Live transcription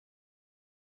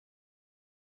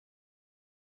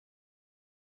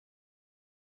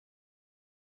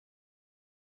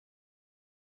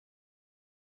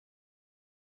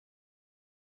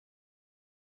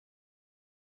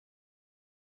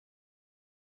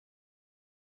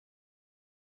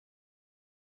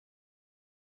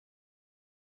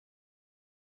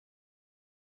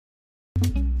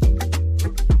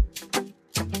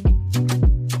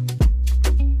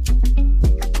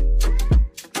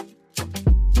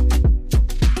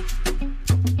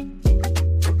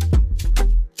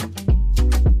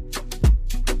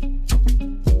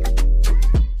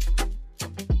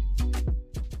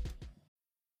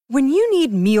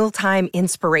mealtime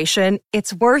inspiration,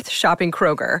 it's worth shopping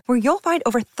Kroger, where you'll find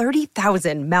over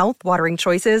 30,000 mouth-watering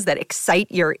choices that excite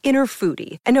your inner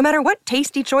foodie. And no matter what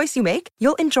tasty choice you make,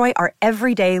 you'll enjoy our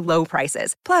everyday low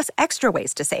prices, plus extra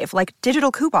ways to save, like digital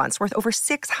coupons worth over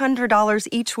 $600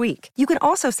 each week. You can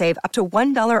also save up to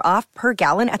 $1 off per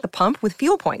gallon at the pump with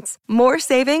fuel points. More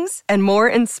savings and more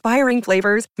inspiring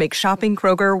flavors make shopping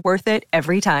Kroger worth it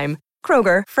every time.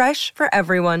 Kroger, fresh for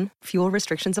everyone. Fuel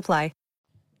restrictions apply.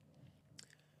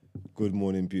 Good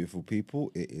morning, beautiful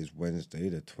people. It is Wednesday,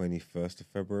 the 21st of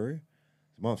February.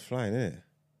 The month's flying, isn't it?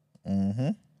 Mm-hmm.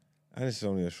 And it's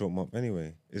only a short month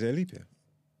anyway. Is it a leap year?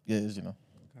 Yeah, it is, you know.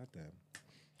 Goddamn.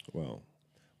 Well,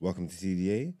 welcome to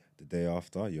TDA, the day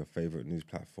after, your favourite news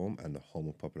platform and the home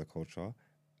of popular culture,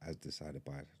 as decided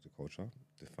by the culture,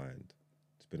 defined.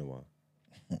 It's been a while.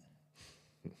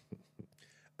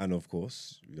 And of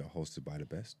course, we are hosted by the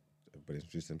best. Everybody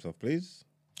introduce themselves, please.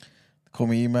 Call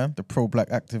me E-Man, the pro-black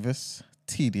activist,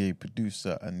 TDA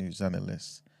producer and news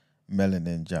analyst,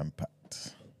 Melanin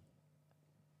Jam-packed.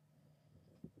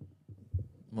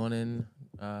 Morning,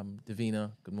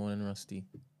 Davina. Good morning, Rusty.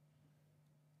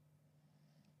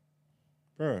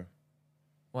 Bro,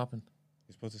 What happened?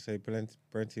 you're supposed to say plenty,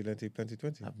 20.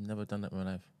 I've never done that in my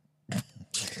life.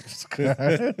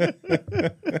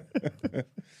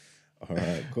 All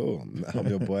right, cool. I'm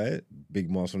your boy, Big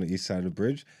Mars from the east side of the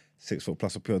bridge, 6 foot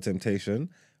plus of pure temptation,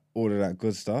 all of that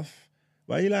good stuff.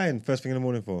 Why are you lying first thing in the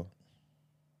morning for?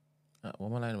 What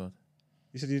am I lying about?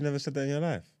 You said you've never said that in your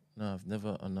life. No, I've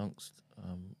never announced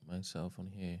myself on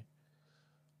here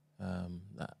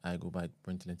that I go by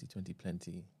Brentalenti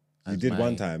 20 You did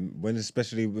one time, when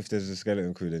especially if there's a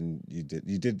skeleton crew, then you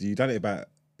done it about,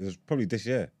 it was probably this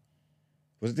year.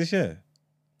 Was it this year?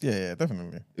 Yeah,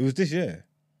 definitely. It was this year.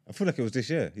 I feel like it was this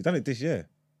year. You done it this year.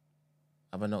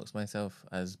 I've announced myself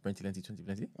as Brentalenti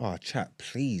 20. Oh, chat,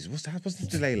 please. What's the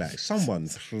delay like? Someone,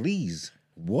 please.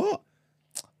 What?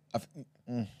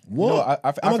 What? No,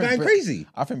 Am I think going crazy?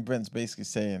 I think Brent's basically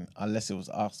saying, unless it was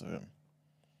asked of him.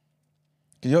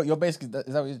 Because you're basically,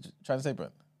 is that what you're trying to say,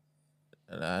 Brent?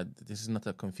 This is not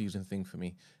a confusing thing for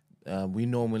me. We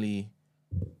normally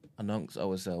announce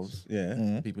ourselves,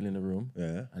 people in the room,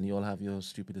 and you all have your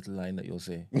stupid little line that you'll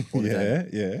say. All the time.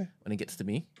 Yeah. When it gets to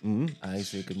me, I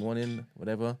say good morning,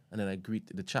 whatever, and then I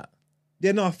greet the chat.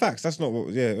 Yeah, no, facts. That's not what.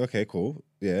 Yeah, okay, cool.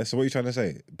 Yeah, so what are you trying to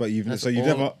say? But you've That's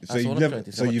never.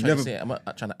 I'm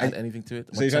not trying to add anything to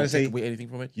it. So you're trying to say take away anything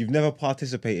from it? You've never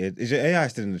participated. Is your AI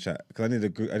still in the chat? Because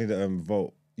I need a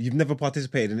vote. You've never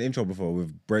participated in the intro before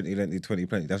with Brent Elenti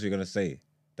 2020. That's what you're gonna say.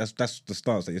 That's the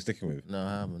stance that you're sticking with. No,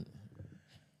 I haven't.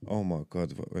 Oh my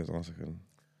god! Wait 1 second.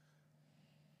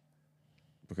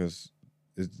 Because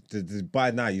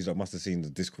by now you must have seen the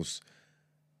discourse.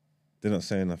 They're not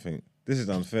saying nothing. This is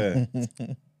unfair.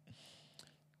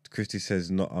 Christy says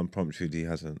not unprompted. He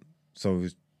hasn't.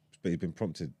 But he's been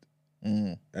prompted,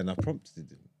 and I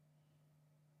prompted him.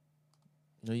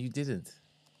 No, you didn't.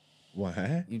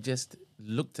 Why? You just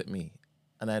looked at me,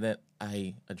 and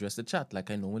I addressed the chat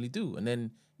like I normally do, and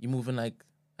then you move in like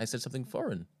I said something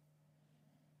foreign.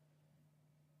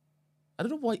 I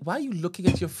don't know why are you looking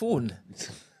at your phone?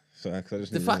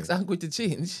 The facts aren't going to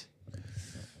change.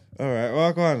 All right,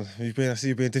 well, go on. I see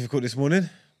you being difficult this morning.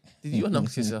 Did you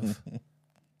announce yourself?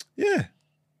 Yeah.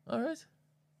 All right.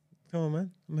 Come on,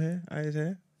 man. I'm here. Eyes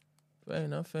here. Fair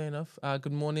enough.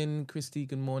 Good morning, Christy.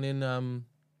 Good morning,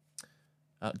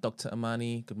 Dr.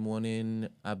 Amani. Good morning,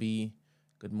 Abby.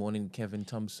 Good morning, Kevin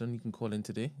Thompson. You can call in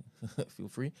today. Feel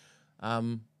free.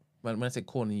 When I say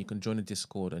call in, you can join the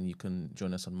Discord and you can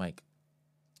join us on mic.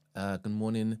 Good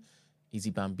morning, Easy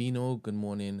Bambino. Good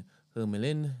morning,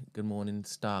 Hermelin. Good morning,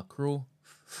 Star Crow.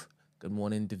 Good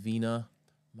morning, Davina.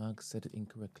 Mark said it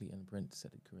incorrectly and Brent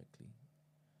said it correctly.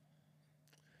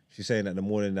 She's saying that the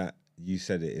morning that you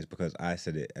said it is because I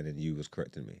said it and then you was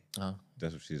correcting me. Oh,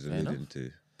 that's what she's alluding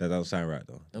to. That doesn't sound right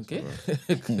though. Okay.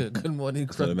 Good morning,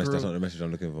 that's not the message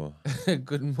I'm looking for.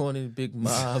 Good morning, Big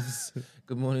Marvs.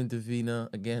 Good morning,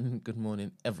 Davina. Again, good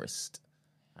morning, Everest.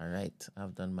 All right,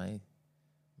 I've done my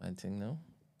thing now.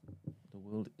 The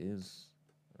world is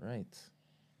right.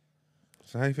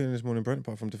 So how you feeling this morning, Brent,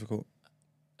 apart from difficult?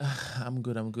 I'm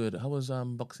good. How was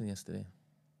boxing yesterday?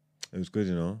 It was good,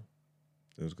 you know.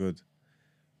 It was good.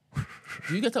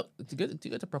 Do you get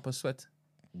a proper sweat?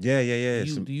 Yeah.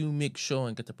 Do you make sure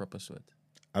and get a proper sweat?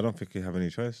 I don't think you have any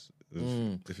choice.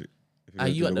 Are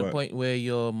you at the point where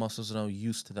your muscles are now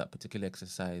used to that particular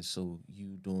exercise, so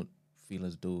you don't feel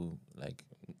as though like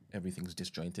everything's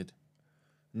disjointed?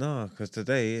 No, because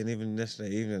today and even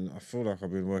yesterday evening, I feel like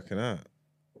I've been working out.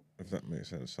 If that makes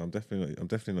sense, so I'm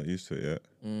definitely not used to it yet.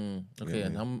 Okay,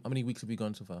 and how many weeks have you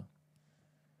gone so far?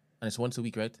 And it's once a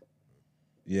week, right?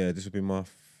 Yeah, this would be my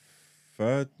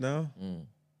third now. Mm.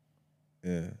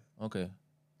 Yeah. Okay.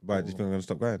 Why, do you think I'm going to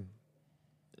stop going?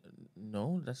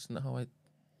 No, that's not how I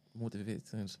motivate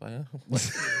to inspire. Why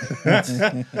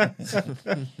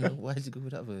did you go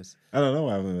with that verse? I don't know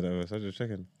why I remember that verse. I was just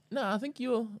checking. No, I think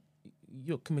you're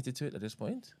committed to it at this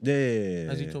point. Yeah.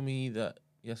 As you told me that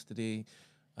yesterday,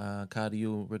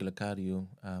 cardio, regular cardio,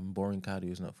 boring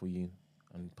cardio is not for you.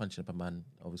 And punching up a man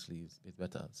obviously is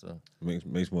better. So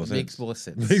Makes more it sense. makes more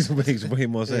sense. makes way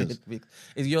more sense.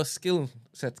 Is your skill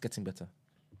set getting better?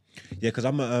 Yeah, because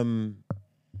I'm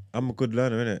a good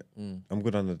learner, innit? Mm. I'm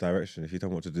good on the direction. If you tell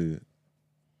me what to do,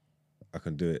 I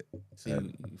can do it. So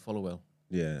you follow well.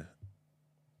 Yeah.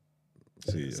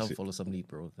 Some follow, some lead,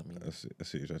 bro. I mean, I see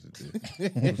what you try to do.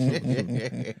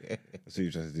 I see what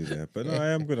you try to do there. But no, I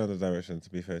am good on the direction, to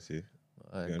be fair to you.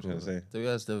 Alright, You know what I'm trying to say? So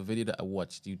yes, the video that I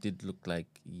watched, you did look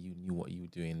like you knew what you were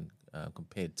doing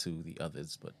compared to the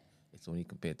others, but it's only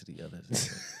compared to the others.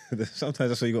 Sometimes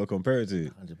that's what you got to compare it to.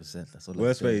 100%. That's all.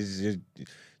 Worst way is you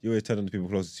always tell them the people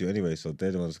closest to you anyway, so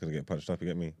they're the ones that's going to get punched up, you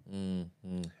get me? And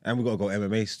we got to go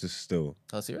MMA still.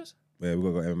 Oh, serious? Yeah, we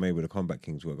got to go MMA with the Combat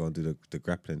Kings. We got to go and do the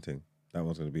grappling thing. That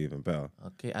one's going to be even better.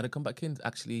 Okay, are the Combat Kings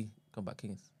actually Combat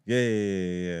Kings?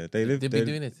 Yeah. They live. They've been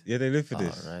doing it? Yeah, they live for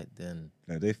this. All right, then.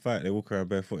 Like, they fight. They walk around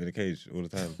barefoot in a cage all the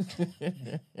time.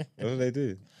 That's what they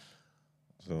do.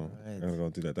 So I'm going to go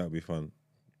and do that. That would be fun.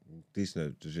 Decent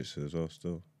at jiu-jitsu as well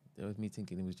still. There was me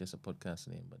thinking it was just a podcast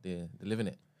name, but they're living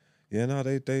it. Yeah, no,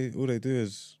 they all they do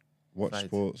is watch Fight.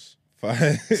 sports,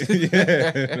 fight.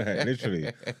 Yeah, like,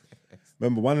 literally.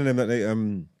 Remember one of them that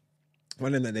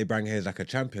they bring here is like a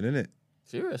champion, isn't it?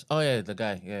 Serious? Oh, yeah, the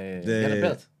guy. Yeah. He Yeah, had a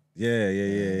belt.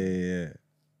 Yeah.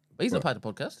 But he's not part of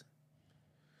the podcast.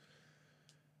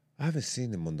 I haven't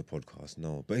seen him on the podcast,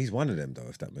 no. But he's one of them though,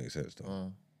 if that makes sense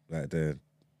though. Like because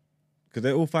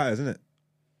they're all fighters, isn't it?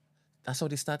 That's how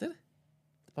they started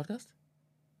the podcast?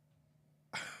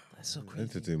 That's so I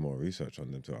need to crazy. do more research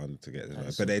on them to get this right.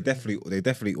 That's But so they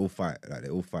definitely all fight. Like they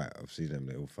all fight. I've seen them,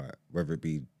 they all fight. Whether it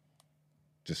be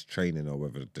just training or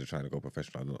whether they're trying to go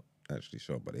professional, I'm not actually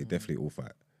sure. But they definitely all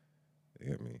fight.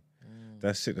 You get me?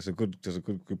 That's it. There's a good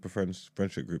group of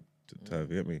friendship group to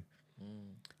have, you get me?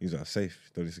 These are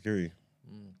safe, don't need security.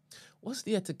 What's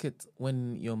the etiquette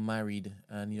when you're married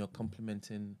and you're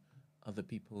complimenting other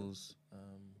people's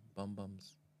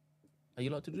bums? Are you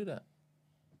allowed to do that?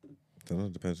 Don't know,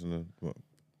 depends on what.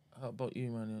 How about you,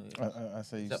 man? I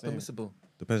say Is you that say permissible?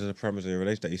 Depends on the parameters of your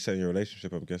relationship that you set in your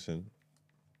relationship, I'm guessing.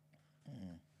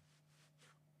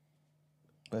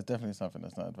 but it's definitely something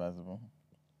that's not advisable.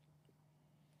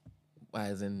 Why,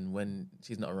 as in when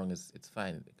she's not wrong, it's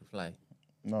fine. It can fly.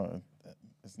 No,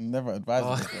 it's never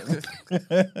advisable.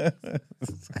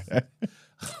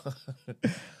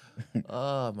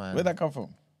 Oh man, Where'd that come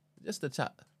from? just the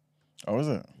chat. Oh, is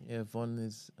it? Yeah, Von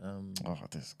is. Oh,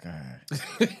 this guy.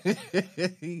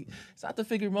 It's hard to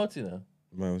figure him out, you know.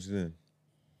 Man, what's he doing?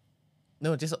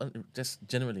 No, just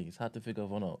generally, it's hard to figure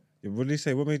Von out. Yeah, what did he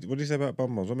say? What did he say about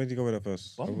bum bums? What made you go with that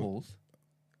first? Bum holes.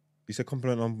 You said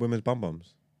compliment on women's bum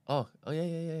bums. Oh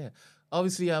yeah.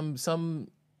 Obviously, some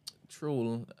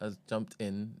troll has jumped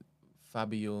in.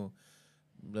 Fabio,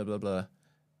 blah blah blah.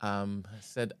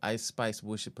 Said Ice Spice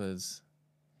worshippers.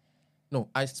 No,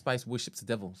 Ice Spice worships the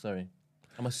devil. Sorry,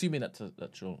 I'm assuming that's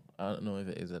that troll. I don't know if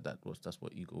it is that's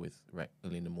what you go with right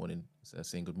early in the morning,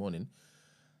 saying good morning.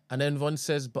 And then Von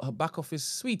says, but her back off is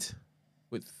sweet,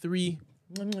 with 3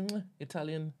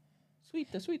 Italian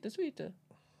sweeter.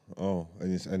 Oh,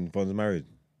 and Von's married.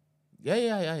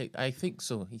 Yeah. I think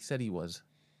so. He said he was.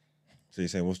 So you're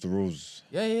saying, what's the rules?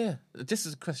 Yeah. This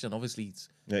is a question. Obviously,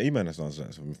 Yeah, E-Man has to answer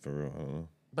that for real. I don't know.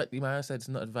 but Imara said it's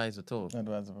not advised at all. Not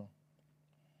advisable.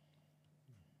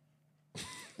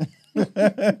 I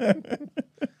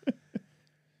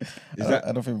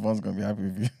don't think Von's gonna be happy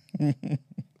with you.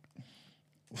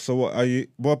 So what are you?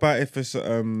 What about if it's What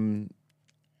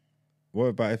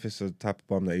about if it's a type of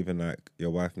bum that even like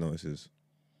your wife notices?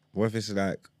 What if it's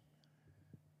like?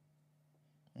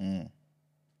 I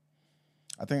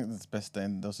think it's best that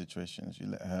in those situations you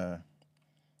let her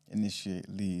initiate,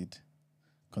 lead,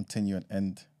 continue, and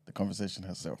end the conversation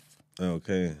herself.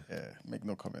 Okay. Yeah, make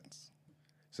no comments.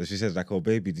 So she says like, "Oh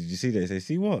baby, did you see that?" You say,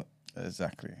 "See what?"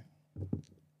 Exactly.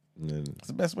 And then, It's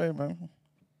the best way, man.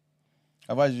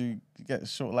 Otherwise, you get a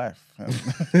short life.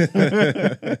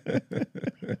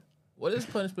 What does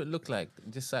punishment look like?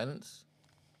 Just silence?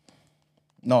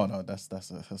 No, that's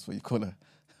what you call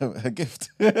a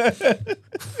gift.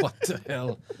 What the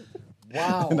hell?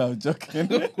 Wow. No, I'm joking.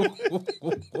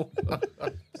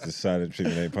 it's a silent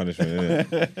treatment, ain't punishment,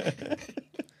 isn't it?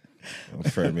 I'll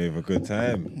throw me with a good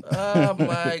time. Oh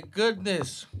my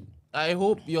goodness. I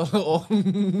hope you're all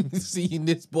seeing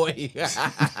this boy.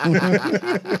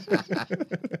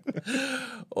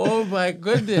 Oh my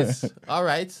goodness. All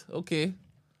right. Okay.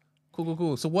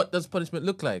 Cool. So what does punishment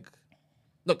look like?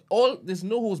 Look, there's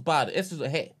no holds barred. It's just a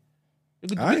hey.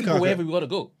 We can go wherever we gotta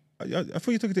go. I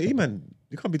thought you took it to E-Man.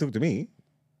 You can't be talking to me.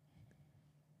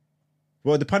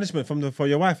 Well, the punishment for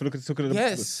your wife for looking at the...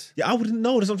 Yes. Yeah, I wouldn't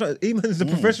know. That's what I'm trying... E-Man's the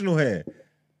professional here.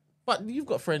 But you've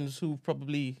got friends who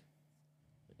probably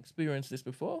experienced this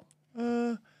before.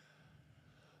 I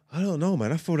don't know,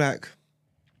 man. I feel like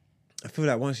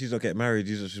once you don't get married,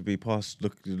 you should be past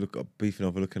look up beefing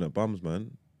over looking at bums,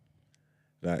 man.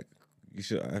 Like you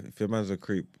should. If your man's a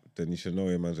creep, then you should know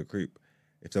your man's a creep.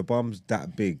 If the bum's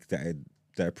that big that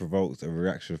it provokes a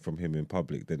reaction from him in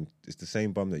public, then it's the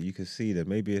same bum that you can see. Then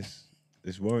maybe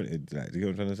it's warranted. Like, do you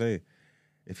know what I'm trying to say?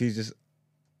 If he's just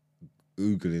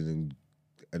oogling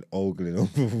and ogling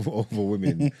over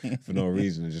women for no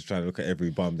reason and just trying to look at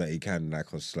every bum that he can, like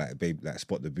babe, like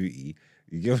spot the booty.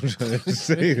 You get what I'm trying to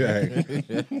say? Like,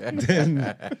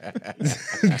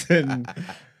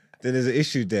 then there's an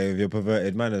issue there with your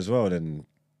perverted man as well. Then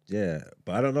yeah,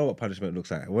 but I don't know what punishment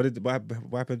looks like. What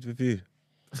happened with you?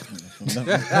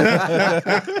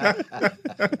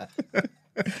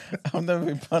 I've never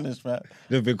been punished, man.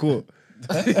 Never been caught.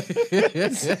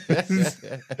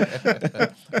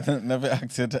 Never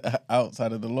acted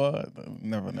outside of the law.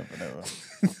 Never. You know what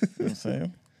I'm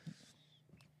saying?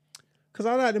 Because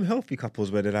I like them healthy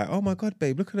couples where they're like, "Oh my god,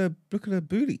 babe, look at her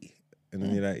booty," and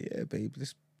then you're like, "Yeah, babe,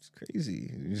 this is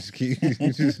crazy." You just keep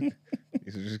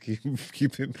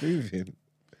it moving.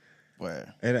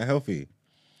 Where? Ain't that healthy?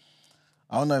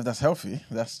 I don't know if that's healthy.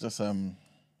 That's just I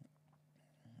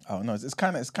don't know. It's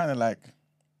kind of like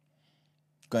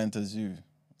going to the zoo,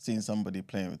 seeing somebody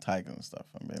playing with tigers and stuff,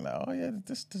 and being like, "Oh yeah,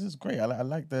 this is great. I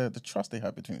like the trust they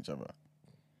have between each other."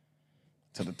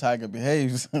 So the tiger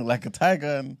behaves like a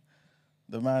tiger, and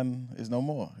the man is no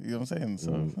more. You know what I'm saying?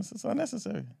 So it's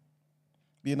unnecessary.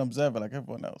 Be an observer like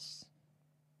everyone else.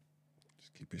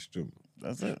 Just keep it strum.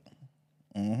 That's it.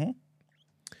 Mm-hmm.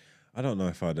 I don't know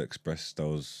if I'd express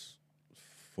those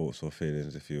thoughts or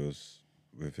feelings if you was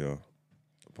with your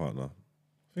partner.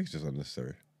 I think it's just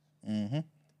unnecessary. Mm-hmm.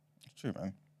 It's true,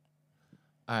 man.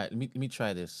 All right, let me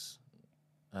try this.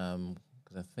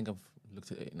 Because I think I've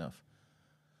looked at it enough.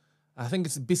 I think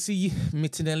it's Bissi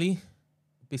Mittinelli.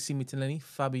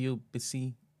 Fabio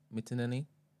Bissi Mittinelli.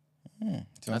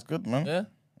 Sounds good, man. Yeah?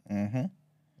 Mm-hmm.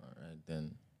 All right,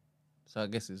 then. So I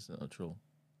guess it's not a troll.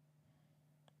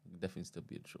 Definitely still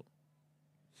be a troll.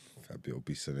 Fabio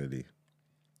Bisanelli.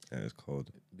 Yeah, it's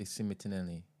called. Bissi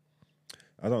Mittinelli.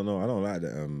 I don't know. I don't like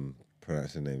the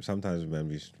pronouncing names. Sometimes when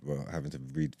having to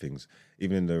read things,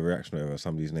 even in the reaction wherever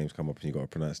some of these names come up and you got to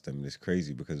pronounce them, and it's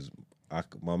crazy because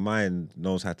my mind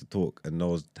knows how to talk and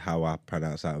knows how I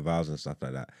pronounce out vowels and stuff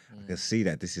like that. I can see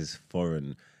that this is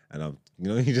foreign, and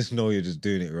you just know you're just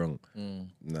doing it wrong.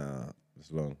 Nah,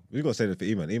 it's long. We got to say that for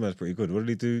Iman. Iman's pretty good. What did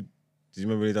he do? Did you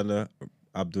remember he done the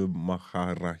Abdul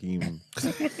Maharahim?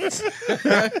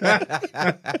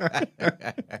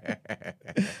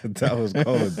 That was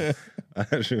cold. I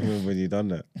actually remember when you done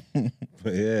that.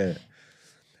 But yeah.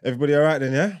 Everybody all right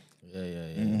then, yeah? Yeah.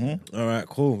 Mm-hmm. All right,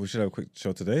 cool. We should have a quick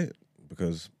show today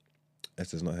because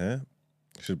Esther's not here.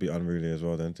 Should be unruly as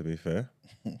well then, to be fair.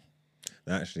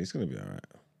 Actually, it's going to be all right.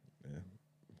 Yeah.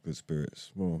 Good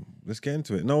spirits. Well, let's get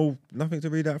into it. No, nothing to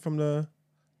read out from the...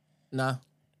 Nah.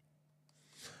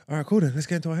 All right, cool then. Let's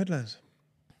get into our headlines.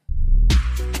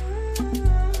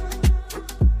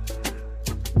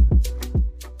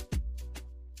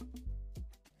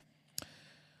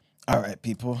 All right,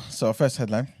 people. So our first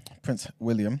headline, Prince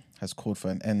William has called for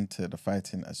an end to the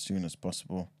fighting as soon as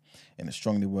possible in a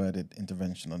strongly worded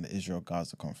intervention on the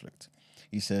Israel-Gaza conflict.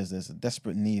 He says there's a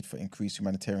desperate need for increased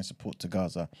humanitarian support to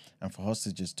Gaza and for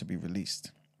hostages to be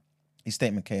released. His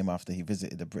statement came after he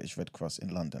visited the British Red Cross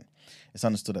in London. It's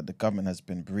understood that the government has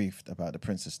been briefed about the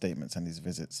Prince's statements and his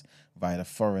visits via the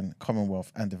Foreign,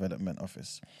 Commonwealth and Development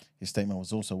Office. His statement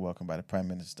was also welcomed by the Prime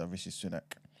Minister, Rishi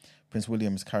Sunak. Prince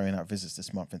William is carrying out visits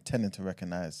this month intending to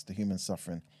recognise the human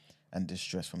suffering and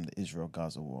distress from the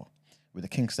Israel-Gaza war. With the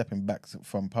King stepping back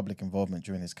from public involvement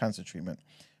during his cancer treatment,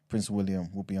 Prince William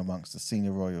will be amongst the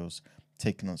senior royals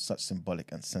taking on such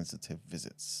symbolic and sensitive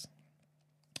visits.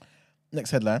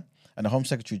 Next headline, and the Home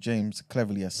Secretary James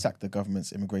Cleverly has sacked the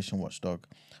government's immigration watchdog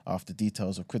after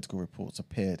details of critical reports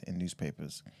appeared in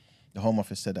newspapers. The Home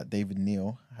Office said that David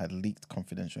Neil had leaked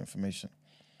confidential information.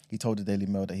 He told the Daily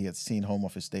Mail that he had seen Home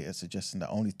Office data suggesting that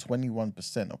only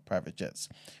 21% of private jets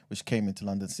which came into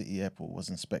London City Airport was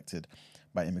inspected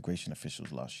by immigration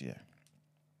officials last year.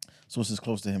 Sources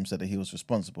close to him said that he was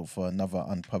responsible for another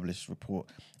unpublished report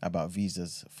about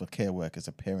visas for care workers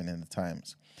appearing in the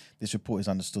Times. This report is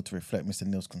understood to reflect Mr.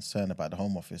 Neal's concern about the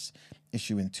Home Office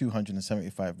issuing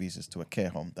 275 visas to a care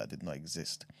home that did not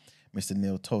exist. Mr.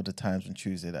 Neal told the Times on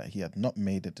Tuesday that he had not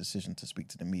made a decision to speak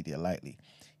to the media lightly.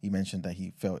 He mentioned that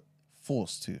he felt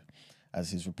forced to,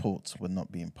 as his reports were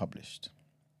not being published.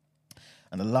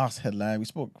 And the last headline, we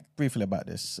spoke briefly about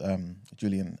this,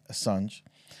 Julian Assange.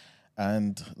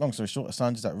 And long story short,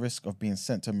 Assange is at risk of being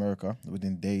sent to America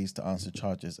within days to answer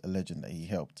charges alleging that he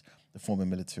helped the former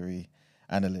military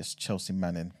analyst Chelsea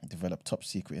Manning develop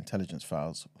top-secret intelligence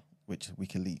files, which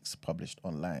WikiLeaks published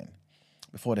online.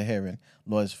 Before the hearing,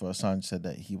 lawyers for Assange said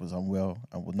that he was unwell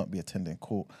and would not be attending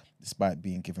court despite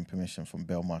being given permission from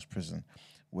Belmarsh Prison,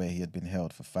 where he had been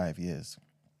held for 5 years.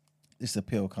 This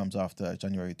appeal comes after a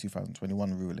January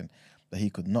 2021 ruling that he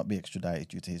could not be extradited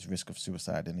due to his risk of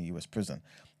suicide in a US prison,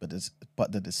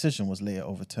 but the decision was later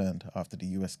overturned after the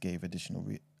US gave additional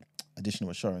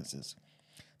assurances.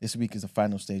 This week is the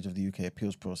final stage of the UK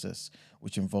appeals process,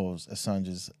 which involves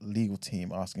Assange's legal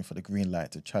team asking for the green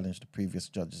light to challenge the previous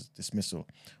judge's dismissal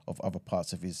of other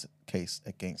parts of his case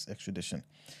against extradition.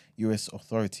 US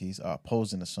authorities are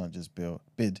opposing Assange's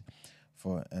bid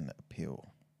for an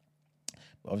appeal.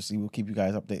 But obviously, we'll keep you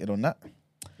guys updated on that.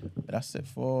 But that's it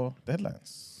for the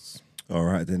headlines. All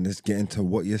right, then let's get into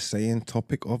what you're saying.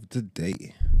 Topic of the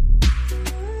day.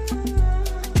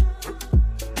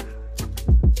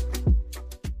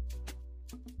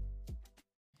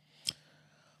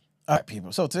 All right,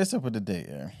 people. So today's topic of the day,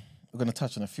 we're going to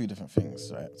touch on a few different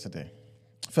things right today.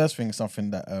 First thing is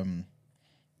something that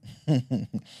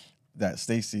that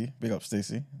Stacey, big up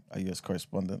Stacey, our US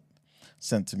correspondent,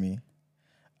 sent to me.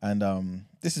 And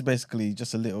this is basically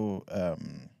just a little,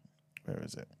 where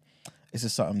is it? This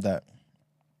is something that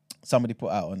somebody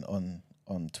put out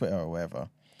on Twitter or wherever.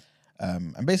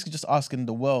 And basically just asking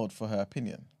the world for her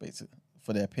opinion, basically,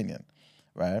 for their opinion,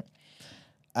 right?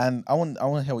 And I want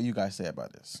to hear what you guys say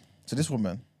about this. So this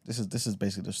woman, this is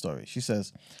basically the story. She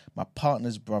says, my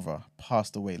partner's brother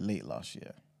passed away late last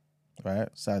year, right?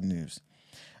 Sad news.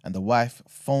 And the wife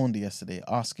phoned yesterday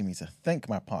asking me to thank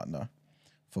my partner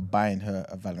for buying her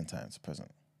a Valentine's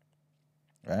present,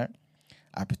 right?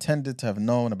 I pretended to have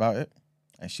known about it,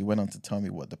 and she went on to tell me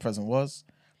what the present was.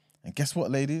 And guess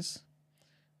what, ladies?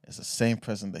 It's the same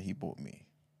present that he bought me,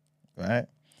 right?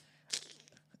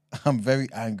 I'm very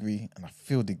angry, and I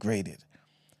feel degraded.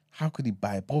 How could he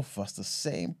buy both of us the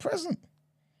same present?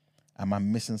 Am I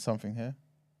missing something here?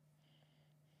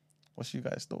 What's you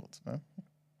guys' thoughts, man?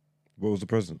 What was the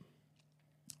present?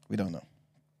 We don't know.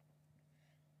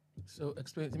 So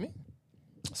explain it to me.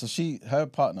 So her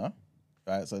partner,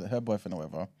 right? So her boyfriend or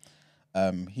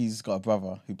whatever, he's got a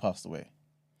brother who passed away,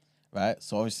 right?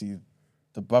 So obviously,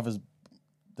 the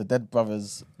dead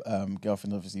brother's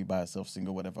girlfriend, obviously by herself,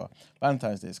 single, whatever.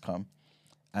 Valentine's Day's come,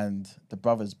 and the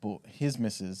brothers bought his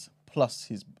missus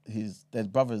plus his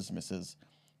dead brother's missus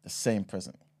the same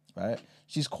present, right?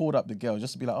 She's called up the girl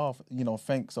just to be like, oh,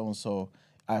 thanks so and so.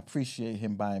 I appreciate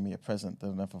him buying me a present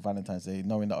for Valentine's Day,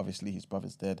 knowing that obviously his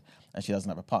brother's dead and she doesn't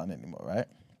have a partner anymore, right?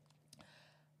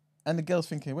 And the girl's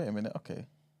thinking, wait a minute, okay,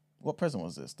 what present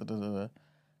was this?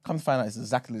 Come to find out it's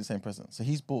exactly the same present. So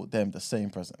he's bought them the same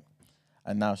present.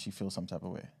 And now she feels some type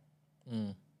of way.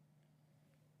 So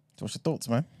what's your thoughts,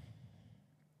 man?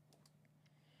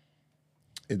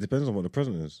 It depends on what the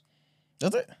present is.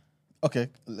 Does it? Okay.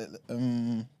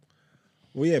 Well,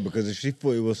 yeah, because if she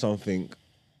thought it was something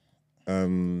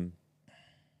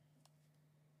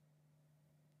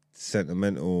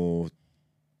sentimental,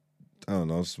 I don't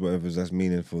know, whatever that's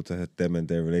meaningful to them and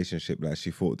their relationship, like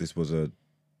she thought this was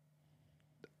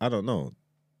I don't know,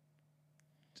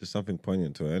 just something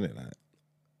poignant to her, innit? Like,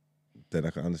 then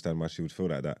I can understand why she would feel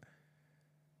like that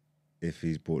if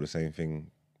he's bought the same thing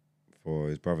for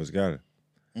his brother's girl.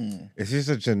 If it's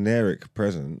a generic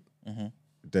present,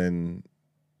 then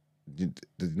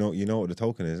you know what the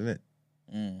token is, isn't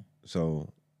it? So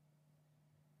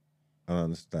I don't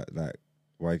understand, like,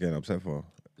 why are you getting upset for?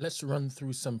 Let's run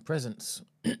through some presents.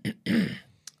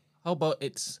 How about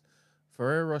it's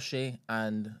Ferrero Rocher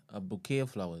and a bouquet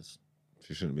of flowers?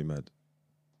 She shouldn't be mad.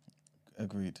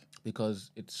 Agreed.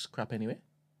 Because it's crap anyway?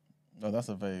 No, that's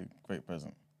a very great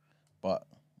present. But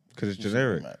Because it's she shouldn't be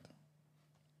generic. mad.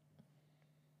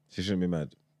 She shouldn't be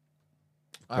mad.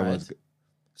 All right.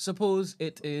 Suppose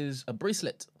it is a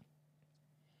bracelet.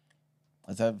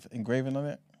 Does it have engraving on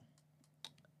it?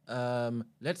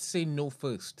 Let's say no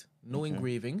first. No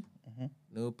engraving.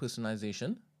 No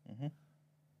personalization.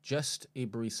 Just a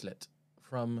bracelet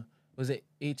from, was it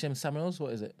H.M. Samuels?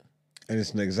 What is it? and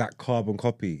it's an exact carbon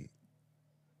copy,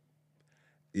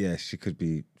 yeah, she could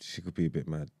be a bit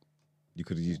mad. You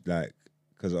could have used like,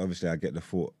 because obviously I get the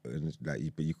thought, and it's like,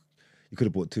 but you could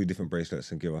have bought 2 different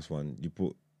bracelets and give us one. You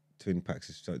bought twin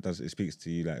packs, so it speaks to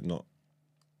you like not,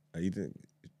 like, you didn't.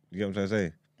 You get what I'm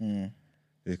trying to say?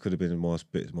 It could have been more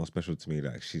special to me.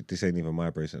 Like this ain't even my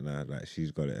bracelet now. Like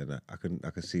she's got it, and I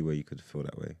can see where you could feel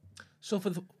that way. So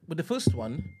with the first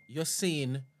one, you're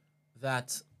saying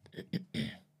that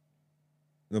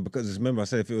No, because remember I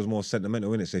said if it was more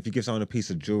sentimental, innit? So if you give someone a piece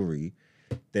of jewelry,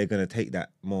 they're gonna take that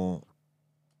more.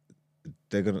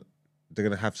 They're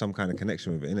gonna have some kind of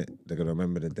connection with it, innit? They're gonna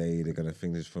remember the day. They're gonna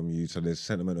think this from you. So there's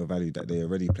sentimental value that they're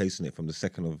already placing it from the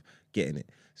second of getting it.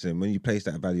 So when you place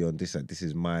that value on this, like this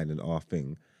is mine and our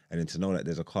thing, and then to know that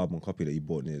there's a carbon copy that you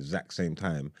bought in the exact same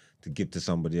time to give to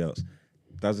somebody else,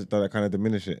 does that kind of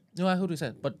diminish it? no, I heard what you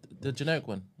said, but the generic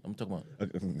one I'm talking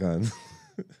about. Go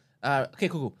on. Okay,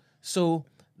 cool. So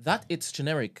that it's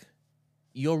generic,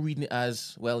 you're reading it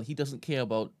as, well, he doesn't care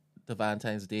about the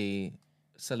Valentine's Day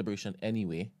celebration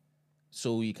anyway,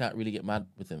 so you can't really get mad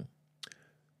with him.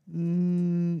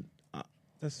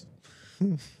 That's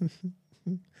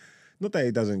not that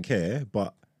he doesn't care,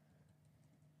 but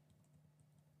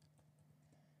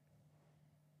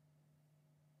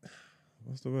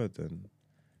what's the word then?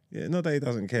 Yeah, not that he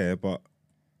doesn't care, but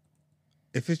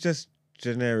if it's just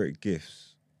generic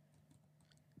gifts,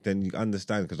 then you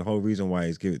understand, because the whole reason why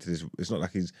he's giving it to this, it's not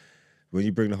like he's, when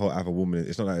you bring the whole other woman,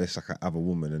 it's not like it's like an other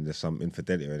woman and there's some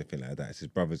infidelity or anything like that. It's his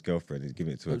brother's girlfriend. He's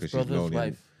giving it to her because she's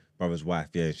lonely. Brother's wife,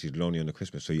 yeah, she's lonely on the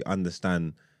Christmas. So you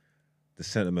understand the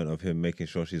sentiment of him making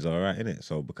sure she's all right, innit?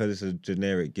 So because it's a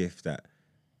generic gift, that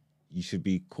you should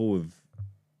be cool with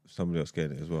somebody else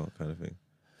getting it as well, kind of thing.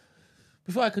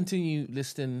 Before I continue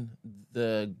listing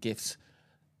the gifts,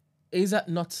 is that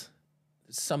not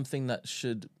something that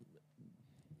should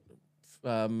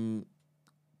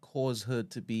cause her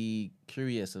to be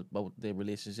curious about their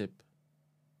relationship?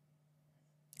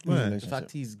 Right. The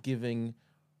fact he's giving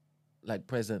like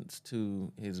presents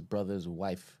to his brother's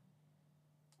wife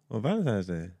On Valentine's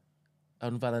Day?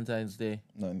 on Valentine's Day.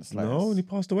 Not in the slightest. No, and he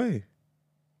passed away.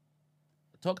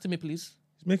 Talk to me, please.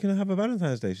 He's making her have a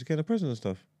Valentine's Day. She's getting a present and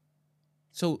stuff.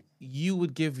 So you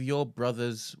would give your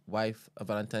brother's wife a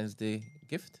Valentine's Day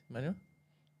gift, Manuel?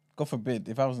 God forbid,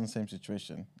 if I was in the same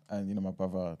situation and, you know, my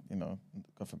brother, you know,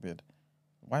 God forbid,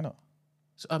 why not?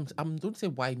 So don't say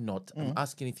why not. I'm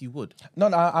asking if you would. No,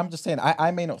 I'm just saying,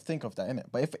 I may not think of that, innit?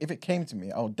 But if it came to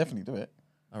me, I would definitely do it.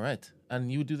 All right.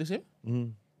 And you would do the same?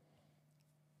 Mm.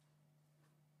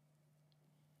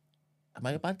 Am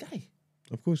I a bad guy?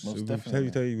 Of course. Most We definitely.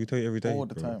 tell you every day. All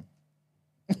the bro. time.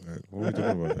 Like, what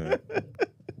are we talking about?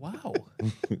 Wow.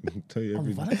 Tell you On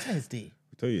every Valentine's Day.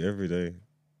 we tell you every day.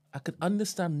 I could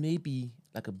understand maybe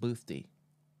like a birthday.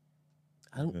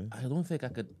 I don't think I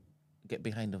could get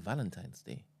behind a Valentine's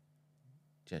Day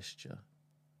gesture.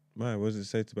 Man, what does it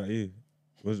say about you?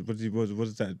 What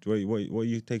is that? What are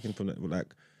you taking from that?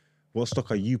 Like, what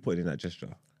stock are you putting in that gesture?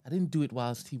 I didn't do it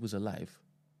whilst he was alive.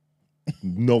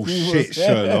 No shit,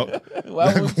 Sherlock.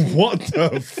 Why Like, would you? what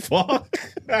the fuck?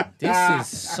 This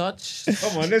is such.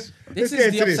 Come on, let's This get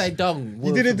is the into upside down. You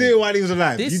world didn't for do me. it while he was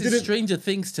alive. This you is didn't. Stranger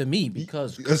Things to me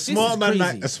because A this smart is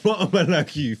man crazy.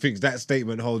 like you thinks that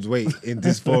statement holds weight in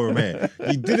this forum here.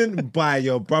 You didn't buy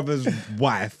your brother's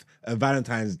wife a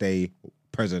Valentine's Day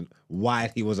present while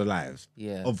he was alive.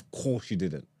 Yeah. Of course you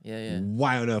didn't. Yeah.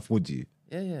 Why on earth would you?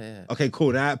 Yeah. Okay,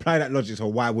 cool. Now apply that logic. So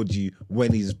why would you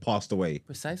when he's passed away?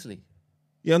 Precisely.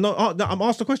 Yeah, no, I'm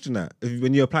asked the question now.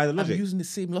 When you apply the I'm logic. using the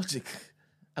same logic.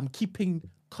 I'm keeping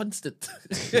constant.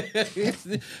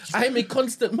 I'm a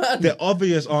constant man. The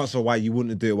obvious answer why you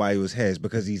wouldn't do it while he was here is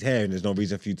because he's here and there's no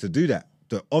reason for you to do that.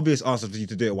 The obvious answer for you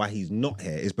to do it while he's not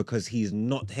here is because he's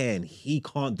not here and he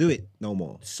can't do it no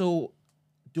more. So,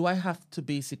 do I have to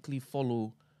basically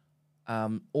follow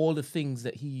all the things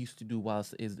that he used to do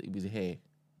whilst he was here?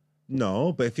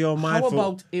 No, but if you're How mindful...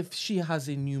 about if she has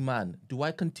a new man? Do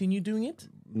I continue doing it?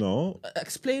 No.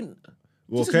 Explain.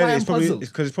 Well, This is why I'm it's probably puzzled.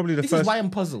 because it's probably the This first. is why I'm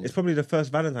puzzled. It's probably the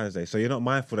first Valentine's Day, so you're not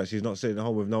mindful that she's not sitting at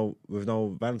home with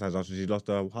no Valentine's after she's lost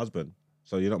her husband.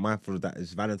 So you're not mindful of that.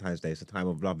 It's Valentine's Day. It's a time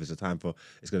of love. It's a time for.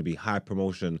 It's going to be high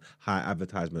promotion, high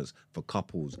advertisements for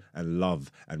couples and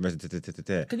love and Can you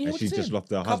hear and what she you're just saying?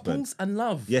 lost her husband. Couples and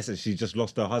love. Yes, and she just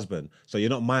lost her husband. So you're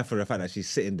not mindful of the fact that she's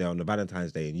sitting there on the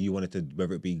Valentine's Day and you wanted to,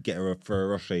 whether it be get her a Ferrero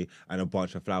Rocher and a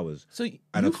bunch of flowers. So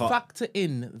And you a car- factor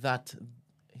in that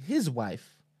his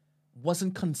wife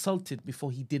wasn't consulted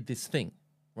before he did this thing,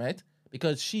 right?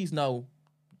 Because she's now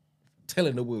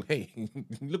telling the world, hey,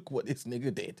 look what this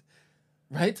nigga did,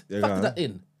 right? Yeah, Factor go that on.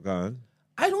 in. Go on.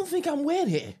 I don't think I'm weird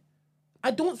here.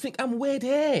 I don't think I'm weird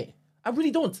here. I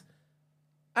really don't.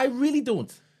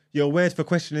 You're weird for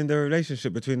questioning the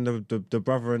relationship between the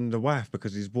brother and the wife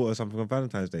because he's bought her something on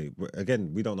Valentine's Day.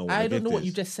 Again, we don't know what I the don't gift know what is.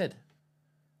 you just said.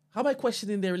 How am I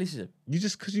questioning their relationship? You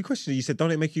just, because you questioned it, you said, don't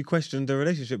it make you question the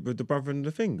relationship with the brother and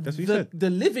the thing? That's what you said. The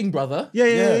living brother.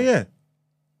 Yeah.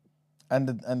 And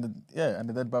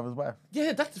the dead brother's wife.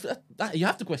 Yeah, that you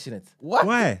have to question it. What?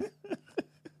 Why?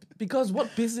 Because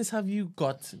what business have you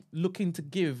got looking to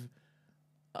give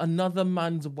another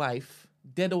man's wife,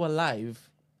 dead or alive,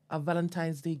 a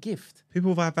Valentine's Day gift?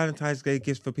 People buy Valentine's Day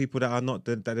gifts for people that are not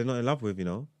that they're not in love with, you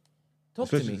know. Talk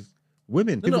to me.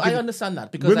 Women. No, I give, understand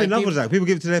that because women love that. People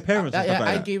give it to their parents and stuff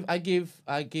like that.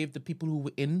 I gave the people who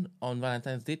were in on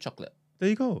Valentine's Day chocolate. There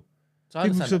you go. So I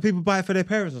understand. So that. people buy it for their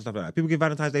parents and stuff like that. People give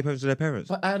Valentine's Day presents to their parents.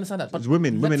 But I understand that. But It's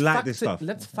women. Women let's like this stuff.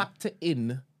 Let's factor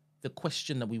in the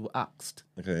question that we were asked.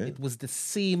 Okay. It was the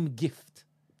same gift.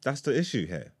 That's the issue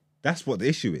here. That's what the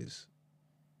issue is.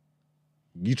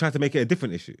 You tried to make it a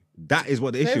different issue. That is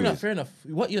what the issue is. Fair enough.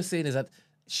 What you're saying is that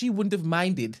she wouldn't have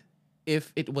minded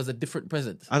if it was a different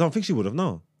present. I don't think she would have,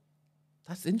 no.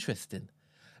 That's interesting.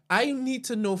 I need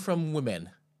to know from women.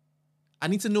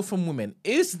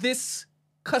 Is this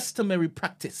customary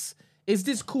practice? Is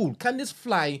this cool? Can this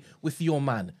fly with your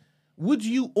man? Would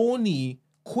you only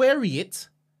query it?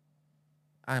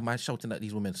 Am I shouting at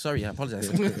these women? Sorry, I apologize.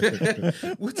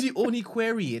 Would you only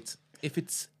query it if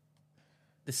it's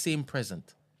the same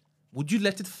present? Would you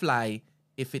let it fly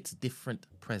if it's different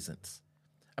presents?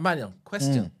 Emmanuel,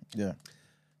 question. Yeah.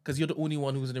 Because you're the only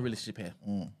one who's in a relationship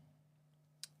here.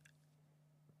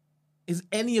 Is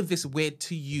any of this weird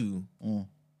to you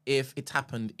if it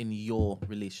happened in your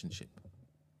relationship?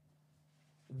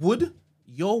 Would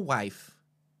your wife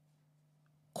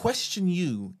question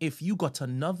you if you got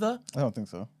another? I don't think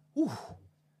so. Ooh,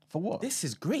 For what? this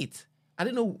is great. I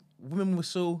didn't know women were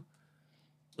so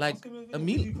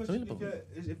amenable.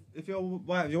 If your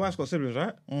wife's got siblings,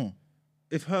 right?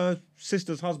 If her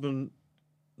sister's husband,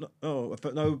 it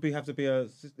would have to be a.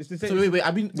 It's the same. So wait.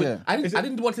 I mean, Yeah. I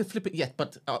didn't want to flip it yet,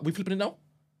 but we flipping it now.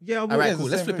 Yeah, All right, it's cool.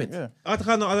 the Let's same flip thing, it. yeah. I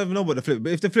don't even know what the flip.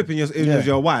 But if the flipping it was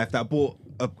your wife that bought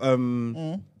a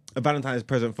Valentine's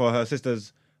present for her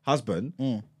sister's husband,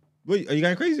 wait, are you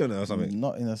going crazy on her or something?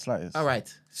 Not in the slightest. All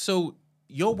right. So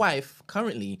your wife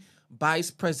currently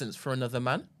buys presents for another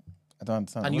man, I don't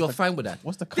understand. and you're fine with that.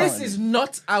 What's the This currently? is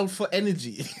not alpha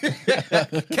energy,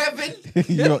 Kevin.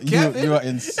 You are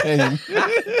insane.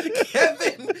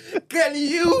 Kevin, can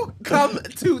you come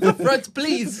to the front,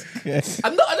 please?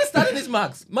 I'm not understanding this,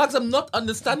 Max. Max, I'm not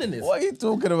understanding this. What are you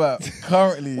talking about?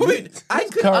 Currently. Wait, I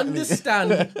could Currently.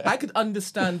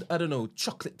 understand. I don't know,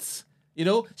 chocolates. You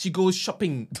know, she goes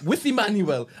shopping with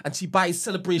Emmanuel and she buys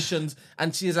celebrations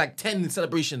and she has like 10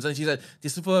 celebrations and she's like,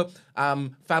 this is for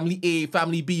family A,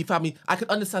 family B, family. I can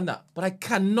understand that, but I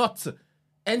cannot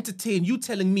entertain you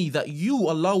telling me that you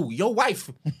allow your wife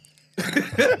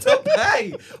to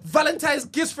pay Valentine's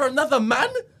gifts for another man.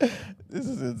 This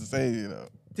is insane, you know.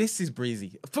 This is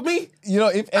brazy. For me, You know,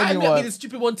 if I may be anyone... the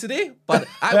stupid one today, but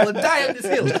I will die on this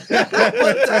hill. I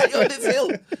will die on this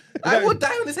hill. I will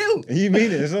die on this hill. You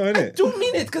mean it? It's not, I innit? do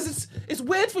mean it because it's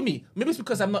weird for me. Maybe it's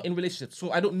because I'm not in relationships,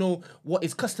 so I don't know what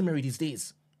is customary these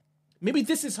days. Maybe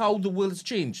this is how the world has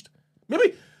changed.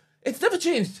 Maybe it's never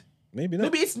changed. Maybe not.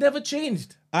 Maybe it's never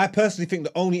changed. I personally think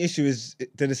the only issue is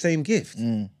they're the same gift.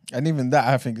 And even that,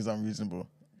 I think, is unreasonable.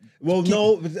 Well,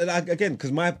 no, but, like, again,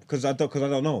 because I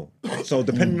don't know. So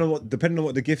depending on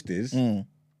what the gift is,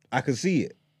 I can see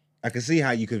it. I can see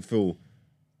how you could feel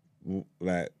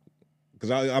like, because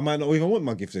I might not even want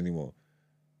my gifts anymore.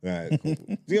 Like, do you know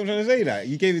what I'm trying to say? Like,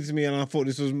 you gave it to me and I thought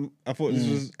this was, and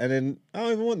then I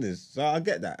don't even want this. So I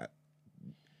get that.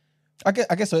 I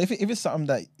guess so. If it's something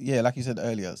that, yeah, like you said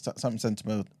earlier, something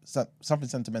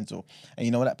sentimental, and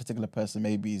you know that particular person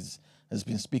maybe has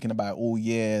been speaking about it all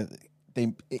year,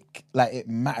 it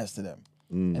matters to them,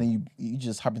 and then you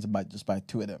just happen to buy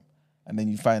two of them, and then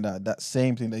you find out that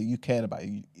same thing that you cared about,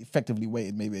 you effectively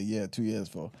waited maybe a year, 2 years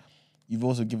for, you've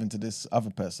also given to this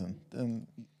other person. Then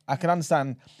I can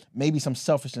understand maybe some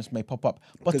selfishness may pop up,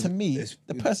 but to me,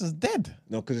 the person's dead.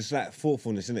 No, because it's like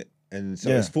thoughtfulness, isn't it? And so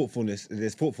Yeah. there's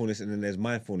thoughtfulness, and then there's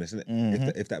mindfulness, isn't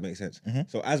it? If that makes sense.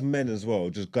 So as men as well,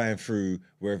 just going through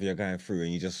wherever you're going through,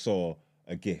 and you just saw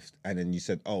a gift, and then you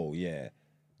said, "Oh yeah,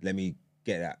 let me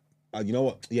get that." You know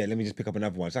what? Yeah, let me just pick up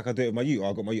another one. It's like I do it with my youth.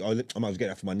 I got my youth. I might as well get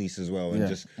that for my niece as well, and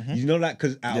just you know, like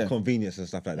because out of convenience and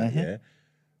stuff like that. Yeah,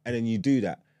 and then you do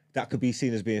that. That could be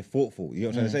seen as being thoughtful. You know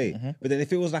what I'm trying to say? But then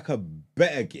if it was like a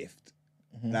better gift,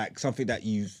 like something that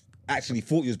you actually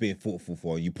thought you was being thoughtful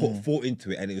for, you put thought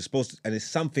into it, and it was supposed to, and it's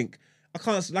something I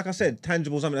can't, like I said,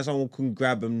 tangible, something that someone can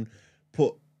grab and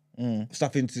put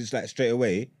stuff into like straight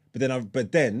away. But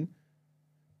then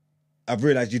I've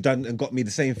realized you've done and got me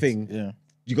the same thing. Yeah.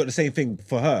 You got the same thing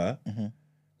for her.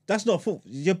 That's not fault.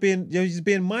 You're just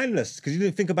being mindless because you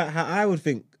didn't think about how I would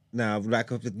think now. Like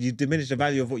you diminish the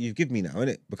value of what you've given me now,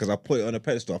 innit? Because I put it on a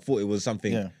pedestal. I thought it was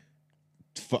something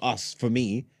for us, for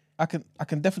me. I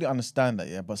can definitely understand that,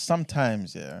 yeah. But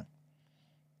sometimes, yeah,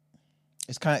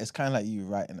 it's kind of like you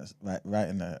writing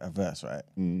a verse, right?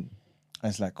 And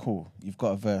it's like, cool, you've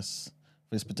got a verse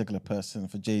for this particular person,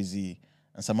 for Jay-Z,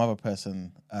 and some other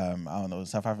person, I don't know,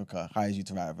 South Africa hires you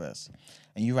to write a verse,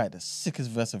 and you write the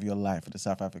sickest verse of your life for the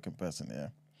South African person, yeah.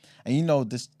 And you know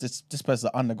this person's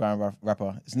an underground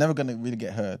rapper. It's never gonna really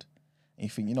get heard. And you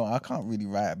think, you know, I can't really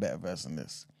write a better verse than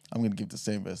this. I'm gonna give the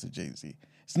same verse to Jay-Z.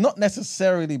 It's not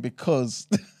necessarily because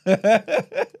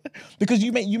because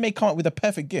you may come up with a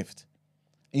perfect gift,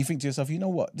 and you think to yourself, you know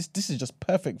what, this is just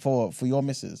perfect for your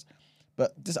missus,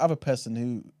 but this other person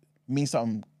who means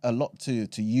something a lot to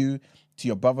you, to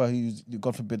your brother who's,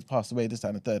 God forbid, passed away, this, that,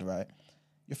 and the third, right?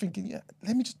 You're thinking, yeah,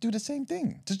 let me just do the same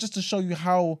thing, just to show you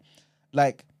how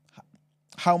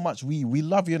much we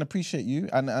love you and appreciate you,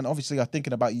 and obviously are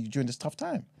thinking about you during this tough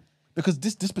time, because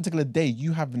this particular day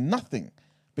you have nothing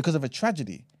because of a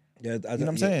tragedy. Yeah, you know what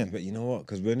I'm saying? But you know what?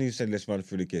 Because when you said let's run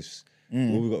through the gifts,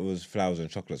 all we got was flowers and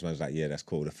chocolates. Man's like, yeah, that's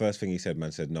cool. The first thing he said,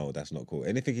 man said, no, that's not cool.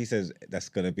 Anything he says that's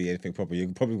gonna be anything proper, you're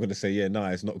probably gonna say, yeah, nah,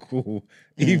 it's not cool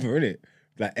either, innit?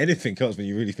 Like anything else when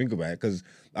you really think about it, because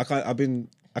I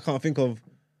can't think of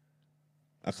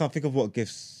what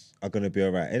gifts are gonna be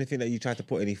alright. Anything that you try to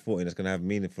put any thought in that's gonna have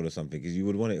meaningful or something, because you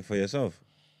would want it for yourself.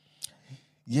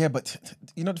 Yeah, but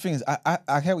you know the thing is,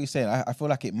 I hear what you're saying. I feel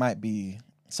like it might be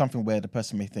something where the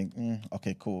person may think,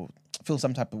 okay, cool, feel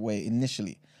some type of way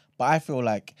initially. But I feel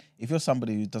like if you're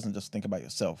somebody who doesn't just think about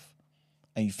yourself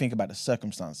and you think about the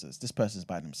circumstances, this person's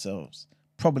by themselves,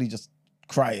 probably just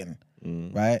crying,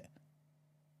 right?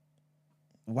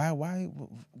 Why?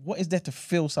 What is there to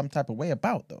feel some type of way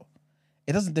about, though?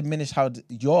 It doesn't diminish how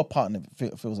your partner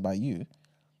feels about you.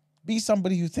 Be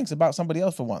somebody who thinks about somebody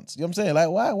else for once. You know what I'm saying? Like,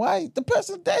 why? The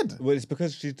person's dead. Well, it's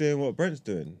because she's doing what Brent's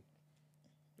doing.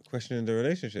 Questioning the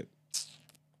relationship.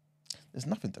 There's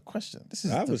nothing to question.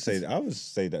 I would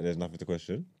say that there's nothing to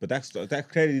question. But that's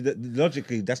clearly,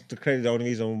 logically, that's clearly the only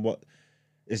reason what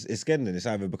it's getting. It's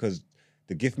either because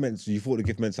you thought the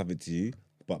gift meant something to you,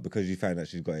 but because you found that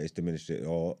she's got it, it's diminished it,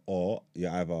 or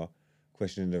you're either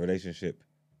questioning the relationship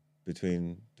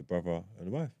between the brother and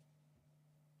the wife.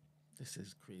 This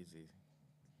is crazy.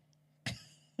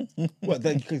 What?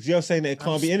 Because you're saying that it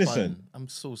can't be innocent. I'm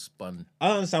so spun. I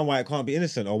don't understand why it can't be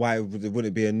innocent, or why would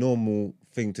it be a normal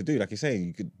thing to do? Like you're saying,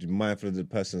 you could be mindful of the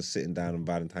person sitting down on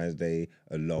Valentine's Day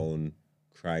alone,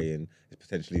 crying. It's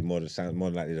potentially more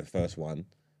likely the first one.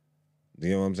 Do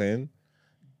you know what I'm saying?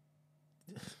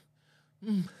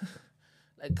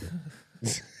 Like.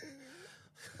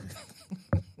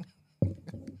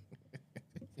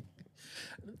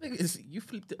 The thing is, you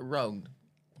flipped it around.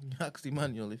 You asked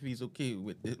Emmanuel if he's okay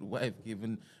with his wife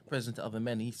giving presents to other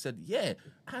men. He said, "Yeah,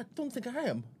 I don't think I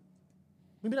am.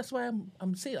 Maybe that's why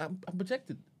I'm saying I'm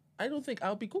projected. I don't think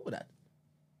I'll be cool with that.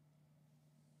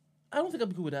 I don't think I'll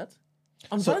be cool with that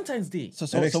on Valentine's Day."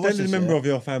 An extended member of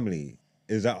your family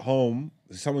is at home.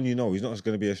 Someone you know. He's not just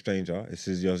going to be a stranger. It's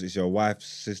your wife's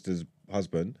sister's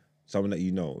husband. Someone that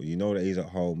you know. You know that he's at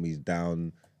home. He's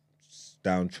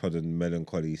downtrodden,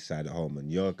 melancholy, sad at home,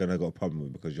 and you're gonna got a problem with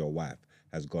it because your wife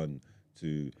has gone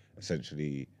to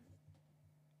essentially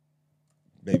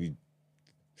maybe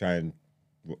try and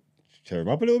cheer him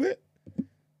up a little bit.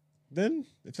 Then,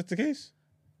 if that's the case,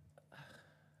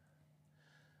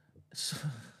 so,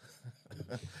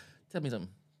 tell me something.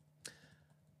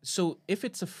 So, if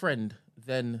it's a friend,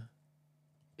 then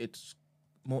it's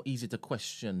more easy to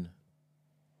question.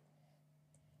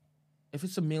 If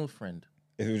it's a male friend.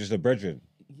 If it was just a brethren.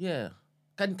 Yeah.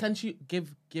 Can she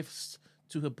give gifts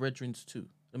to her brethren too?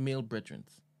 The male brethren?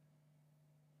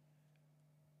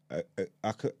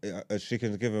 She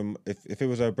can give him, if it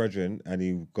was her brethren and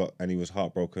he was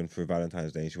heartbroken for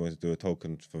Valentine's Day and she wanted to do a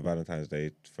token for Valentine's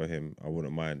Day for him, I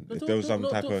wouldn't mind. No, if there was some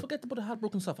type don't of forget about the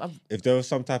heartbroken stuff. If there was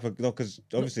some type of because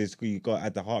obviously you got to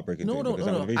add the heartbreak into it.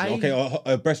 No. Okay,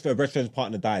 a best friend's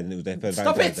partner died and it was their first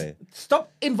Valentine's Day.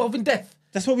 Stop involving death.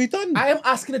 That's what we've done. I am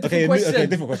asking a different question. Okay,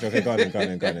 different question. Okay, go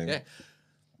on.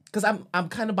 Because I'm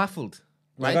kind of baffled.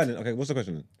 Right? Okay, what's the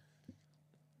question then?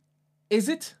 Is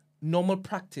it normal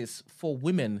practice for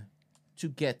women to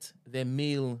get their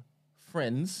male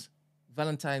friends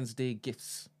Valentine's Day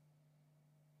gifts,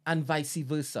 and vice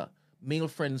versa? Male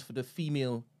friends for the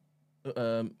female,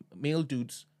 male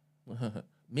dudes,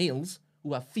 males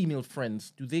who have female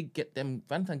friends, do they get them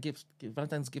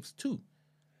Valentine's gifts too?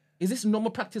 Is this normal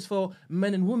practice for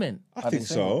men and women? I think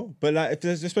so. But like,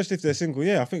 especially if they're single,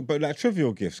 yeah, I think. But like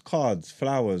trivial gifts, cards,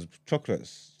 flowers,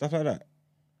 chocolates, stuff like that.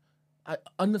 I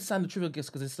understand the trivial gifts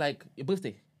because it's like your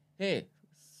birthday. Hey.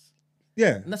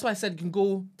 Yeah. And that's why I said you can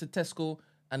go to Tesco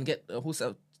and get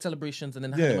wholesale celebrations and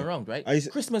then hand Yeah. them around, right?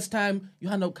 Christmas time, you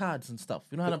hand out cards and stuff.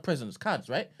 You don't hand out presents, cards,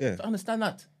 right? Yeah. So I understand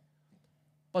that.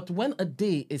 But when a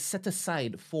day is set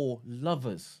aside for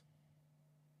lovers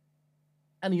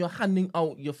and you're handing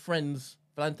out your friends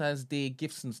Valentine's Day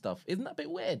gifts and stuff, isn't that a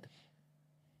bit weird?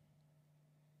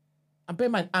 And bear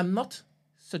in mind, I'm not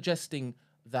suggesting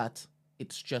that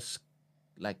it's just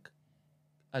like,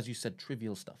 as you said,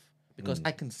 trivial stuff. Because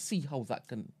I can see how that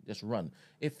can just run.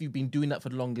 If you've been doing that for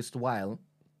the longest while,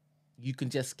 you can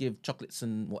just give chocolates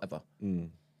and whatever.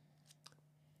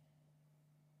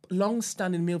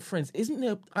 Long-standing male friends, isn't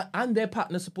there, and their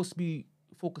partner supposed to be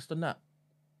focused on that?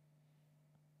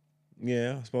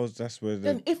 Yeah, I suppose that's where.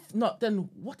 Then if not, then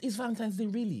what is Valentine's Day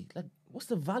really? Like, what's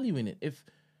the value in it if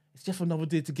it's just another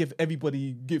day to give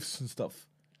everybody gifts and stuff?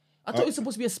 I thought it was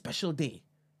supposed to be a special day.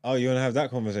 Oh, you want to have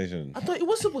that conversation? I thought it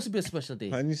was supposed to be a special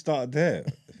day. And you start there.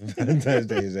 Valentine's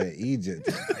Day is in Egypt.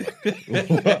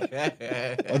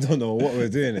 I don't know what we're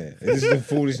doing here. This is the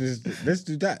foolishness. Let's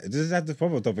do that. This is the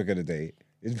proper topic of the day.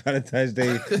 It's Valentine's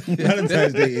Day.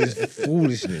 Valentine's Day is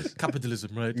foolishness.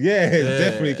 Capitalism, right? Yeah, it's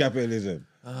definitely capitalism.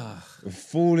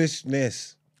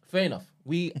 Foolishness. Fair enough.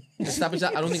 We established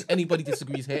that. I don't think anybody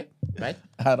disagrees here, right?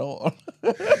 At all.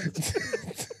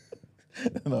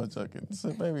 No, I'm joking.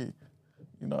 So maybe,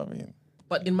 you know what I mean?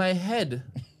 But in my head,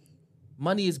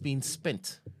 money is being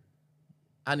spent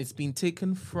and it's being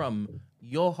taken from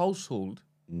your household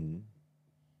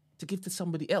to give to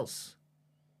somebody else.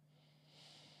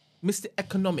 Mr.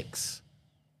 Economics.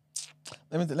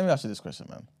 Let me ask you this question,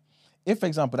 man. If, for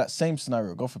example, that same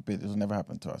scenario, God forbid, it will never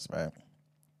happen to us, right?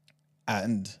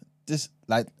 And this,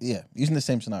 using the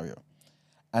same scenario,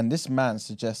 and this man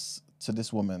suggests to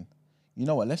this woman, you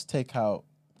know what, let's take out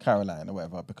Caroline or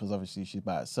whatever, because obviously she's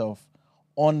by herself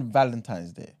on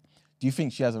Valentine's Day. Do you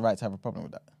think she has a right to have a problem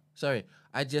with that? Sorry,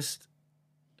 I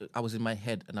was in my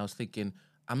head and I was thinking,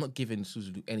 I'm not giving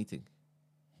Suzu anything.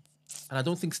 And I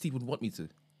don't think Steve would want me to.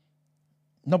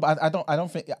 No, but I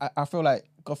don't think, I feel like,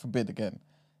 God forbid again,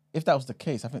 if that was the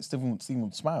case, I think Steve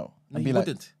would smile. No, and he be like,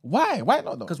 wouldn't. Why? Why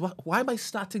not though? Because why am I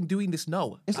starting doing this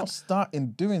now? It's not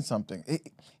starting doing something.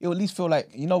 It will at least feel like,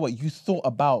 you know what, you thought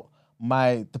about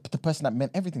the person that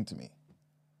meant everything to me.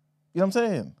 You know what I'm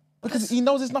saying? Because he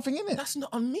knows there's nothing in it. That's not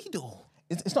on me though.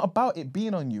 It's not about it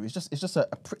being on you. It's just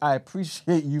I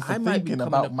appreciate you for I might be thinking coming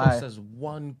about my. as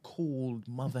one cold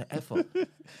mother effer.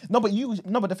 No, but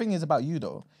the thing is about you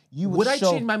though. You Would I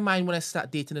show... change my mind when I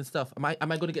start dating and stuff? Am I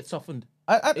going to get softened?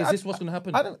 Is this what's going to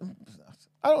happen? I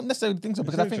don't necessarily think so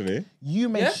because I think Essentially. you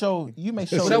may show.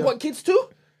 Would I want kids too?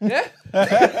 Yeah.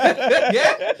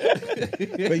 Yeah.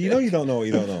 But you know you don't know what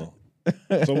you don't know.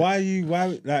 So why am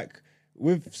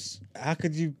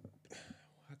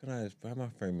I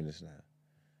framing this now?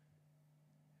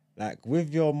 Like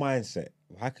with your mindset,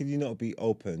 how could you not be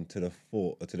open to the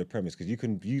thought or to the premise? Because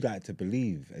you like to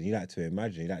believe and you like to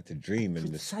imagine, you like to dream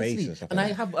in the space and stuff. And like I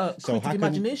that. have a So how creative can-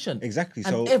 imagination. Exactly.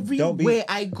 And So everywhere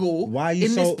I go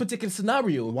in this particular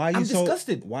scenario, I'm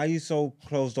disgusted. Why are you so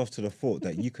closed off to the thought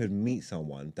that you could meet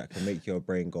someone that can make your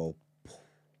brain go?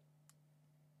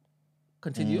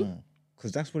 Continue.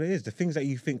 Because that's what it is. The things that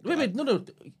you think. Wait, no.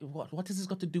 What has this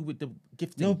got to do with the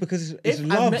gifting? No, because it's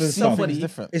If I love met and somebody- stuff.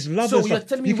 different. It's love So and you're stuff.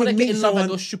 telling me You when I can get meet in love, I someone-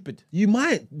 go stupid? You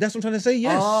might. That's what I'm trying to say.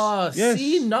 Yes. Yes.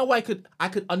 See, now I could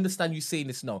understand you saying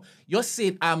this now. You're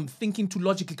saying I'm thinking too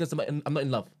logically because I'm not in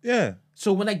love. Yeah.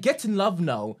 So when I get in love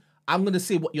now, I'm going to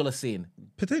say what you're saying.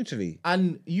 Potentially.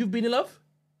 And you've been in love?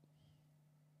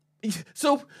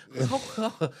 So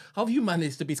how have you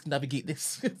managed to basically navigate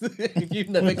this if you've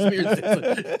never experienced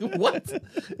it? What?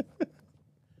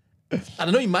 I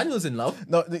don't know. Emmanuel's in love.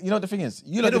 No, you know the thing is,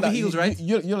 you Head lot over didn't- heels, right?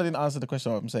 You didn't answer the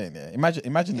question. What I'm saying, yeah.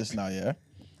 Imagine this now, yeah.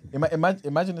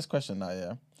 Imagine this question now,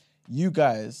 yeah. You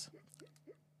guys,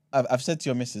 I've said to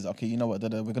your missus, okay, you know what?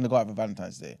 We're gonna go out for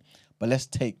Valentine's Day, but let's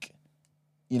take,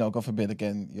 God forbid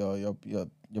again, your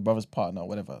brother's partner or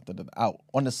whatever, out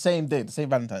on the same day, the same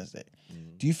Valentine's Day.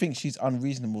 Do you think she's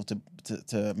unreasonable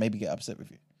to maybe get upset with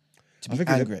you, to be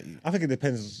angry at you? I think it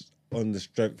depends on the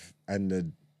strength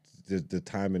and the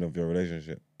timing of your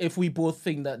relationship. If we both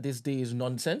think that this day is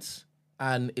nonsense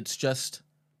and it's just,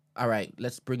 all right,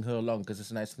 let's bring her along because it's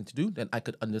a nice thing to do, then I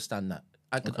could understand that.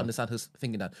 I could understand her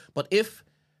thinking that. But if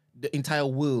the entire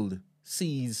world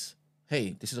sees,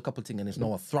 hey, this is a couple thing and it's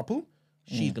now a throuple,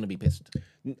 she's gonna be pissed.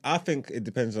 I think it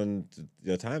depends on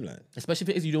your timeline. Especially if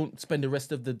it is you don't spend the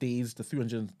rest of the days, the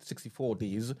 364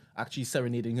 days, actually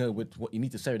serenading her with what you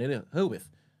need to serenade her with.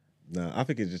 No, I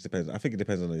think it just depends. I think it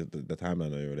depends on the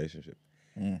timeline of your relationship.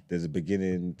 There's a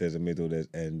beginning, there's a middle, there's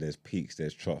end, there's peaks,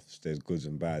 there's troughs, there's goods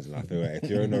and bads. And I feel like if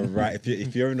you're in the right,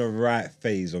 if you're in the right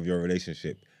phase of your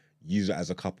relationship, you as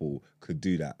a couple could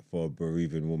do that for a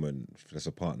bereaving woman that's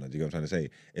a partner. Do you know what I'm trying to say?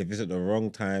 If it's at the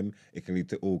wrong time, it can lead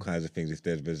to all kinds of things. If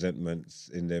there's resentments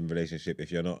in the relationship,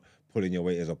 if you're not pulling your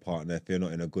weight as a partner, if you're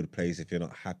not in a good place, if you're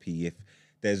not happy, if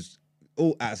there's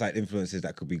all outside influences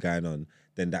that could be going on,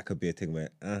 then that could be a thing where,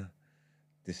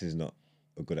 this is not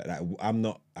a good. Like,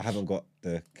 I haven't got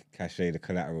the cachet, the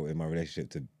collateral in my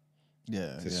relationship to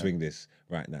swing this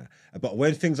right now. But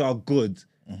when things are good,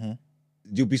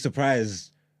 you'll be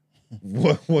surprised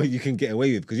what you can get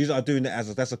away with, because you are doing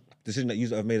it that's a decision that you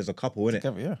have made as a couple,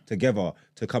 innit? Together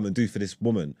to come and do for this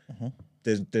woman.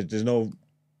 There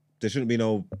shouldn't be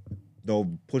no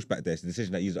pushback there. It's a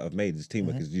decision that you have made. It's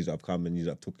teamwork. It's you that have come and you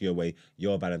that have took your way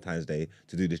your Valentine's Day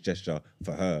to do this gesture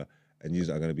for her, and you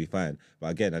that are going to be fine. But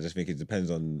again, I just think it depends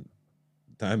on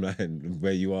timeline,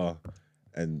 where you are,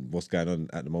 and what's going on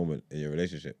at the moment in your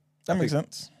relationship. That makes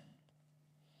sense.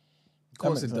 Of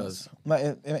course it does. No,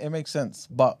 it makes sense,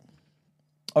 but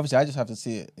obviously I just have to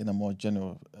see it in a more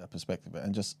general perspective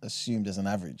and just assume there's an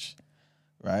average,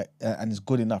 right? And it's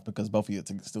good enough because both of you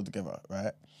are still together,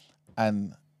 right?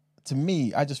 And to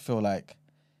me, I just feel like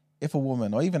if a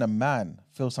woman or even a man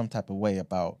feels some type of way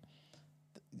about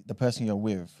the person you're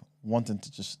with wanting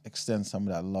to just extend some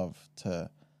of that love to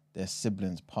their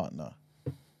sibling's partner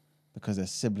because their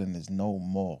sibling is no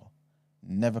more,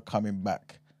 never coming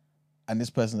back, and this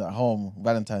person's at home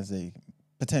Valentine's Day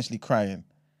potentially crying,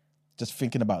 just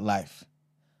thinking about life.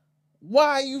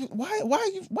 Why I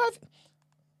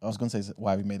was going to say,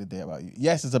 why have we made a day about you?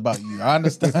 Yes, it's about you. I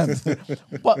understand.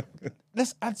 But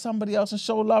let's add somebody else and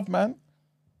show love, man.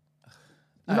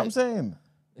 You know what I'm saying?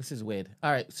 This is weird.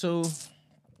 All right, so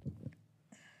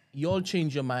you all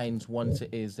change your minds once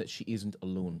it is that she isn't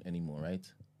alone anymore, right?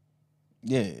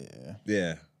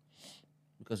 Yeah.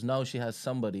 Because now she has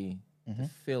somebody to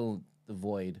fill the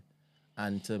void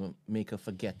and to make her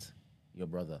forget your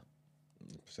brother.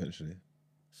 Essentially.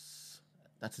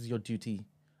 That is your duty.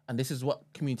 And this is what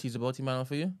community is about, Emmanuel,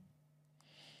 for you?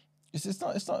 It's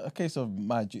not a case of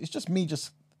my duty. It's just me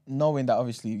just knowing that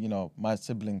obviously, you know, my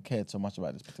sibling cared so much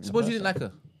about this particular Suppose person. you didn't like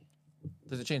her.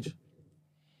 Does it change?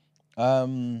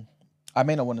 I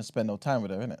may not want to spend no time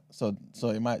with her, innit? So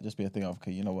it might just be a thing of,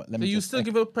 okay, you know what? Let So me. you just still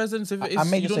give her presents if it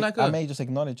is, you don't like her? I may just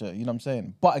acknowledge her. You know what I'm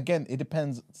saying? But again, it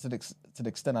depends to the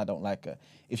extent I don't like her.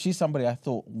 If she's somebody I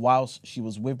thought whilst she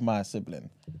was with my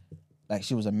sibling, like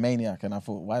she was a maniac, and I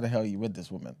thought, why the hell are you with this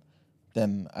woman?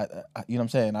 Then I you know what I'm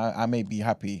saying? I may be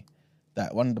happy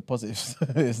that one of the positives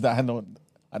is that I don't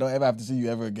ever have to see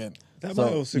you ever again. That So,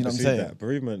 might also you know what I'm supersede saying? that.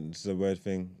 Bereavement is a weird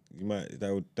thing. You might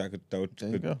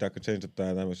that could change the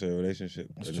dynamics of your relationship,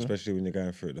 and true. especially when you're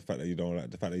going through it. The fact that you don't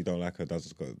like her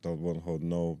don't hold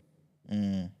no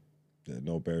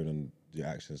bearing on your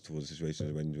actions towards the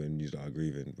situation when you are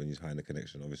grieving, when you're hiding the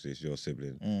connection. Obviously, it's your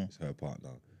sibling, it's her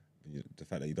partner. The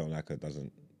fact that you don't like her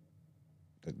doesn't.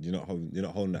 You're not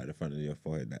holding that at the front of your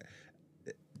forehead,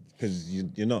 because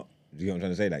you're not. You know what I'm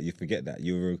trying to say? That you forget that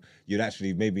you'd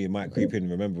actually, maybe it might creep in.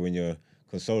 Remember when you're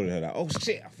consoling her, like, oh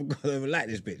shit, I forgot I don't like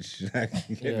this bitch. Like,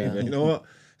 you get me, man? You know what?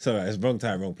 It's alright. It's wrong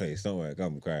time, wrong place. Don't worry.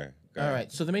 Come, cry. All right.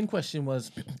 So the main question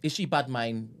was, is she bad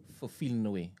mind for feeling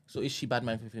away? So is she bad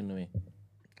mind for feeling away?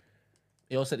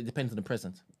 It also said it depends on the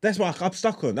present. That's what I'm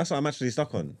stuck on. That's what I'm actually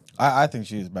stuck on. I think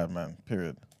she is bad, man.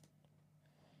 Period.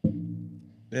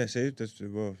 Yeah, see,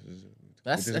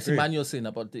 That's Emmanuel saying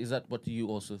that, but is that what you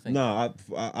also think? No,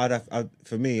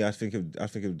 for me, I think it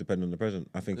would depend on the present.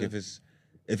 I think if it's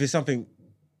something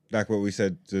like what we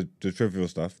said, the trivial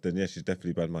stuff, then yeah, she's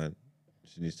definitely bad mind.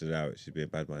 She needs to allow it. She'd be a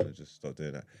bad mind and just stop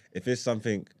doing that. If it's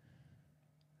something,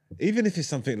 even if it's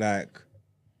something like,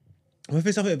 well, if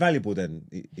it's something valuable, then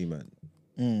E-man.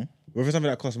 Well, if it's something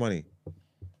that costs money,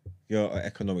 you're an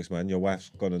economics man. Your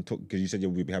wife's gone and took, because you said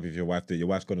you'd be happy if your wife did. Your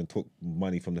wife's gone and took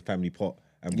money from the family pot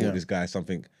and bought this guy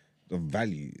something of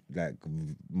value. Like,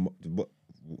 what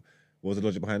was the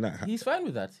logic behind that? He's fine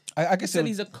with that. I He guess said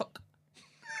he's a cock.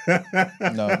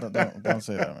 No, don't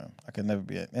say that, man. I can never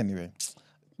be it. Anyway,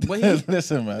 Well,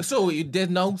 listen, man. So there's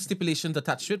no stipulations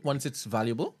attached to it once it's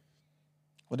valuable.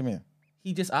 What do you mean?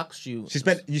 He just asked you. She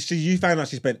spent. You found out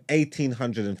she spent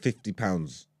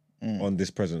 £1,850 on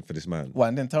this present for this man. What?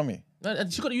 And then tell me.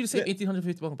 And she got you to say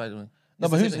 1,850 pounds, by the way. No,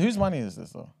 It's but the same thing. whose money is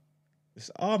this though? It's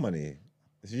our money.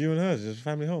 It's you and hers. It's a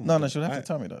family home. No, she'll have to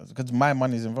tell me though, because my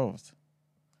money's involved.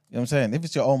 You know what I'm saying? If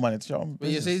it's your own money, it's your own But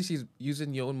you're saying business. she's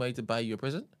using your own money to buy you a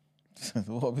present?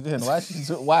 What are we doing?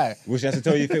 Why? Would she have to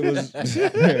tell you if it was?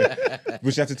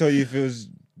 Would she have to tell you if it was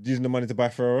using the money to buy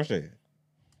Ferrero Rocher?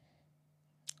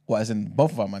 What, as in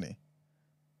both of our money?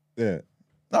 Yeah.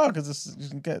 No, because you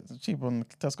can get it cheap on the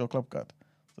Tesco Club Card.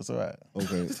 That's all right.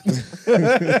 Okay.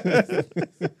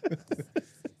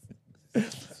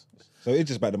 So it's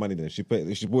just about the money then. If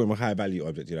she bought him a high value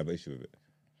object, you'd have an issue with it.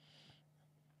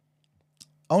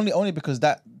 Only because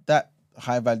that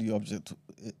high value object,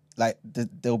 like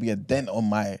there'll be a dent on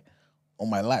my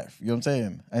life. You know what I'm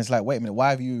saying? And it's like, wait a minute,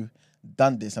 why have you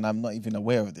done this and I'm not even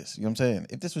aware of this? You know what I'm saying?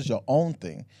 If this was your own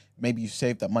thing, maybe you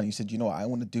saved that money. You said, you know what, I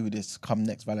want to do this come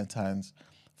next Valentine's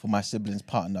for my sibling's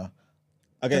partner.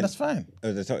 Again, Then that's fine.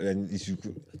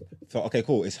 So okay,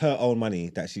 cool. It's her own money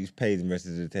that she's paid in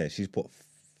resident there. She's put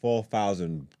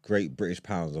 4,000 Great British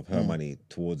pounds of her money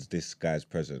towards this guy's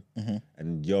present,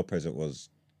 and your present was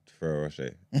Ferrero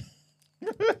Rocher.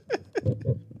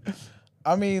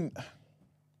 I mean,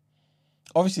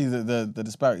 obviously the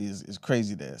disparity is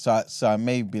crazy there. So I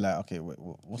may be like, okay,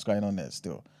 what's going on there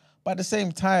still? But at the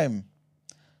same time,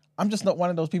 I'm just not one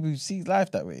of those people who sees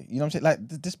life that way. You know what I'm saying?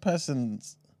 Like this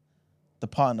person's the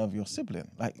partner of your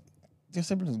sibling. Like your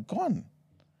sibling's gone.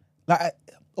 Like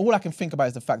all I can think about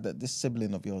is the fact that this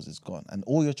sibling of yours is gone, and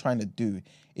all you're trying to do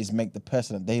is make the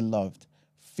person that they loved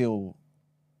feel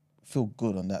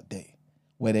good on that day,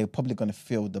 where they're probably going to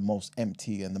feel the most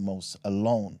empty and the most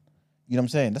alone. You know what I'm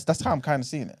saying? That's how I'm kind of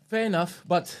seeing it. Fair enough,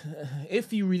 but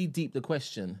if you really deep the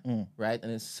question, right,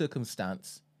 and it's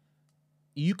circumstance,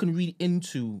 you can read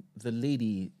into the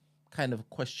lady kind of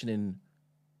questioning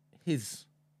his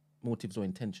motives or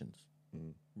intentions,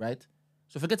 right?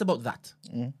 So forget about that.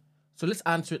 So let's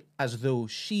answer it as though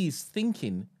she's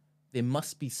thinking there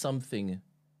must be something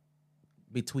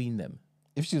between them.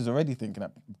 If she was already thinking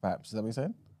that, perhaps, is that what you're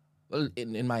saying? Well,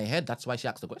 in my head, that's why she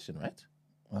asked the question, right?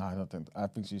 No, I don't think. I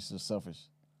think she's just selfish.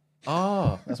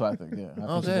 Oh, That's what I think. Yeah,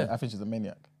 Okay. I think she's a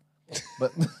maniac.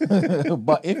 But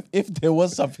but if there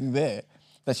was something there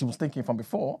that she was thinking from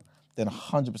before, then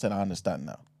 100% I understand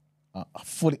now. I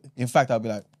fully. In fact, I'll be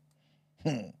like,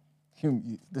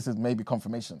 this is maybe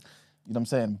confirmation. You know what I'm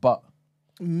saying? But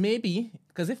maybe,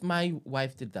 because if my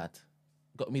wife did that,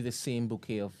 got me the same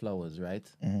bouquet of flowers, right?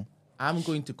 I'm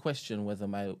going to question whether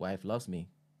my wife loves me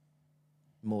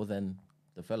more than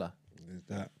the fella. There's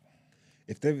that.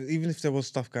 Even if there was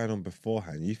stuff going on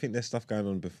beforehand, you think there's stuff going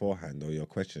on beforehand, or you're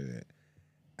questioning it,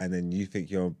 and then you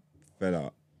think your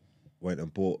fella went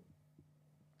and bought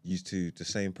used to the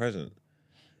same present.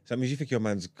 So that means you think your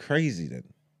man's crazy then.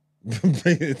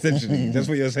 Essentially, that's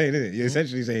what you're saying, isn't it? You're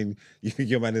essentially saying you think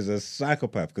your man is a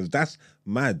psychopath, because that's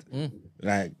mad.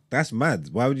 Like, that's mad.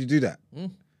 Why would you do that?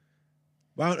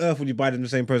 Why on earth would you buy them the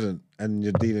same present and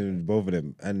you're dealing with both of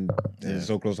them and it's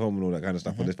so close home and all that kind of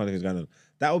stuff, but there's funny things going on?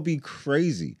 That would be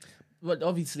crazy. But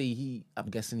obviously, I'm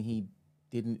guessing he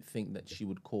didn't think that she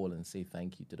would call and say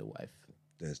thank you to the wife.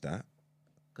 There's that.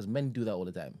 Because men do that all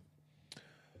the time.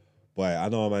 Boy, I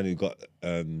know a man who got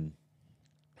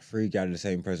 3 guys the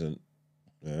same present,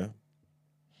 yeah,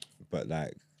 but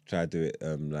like try to do it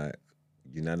like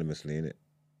unanimously, innit?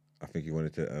 I think he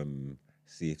wanted to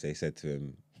see if they said to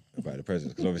him about the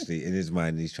present, because obviously in his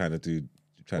mind he's trying to What do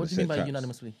you set mean by traps.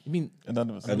 unanimously? You mean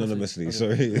Anonymously,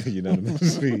 sorry,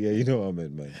 unanimously. Yeah, you know what I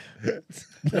meant, man.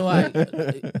 no?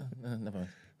 Never mind.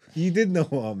 You did know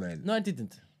what I meant, No, I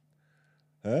didn't.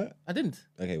 huh? I didn't.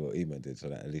 Okay, well, Eman did, so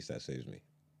that at least that saves me.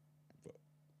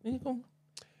 There you go.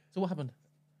 So what happened?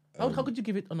 How could you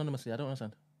give it anonymously? I don't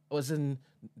understand.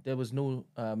 There was no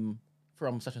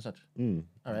from such and such.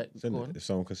 All right, Send go it. on. If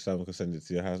someone could send it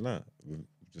to your house now,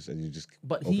 and you just.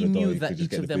 But open he the door, knew you that could just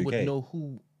each get of the them would bouquet. know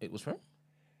who it was from.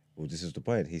 Well, this is the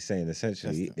point. He's saying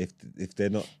essentially, if they're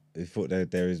not, if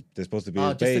they're supposed to be his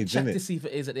Just to babes, check innit? to see if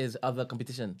it is other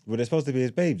competition. Well, they're supposed to be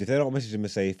his babes. If they don't message him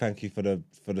and say thank you for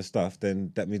the stuff,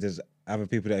 then that means there's other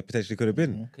people that it potentially could have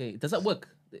been. Okay, does that work?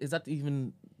 Is that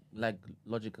even like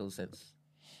logical sense?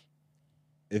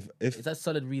 If Is that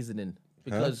solid reasoning?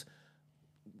 Because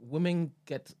women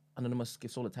get anonymous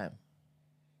gifts all the time.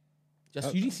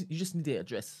 You just need their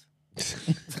address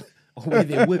or where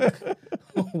they work,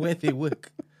 or where they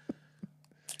work.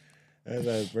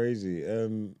 That's crazy.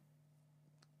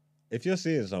 If you're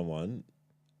seeing someone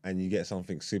and you get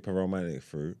something super romantic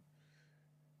through,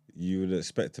 you would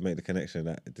expect to make the connection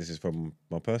that this is from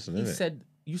my person, isn't it?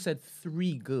 You said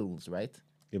 3 girls, right?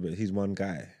 Yeah, but he's one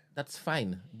guy. That's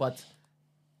fine, but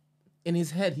in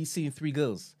his head he's seeing 3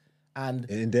 girls, and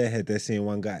In their head, they're seeing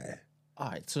one guy. all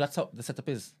right, so that's how the setup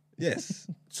is. Yes.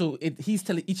 So he's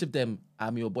telling each of them,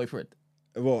 "I'm your boyfriend."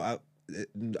 Well, I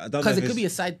don't know Because if it could be a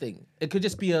it's- side thing. It could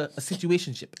just be a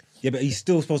situationship. Yeah, but he's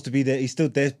still supposed to be there. He's still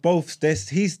there's both. There's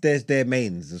their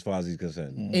mains as far as he's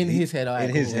concerned. In his head, alright,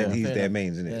 in his cool, head, yeah, he's fair their enough.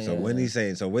 mains, isn't it? Yeah, So yeah, when yeah. he's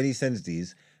saying, so when he sends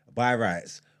these, by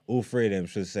rights, all three of them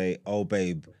should say, "Oh,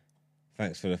 babe,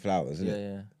 thanks for the flowers," isn't Yeah,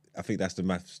 it? yeah. I think that's the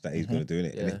maths that he's going to do,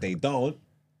 innit? And Yeah. if they don't,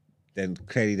 then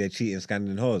clearly they're cheating,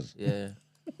 scanning whores. Yeah.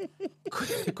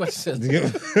 Question.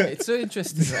 It's so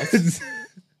interesting,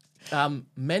 right?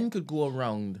 Men could go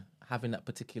around having that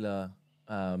particular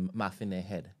math in their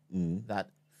head that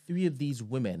 3 of these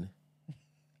women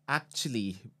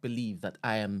actually believe that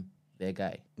I am their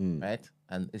guy, right?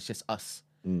 And it's just us.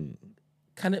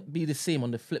 Can it be the same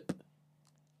on the flip?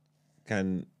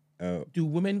 Can Do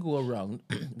women go around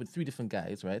with 3 different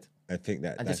guys, right? I think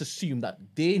that And that's, just assume that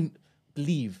they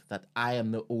believe that I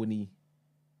am the only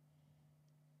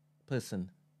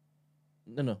person?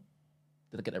 No.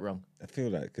 Did I get that wrong? I feel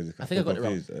like because I think I got it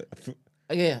wrong.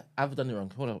 Yeah, I've done it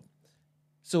wrong. Hold up.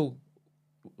 So,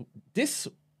 this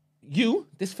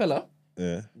fella,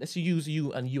 Yeah. let's use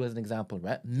you and you as an example,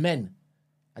 right? Men,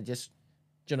 I just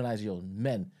generalize you all.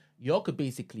 Men, y'all could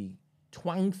basically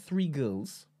twang 3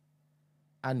 girls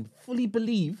and fully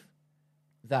believe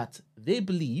that they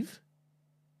believe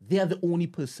they are the only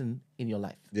person in your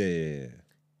life. Yeah.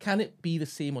 Can it be the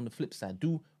same on the flip side?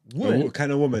 Do But women? what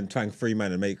kind of woman twang 3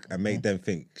 men and make them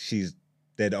think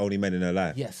they're the only men in her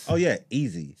life? Yes. Oh yeah,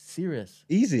 easy, Serious?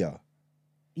 easier,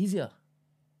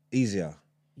 Easier.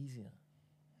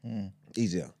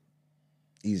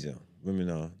 Women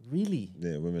are, Really?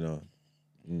 yeah, women are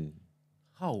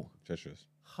How? treacherous.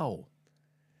 How?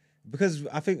 Because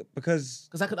I think because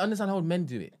Because I could understand how men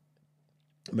do it.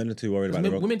 men are too worried 'Cause about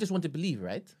the wrong. women just want to believe,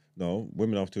 right? No,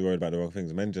 women are too worried about the wrong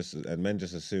things. Men just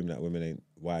assume that women ain't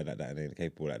wired like that and ain't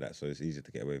capable like that, so it's easier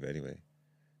to get away with it anyway.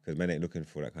 Because men ain't looking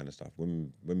for that kind of stuff.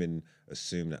 Women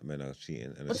assume that men are cheating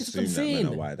and But that's what assume I'm that men saying.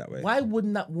 are wired that way. Why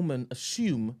wouldn't that woman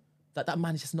assume that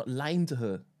man is just not lying to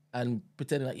her and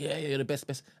pretending like, yeah, you're the best,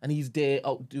 and he's there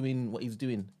out doing what he's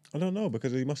doing? I don't know,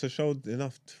 because he must have showed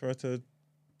enough for her to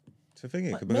think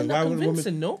it. But Because men why are would a woman?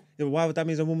 convincing, no? Yeah, but why would that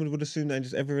mean a woman would assume that in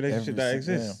just every relationship that Every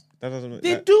single- exists? That doesn't.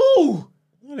 They that, do.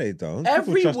 No, they don't.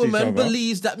 Every People trust each woman other.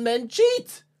 believes that men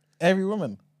cheat. Every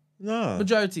woman. No,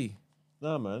 Majority.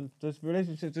 no, man. There's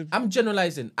relationships. I'm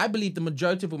generalizing. I believe the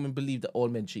majority of women believe that all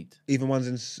men cheat. Even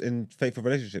ones in faithful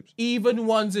relationships. Even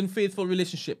ones in faithful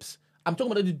relationships. I'm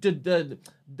talking about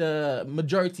the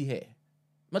majority here.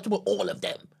 I'm not talking about all of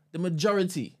them. The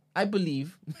majority. I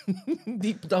believe,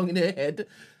 deep down in their head,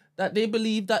 that they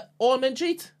believe that all men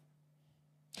cheat.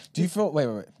 Do you feel? Wait.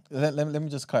 Let me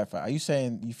just clarify. Are you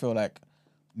saying you feel like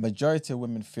majority of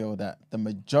women feel that the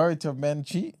majority of men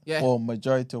cheat, Yeah. or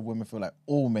majority of women feel like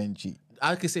all men cheat?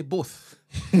 I can say both.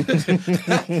 I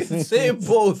can say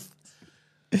both.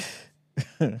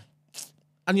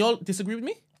 And y'all disagree with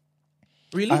me?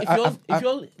 Really? If y'all I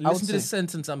would listen to the say-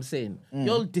 sentence I'm saying,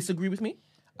 y'all disagree with me?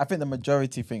 I think the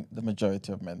majority think the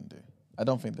majority of men do. I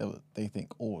don't think they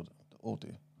think all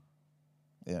do.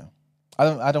 Yeah,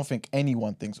 I don't think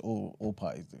anyone thinks all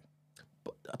parties do.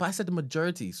 But I said the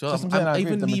majority. So That's what I'm saying, I I'm agree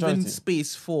even with the leaving majority.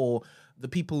 space for the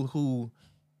people who...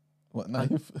 What now?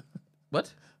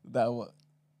 What? That what?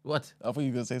 What? I thought you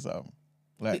were gonna say something.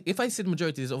 Like, If I said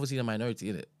majority, there's obviously a minority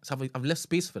in it. So I've left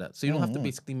space for that. So you don't have to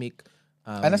basically make...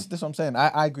 and that's what I'm saying.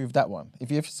 I agree with that one.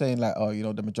 If you're saying like, oh,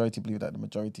 the majority believe that the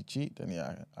majority cheat, then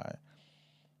yeah,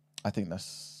 I think that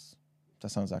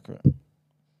sounds accurate.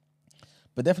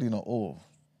 But definitely not all.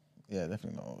 Yeah,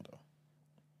 definitely not all though.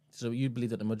 So you believe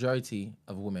that the majority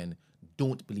of women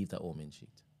don't believe that all men cheat?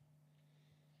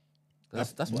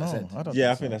 That's what I said. I don't.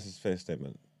 Yeah, I think think that's a fair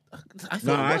statement. I thought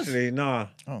No, it was. actually, nah,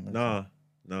 I don't think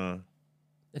nah.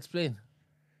 Explain. You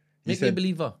Make me a said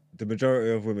believer. the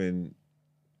majority of women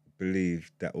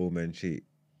believe that all men cheat.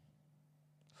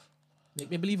 Make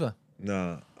me a believer.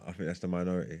 Nah, I think that's the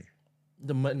minority.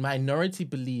 The minority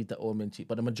believe that all men cheat,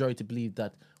 but the majority believe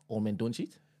that all men don't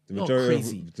cheat. The You're majority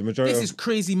crazy. of the majority This of, is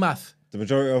crazy math. the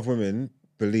majority of women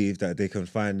believe that they can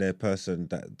find their person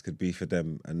that could be for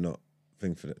them and not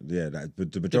think for them. Yeah, that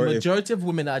but the The majority, majority of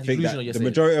women are think delusional. that You're the saying.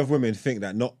 majority of women think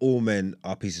that not all men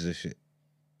are pieces of shit.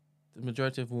 The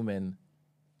majority of women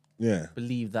Yeah,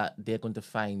 believe that they're going to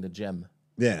find a gem.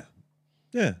 yeah.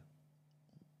 Yeah,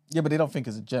 but they don't think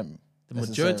it's a gem. The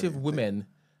majority of necessarily. women,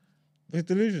 It's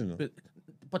delusional.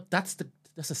 but that's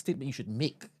a statement you should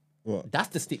make. What? That's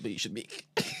the statement you should make,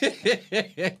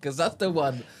 because that's the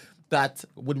one that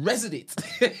would resonate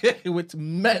with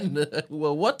men who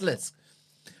are worthless.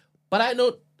 But I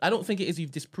don't think it is.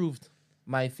 You've disproved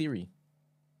my theory.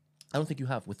 I don't think you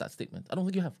have with that statement. I don't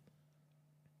think you have.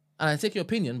 And I take your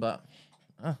opinion, but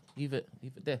leave it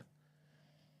there.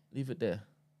 Leave it there.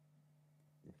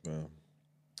 Well,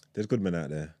 there's good men out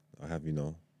there. I have you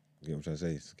know. You get what I'm trying to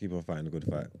say? So keep on fighting the good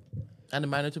fight. And the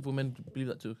minority of women believe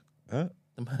that too. Huh?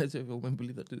 The minority of women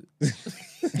believe that too.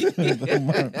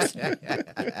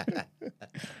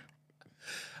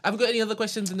 Have you got any other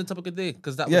questions in the topic of the day?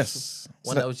 Because that was Yes.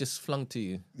 one that was just flung to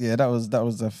you. Yeah, that was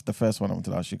the first one I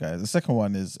wanted to ask you guys. The second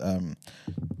one is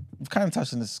we've kind of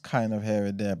touched on this kind of here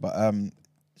and there, but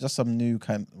just some new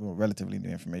relatively new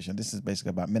information. This is basically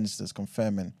about ministers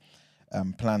confirming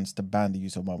plans to ban the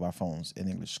use of mobile phones in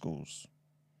English schools.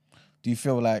 Do you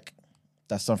feel like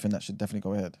that's something that should definitely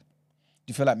go ahead? Do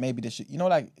you feel like maybe they should,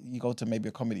 like you go to maybe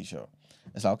a comedy show,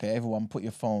 it's like, okay, everyone put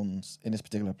your phones in this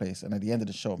particular place, and at the end of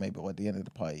the show, maybe, or at the end of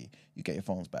the party, you get your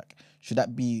phones back. Should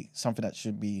that be something that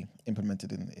should be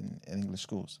implemented in English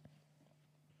schools?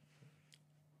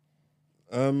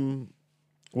 They're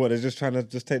just trying to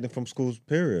just take them from schools,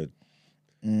 period.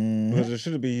 Because it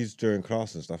shouldn't be used during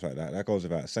class and stuff like that. That goes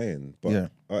without saying.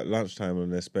 But at lunchtime or in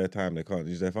their spare time, they can't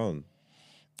use their phone.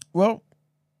 Well,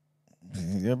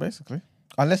 yeah, basically.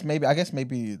 Unless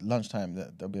maybe lunchtime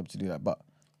they'll be able to do that. But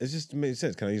It just makes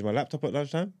sense. Can I use my laptop at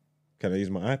lunchtime? Can I use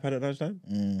my iPad at lunchtime?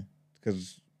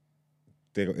 Because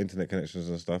they got internet connections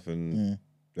and stuff, and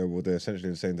they're essentially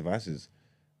the same devices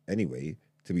anyway,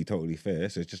 to be totally fair.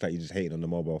 So it's just like you just hating on the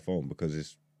mobile phone because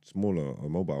it's smaller or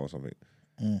mobile or something.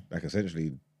 Like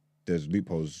essentially, there's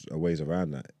loopholes or ways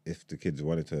around that if the kids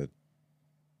wanted to.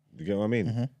 You get what I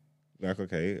mean? Like,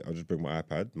 okay, I'll just bring my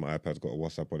iPad. My iPad's got a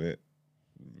WhatsApp on it.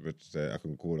 Which I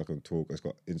can call, I can talk. It's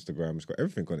got Instagram. It's got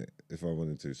everything on it if I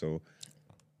wanted to. So,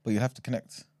 but you have to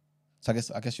connect. So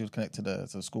I guess you would connect to the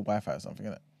school Wi-Fi or something,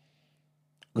 innit?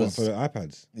 what, for the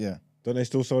iPads? Yeah. Don't they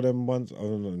still sell them ones? I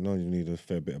don't know. You need a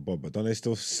fair bit of bob, but don't they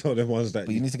still sell them ones that?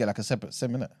 But you need to get like a separate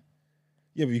SIM, innit?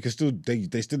 Yeah, but you can still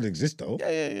they still exist though.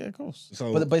 Yeah, of course.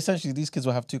 So, But essentially, these kids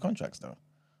will have 2 contracts now.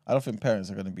 I don't think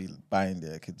parents are going to be buying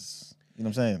their kids. You know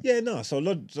what I'm saying? yeah, no. So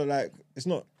like, it's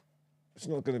not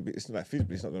going to be. It's like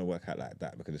feasibly, it's not going to work out like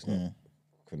that because it's not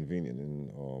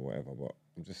convenient or whatever. But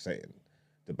I'm just saying,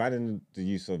 the banning the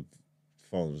use of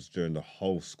phones during the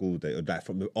whole school day or like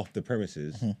from off the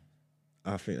premises,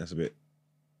 I think that's a bit.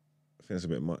 I think that's a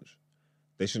bit much.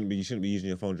 You shouldn't be using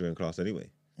your phone during class anyway.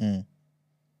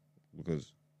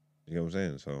 Because you know what I'm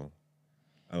saying. So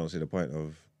I don't see the point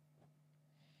of.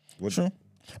 True.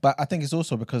 But I think it's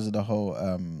also because of the whole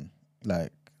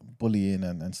like bullying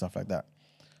and stuff like that.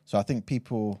 So I think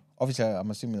people, obviously,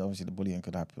 I'm assuming the bullying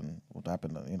would happen,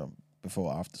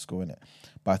 before or after school, innit?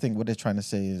 But I think what they're trying to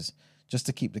say is just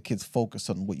to keep the kids focused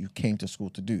on what you came to school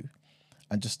to do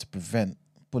and just to prevent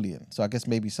bullying. So I guess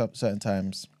maybe certain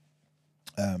times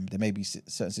there may be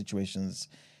certain situations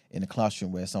in a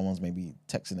classroom where someone's maybe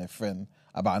texting their friend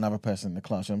about another person in the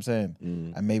class, you know what I'm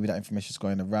saying? And maybe that information's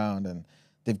going around and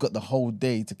they've got the whole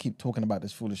day to keep talking about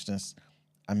this foolishness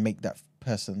and make that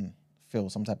person feel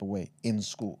some type of way in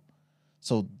school.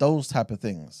 So those type of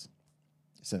things,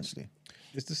 essentially.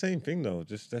 It's the same thing though.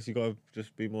 Just that you gotta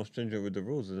just be more stringent with the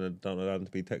rules and don't allow them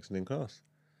to be texting in class.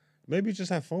 Maybe just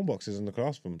have phone boxes in the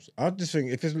classrooms. I just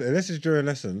think unless it's during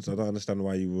lessons, I don't understand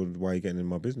why you're getting in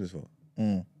my business for.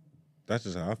 That's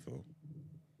just how I feel.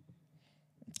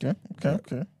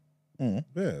 Okay. Yeah,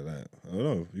 like I don't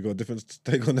know. You got a different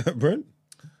take on that, Brent?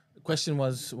 The question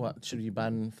was, what, should you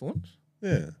ban phones?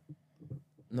 Yeah,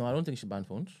 No, I don't think you should ban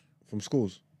phones. from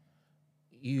schools.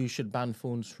 You should ban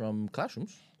phones from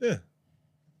classrooms. Yeah,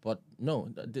 But no,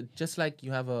 just like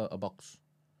you have a box.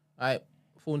 All right,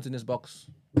 phone's in this box.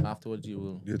 Afterwards,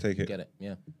 you take it. get it.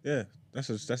 Yeah, Yeah. I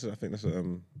think that's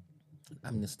a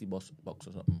amnesty box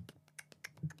or something.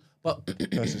 But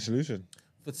that's the solution.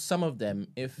 for some of them,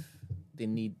 if they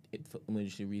need it for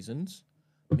emergency reasons,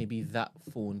 maybe that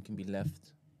phone can be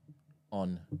left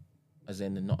on, as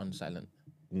in not on silent.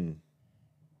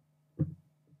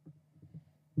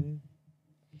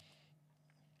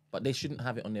 But they shouldn't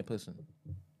have it on their person,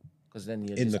 because then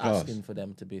you're In just the class. asking for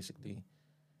them to basically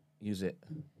use it.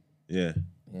 Yeah.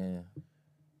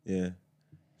 Yeah.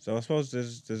 So I suppose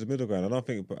there's a middle ground. I don't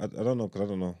think, but I don't know because I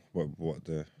don't know what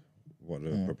they're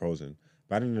proposing.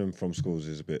 Banning them from schools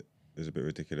is a bit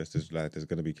ridiculous. There's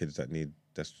going to be kids that need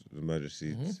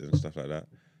emergencies and stuff like that.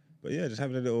 But yeah, just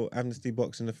having a little amnesty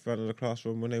box in the front of the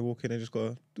classroom when they walk in, they just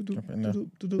got to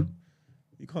do.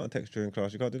 You can't text during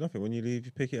class. You can't do nothing. When you leave,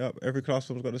 you pick it up. Every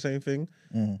classroom's got the same thing.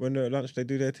 When they're at lunch, they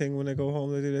do their thing. When they go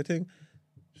home, they do their thing.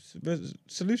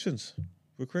 Solutions.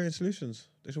 We're creating solutions.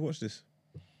 They should watch this.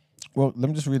 Well, let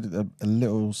me just read a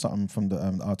little something from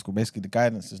the article. Basically, the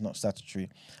guidance is not statutory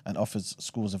and offers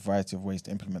schools a variety of ways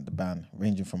to implement the ban,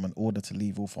 ranging from an order to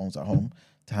leave all phones at home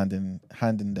to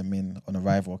handing them in on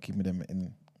arrival or keeping them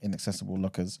in inaccessible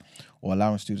lockers or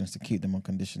allowing students to keep them on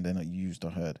condition they're not used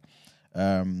or heard.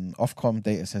 Ofcom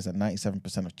data says that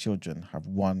 97% of children have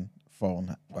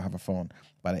a phone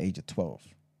by the age of 12.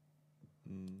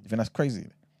 You think that's crazy?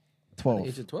 12. At the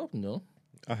age of 12? No.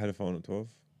 I had a phone at 12.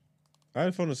 I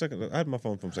had my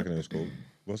phone from secondary school.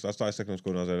 I started secondary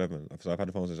school when I was 11. So I've had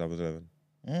a phone since I was 11.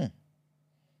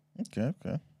 Okay.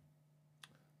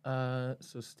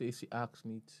 So Stacey asked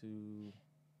me to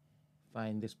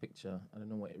find this picture. I don't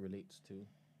know what it relates to.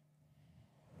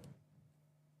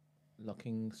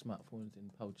 Locking smartphones in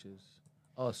pouches.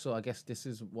 Oh, so I guess this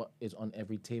is what is on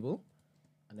every table,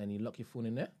 and then you lock your phone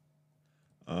in there.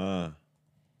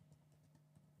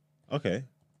 Okay.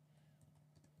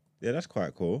 Yeah, that's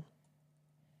quite cool.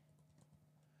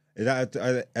 Is that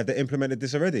have they implemented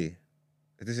this already?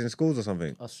 Is this in schools or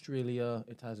something? Australia,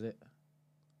 it has it.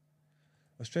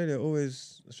 Australia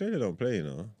don't play, you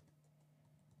know.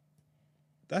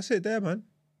 That's it there, man.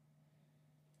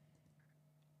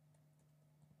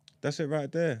 That's it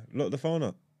right there. Lock the phone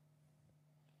up.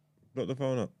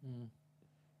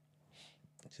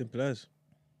 Simple as.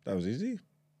 That was easy.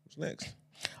 What's next?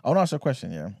 I want to ask you a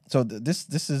question, yeah. So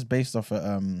this is based off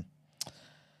the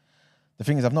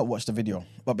thing is I've not watched the video,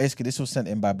 but basically this was sent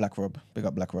in by Black Rob. Big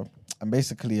up Black Rob. And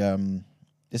basically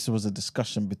this was a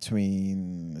discussion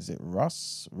between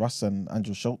Russ and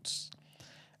Andrew Schultz.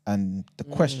 And the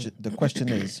question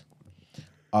is,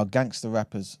 are gangster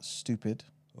rappers stupid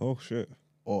Oh shit.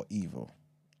 or evil?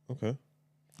 Okay.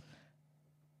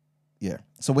 Yeah.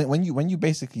 So when you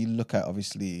basically look at,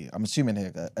 obviously, I'm assuming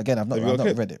here again, I've not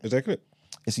read it. Is that a clip?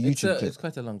 It's a YouTube clip. It's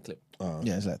quite a long clip.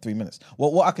 Yeah, it's like 3 minutes.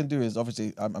 Well, what I can do is,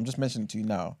 obviously, I'm just mentioning it to you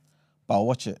now, but I'll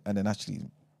watch it and then actually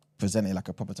present it like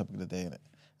a proper topic of the day, innit?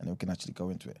 And then we can actually go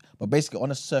into it. But basically, on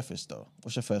the surface, though,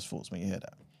 what's your first thoughts when you hear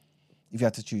that? If you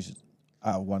had to choose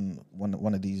out of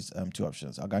one of these two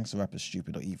options, are gangster rappers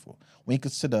stupid or evil? When you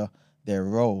consider their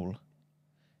role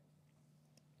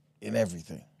in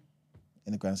everything,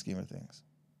 in the grand scheme of things.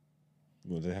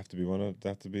 Well, they have to be they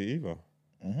have to be either.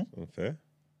 Mm-hmm. Unfair.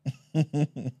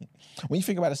 When you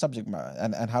think about the subject matter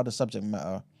and how the subject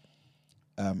matter,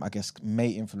 I guess, may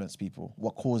influence people,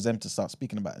 what caused them to start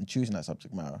speaking about and choosing that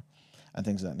subject matter and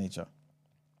things of that nature,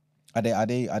 are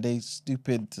they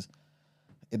stupid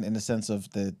in the sense of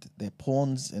they're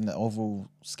pawns in the overall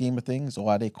scheme of things, or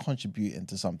are they contributing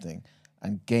to something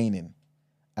and gaining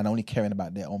and only caring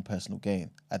about their own personal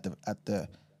gain at the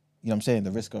you know what I'm saying,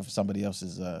 the risk of somebody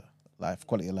else's life,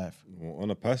 quality of life? Well,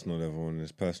 on a personal level, and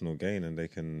it's personal gain, and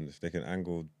if they can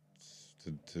angle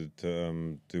to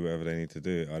do whatever they need to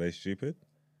do, are they stupid?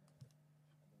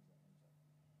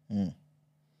 You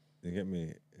get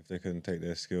me? If they can take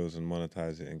their skills and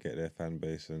monetize it and get their fan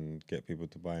base and get people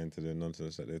to buy into the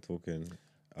nonsense that they're talking,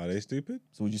 are they stupid?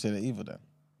 So would you say they're evil then?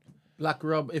 Black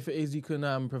Rob, if it is, you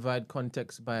can provide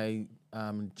context by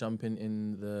jumping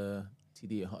in the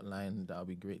TDA hotline. That would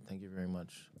be great. Thank you very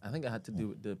much. I think it had to do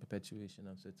with the perpetuation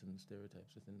of certain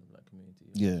stereotypes within the black community.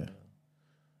 Yeah.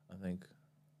 I think.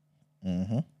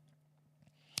 Mm-hmm.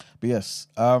 But yes.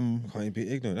 Can't you be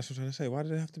ignorant? That's what I'm trying to say. Why do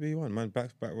they have to be one? Man, Black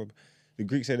Rob. The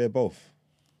Greeks say they're both.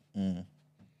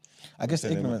 I guess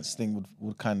the ignorance thing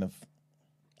would kind of,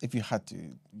 if you had to,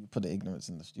 you put the ignorance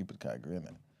in the stupid category,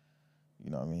 innit? You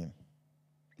know what I mean?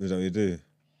 Is that what you do?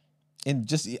 In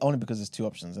just only because there's two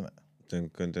options, isn't it?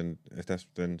 Then if that's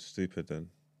then stupid, then.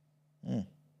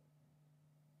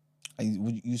 And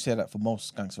would you say that for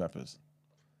most gangster rappers?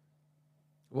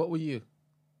 What were you?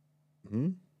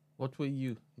 What were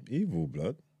you? Evil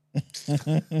blood. What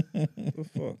the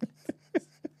fuck?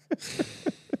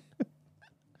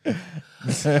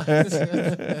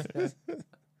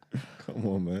 Come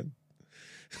on, man.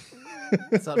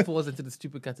 So that falls into the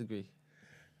stupid category.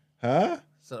 Huh?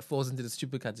 So that falls into the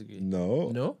stupid category. No.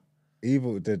 No?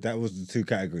 Evil. That was the two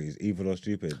categories: evil or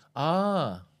stupid.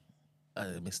 Ah, I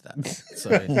missed that.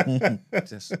 Sorry.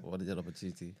 Just wanted that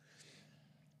opportunity.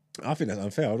 I think that's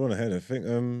unfair. I don't want to hear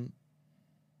that.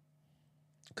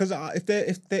 Because if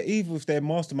they're evil, if they're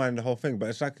masterminding the whole thing, but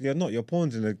it's like you're not. You're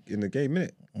pawns in the game,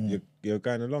 innit? You're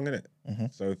going along, innit?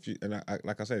 So if you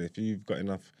like I said, if you've got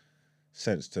enough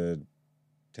sense to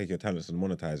take your talents and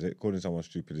monetize it, calling someone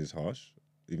stupid is harsh,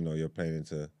 even though you're playing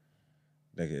into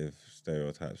negative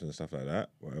stereotypes and stuff like that.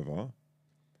 Whatever.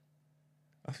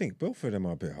 I think both of them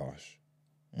are a bit harsh.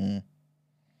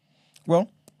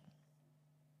 Well,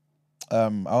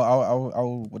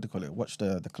 I'll what do you call it? Watch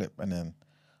the clip, and then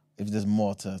if there's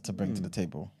more to bring to the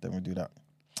table, then we'll do that.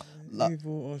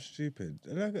 Evil or stupid?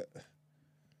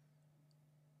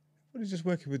 What is just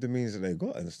working with the means that they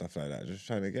got and stuff like that, just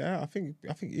trying to get out. I think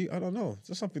I don't know. It's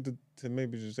just something to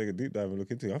maybe just take a deep dive and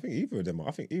look into. I think either of them.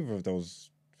 I think either of those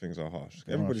things are harsh.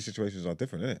 Everybody's situations are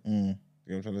different, innit? You know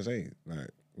what I'm trying to say? Like,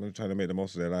 I'm trying to make the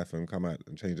most of their life and come out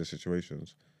and change their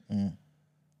situations.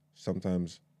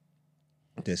 Sometimes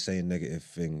they're saying negative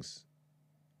things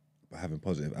but having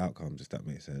positive outcomes, if that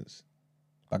makes sense.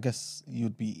 I guess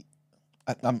you'd be.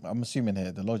 I'm assuming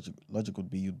here the logic would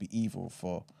be you'd be evil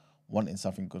for wanting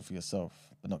something good for yourself,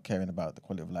 but not caring about the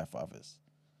quality of life for others.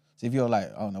 So if you're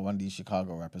like, I don't know, one of these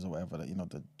Chicago rappers or whatever, that, you know,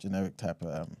 the generic type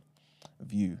of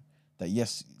view that,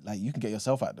 yes, like you can get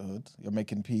yourself out the hood, you're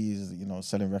making peas, you know,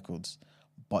 selling records,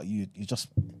 but you just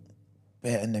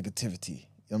bear negativity. You know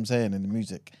what I'm saying, in the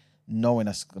music, knowing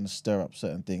that's going to stir up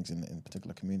certain things in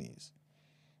particular communities.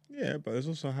 Yeah, but it's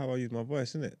also how I use my voice,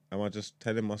 isn't it? Am I just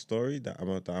telling my story that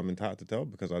I'm entitled to tell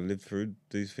because I lived through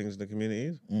these things in the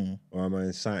communities? Or am I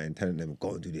inciting, telling them,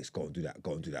 go and do this, go and do that,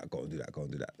 go and do that, go and do that, go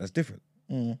and do that? That's different.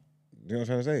 You know what I'm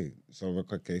trying to say? So,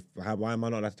 okay, why am I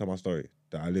not allowed to tell my story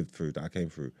that I lived through, that I came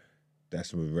through?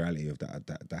 That's the reality of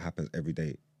that happens every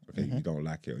day. Okay, you don't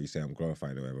like it or you say I'm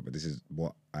glorifying or whatever, but this is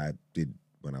what I did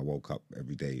when I woke up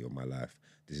every day of my life.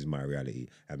 This is my reality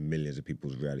and millions of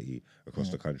people's reality across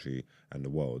the country and the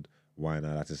world. Why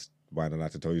not allowed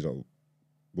to tell you that?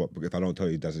 What if I don't tell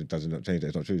you? Does it not change that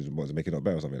it's not true? What, does it make it not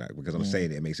better or something like? Because I'm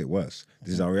saying it makes it worse.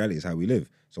 This is our reality. It's how we live.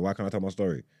 So why can't I tell my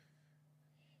story?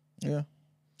 Yeah.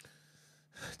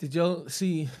 Did y'all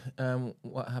see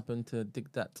what happened to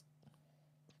Dig Dat?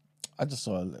 I just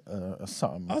saw a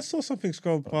something. I saw something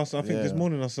scroll past. I think this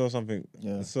morning I saw something.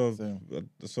 Yeah, I saw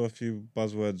a few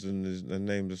buzzwords and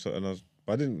names and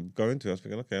but I didn't go into it. I was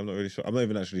thinking, okay, I'm not really sure. I'm not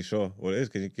even actually sure what it is.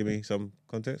 Can you give me some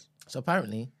context? So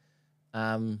apparently,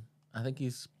 I think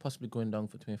he's possibly going down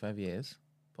for 25 years,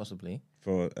 possibly.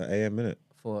 For an AM minute?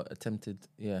 For attempted,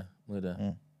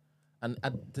 murder. And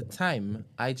at the time,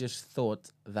 I just thought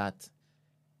that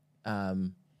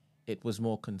it was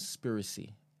more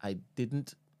conspiracy. I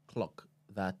didn't clock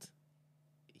that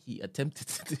he attempted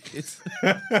to do it.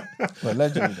 But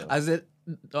allegedly, though. I said,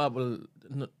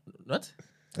 what?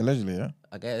 Allegedly, yeah.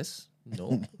 I guess.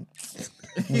 No.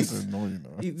 He's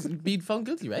He's been found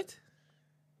guilty, right?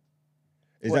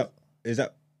 Is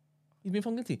that He's been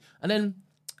found guilty. And then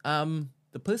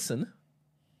the person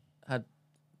had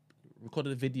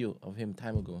recorded a video of him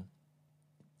time ago.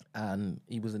 And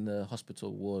he was in the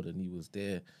hospital ward and he was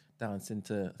there dancing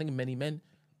to, I think, Many Men.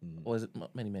 Or is it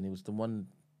not Many Men? It was the one,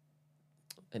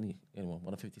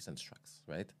 one of 50 Cent's tracks,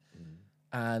 right?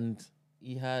 And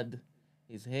he had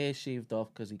his hair shaved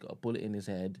off because he got a bullet in his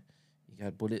head. He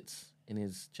had bullets in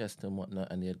his chest and whatnot,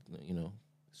 and they had,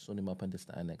 sewn him up and this,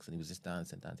 that, and next, and he was just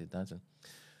dancing.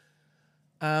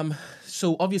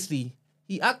 So obviously,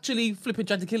 he actually flipping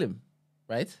tried to kill him,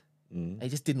 right? It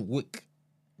just didn't work.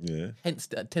 Yeah. Hence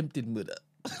the attempted murder.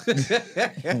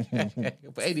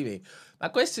 But anyway, my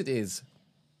question is,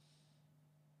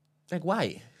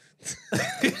 why?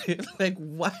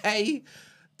 Why?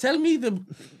 Tell me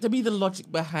the logic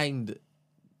behind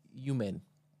you men.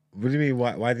 What do you mean?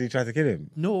 Why did he try to kill him?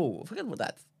 No, forget about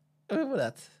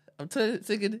that. I'm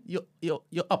thinking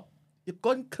you're up. You're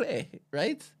gone clear,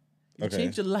 right? You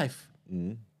changed your life.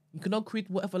 You can now create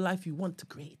whatever life you want to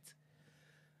create.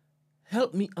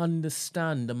 Help me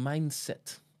understand the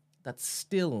mindset that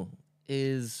still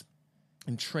is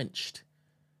entrenched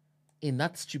in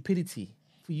that stupidity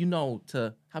for you now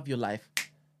to have your life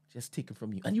just taken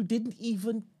from you. And you didn't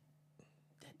even...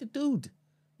 The dude,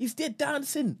 he's there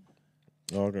dancing.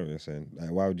 Oh, I get what you're saying. Like,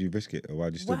 why would you risk it? Or why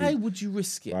would you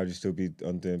risk it? Why would you still be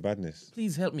on doing badness?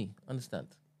 Please help me understand.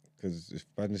 Because if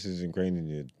badness is ingrained in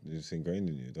you, it's ingrained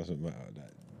in you. It doesn't matter.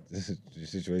 The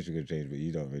situation could change, but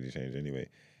you don't really change anyway.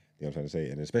 You know what I'm trying to say?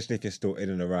 And especially if you're still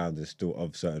in and around and still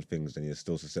of certain things, then you're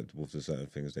still susceptible to certain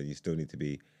things, then you still need to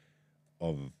be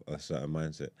of a certain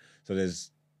mindset. So there's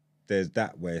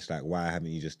that where it's like, why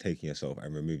haven't you just taken yourself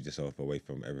and removed yourself away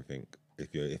from everything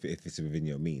if it's within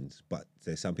your means? But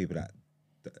there's some people that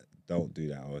don't do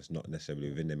that, or it's not necessarily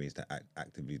within their means to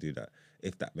actively do that,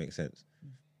 if that makes sense.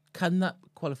 Can that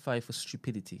qualify for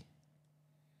stupidity?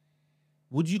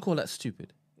 Would you call that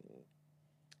stupid?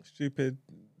 Stupid,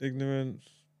 ignorance.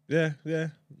 Yeah.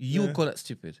 You would call that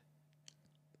stupid?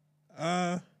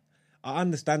 I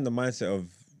understand the mindset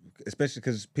of, especially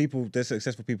because there's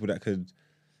successful people that could,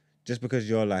 just because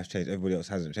your life changed, everybody else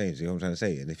hasn't changed. You know what I'm trying to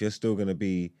say? And if you're still gonna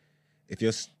be, if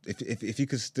you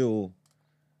could still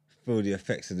feel the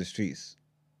effects of the streets,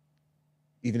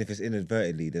 even if it's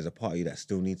inadvertently, there's a part of you that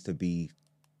still needs to be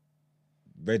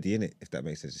ready in it, if that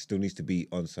makes sense. It still needs to be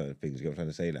on certain things. You know what I'm trying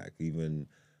to say? Like, even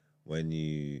when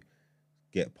you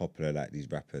get popular like these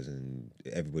rappers and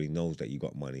everybody knows that you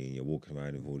got money and you're walking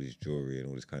around with all this jewelry and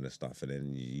all this kind of stuff, and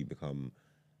then you become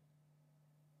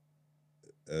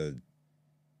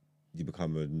you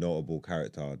become a notable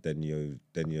character, then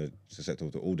you're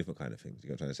susceptible to all different kind of things. You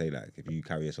know what I'm trying to say? Like if you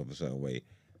carry yourself a certain way,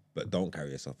 but don't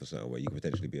carry yourself a certain way, you could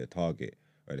potentially be a target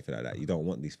or anything like that. You don't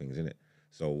want these things in it.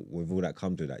 So with all that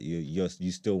comes with that,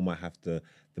 you still might have to,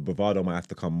 the bravado might have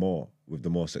to come more with the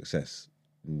more success.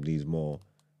 It needs more,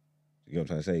 you know what I'm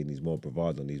trying to say? It needs more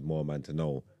bravado, needs more man to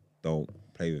know, don't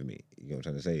play with me. You know what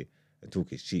I'm trying to say? And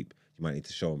talk is cheap. You might need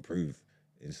to show and prove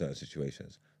in certain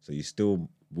situations. So you still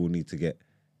will need to get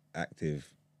active,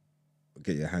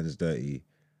 get your hands dirty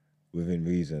within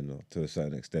reason or to a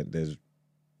certain extent.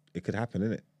 It could happen,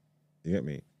 innit? You get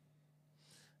me?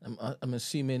 I'm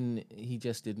assuming he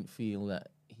just didn't feel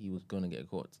that he was gonna get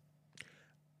caught.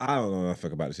 I don't know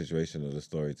nothing about the situation or the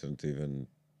story to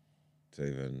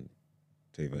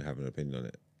even have an opinion on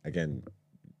it. Again,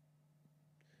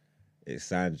 it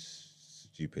sounds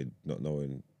stupid not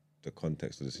knowing the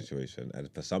context of the situation, and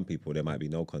for some people there might be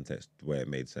no context where it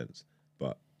made sense,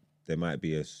 but there might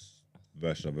be a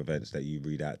version of events that you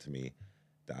read out to me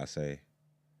that I say,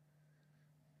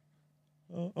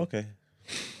 oh, okay.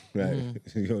 Like,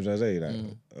 you know what I'm trying to say? Like,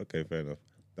 okay, fair enough.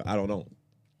 But I don't know.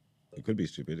 It could be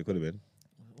stupid. It could have been.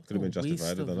 Could have been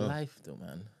justified. I don't know. Life, though,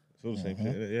 man. It's all the same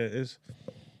shit. Yeah, it is.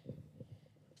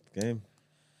 Game.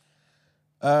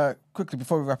 Quickly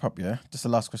before we wrap up, just the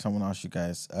last question I want to ask you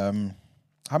guys.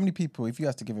 How many people, if you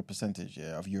had to give a percentage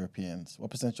of Europeans,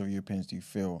 what percentage of Europeans do you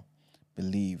feel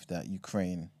believe that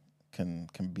Ukraine can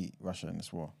beat Russia in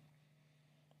this war?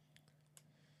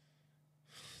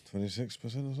 26% or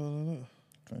something like that.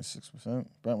 26%.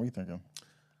 Brent, what are you thinking?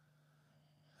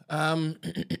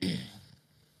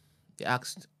 They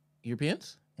asked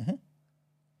Europeans? Mhm.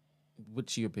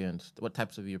 Which Europeans? What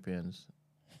types of Europeans?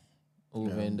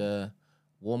 Over in the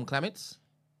warm climates?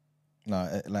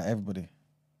 No, like everybody.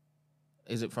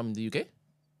 Is it from the UK?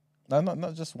 No,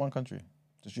 not just one country.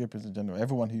 Just Europeans in general.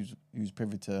 Everyone who's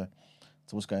privy to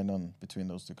what's going on between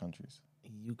those two countries.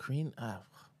 Ukraine? I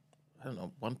don't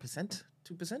know, 1%?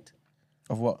 2%?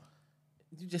 Of what?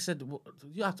 You just said,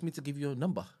 you asked me to give you a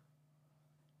number.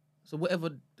 So whatever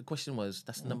the question was,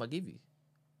 that's the number I gave you.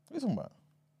 What are you talking about?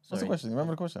 What's the Sorry. question? You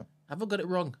remember the question? Have I got it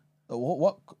wrong?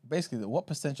 What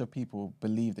percentage of people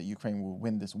believe that Ukraine will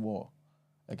win this war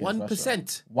against 1%.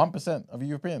 Russia? 1% of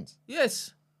Europeans.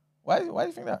 Yes. Why do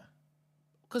you think that?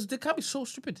 Because they can't be so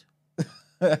stupid.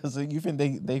 So you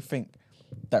think they think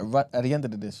that at the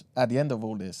end of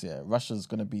all this, Russia's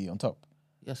gonna be on top,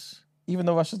 Yes. even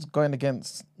though Russia's going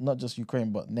against not just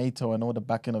Ukraine but NATO and all the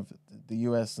backing of the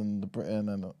US and the Britain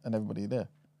and everybody there.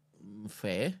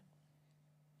 Fair.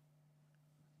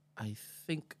 I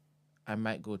think I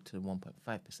might go to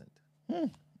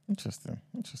 1.5%. Interesting.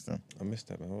 I missed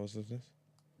that, man. What was this?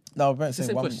 No, Brent It's the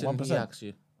saying same question 1%. he asked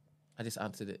you. I just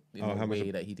answered it in Oh, a how much-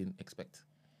 way that he didn't expect.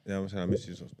 Yeah, I'm saying I missed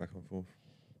you so it's back and forth.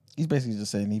 He's basically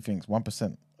just saying he thinks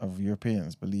 1% of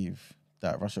Europeans believe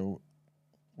that Russia will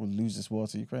lose this war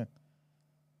to Ukraine.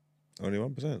 Only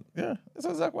 1%. Yeah, that's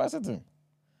exactly what I said to him.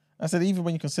 I said, even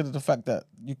when you consider the fact that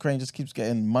Ukraine just keeps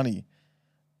getting money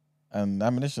and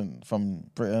ammunition from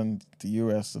Britain, the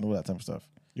US, and all that type of stuff.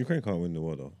 Ukraine can't win the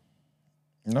war, though.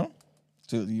 No?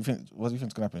 So what do you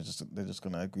think's going to happen? They're just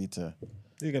going to agree to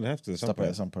You're going to have to at some stop it point.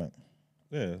 at some point.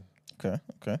 Yeah. Okay.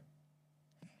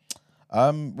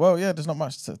 Well, yeah, there's not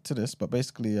much to this, but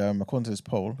basically, according to this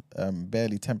poll,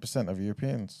 barely 10% of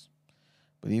Europeans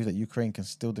believe that Ukraine can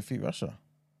still defeat Russia.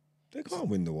 They can't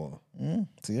win the war.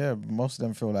 So yeah, most of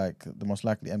them feel like the most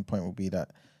likely endpoint will be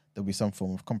that there'll be some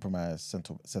form of compromise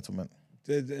settlement.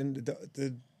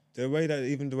 The way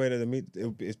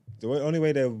that only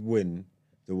way they'll win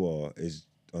the war is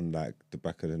on like the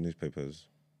back of the newspapers.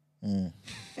 And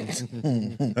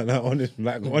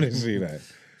honestly, they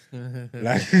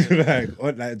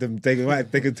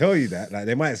can tell you that, like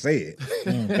they might say it.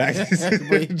 Like,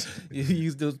 You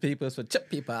use those papers for chip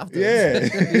paper after. yeah,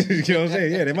 you know what I'm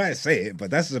saying? Yeah, they might say it, but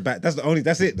that's it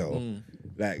though.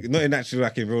 Like not in actual,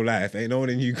 like in real life, ain't no one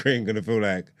in Ukraine gonna feel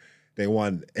like they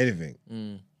won anything.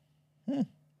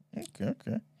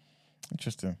 Okay.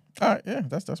 Interesting. All right, yeah,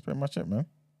 that's pretty much it, man.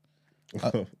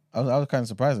 I was kind of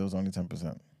surprised it was only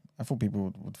 10%. I thought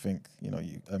people would think,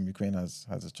 Ukraine has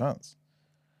a chance.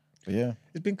 But yeah,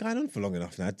 It's been going on for long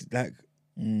enough now. Like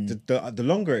the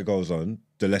longer it goes on,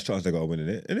 the less chance they got of winning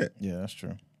it, isn't it? yeah, that's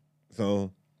true.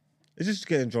 So it's just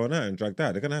getting drawn out and dragged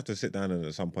out. They're gonna have to sit down and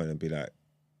at some point and be like,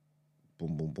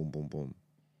 boom, boom, boom, boom, boom.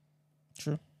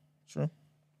 True.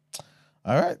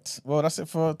 All right. Well, that's it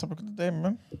for topic of the day,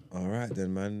 man. All right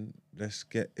then, man. Let's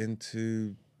get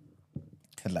into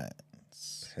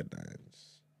Headlines.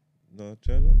 No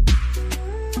journal.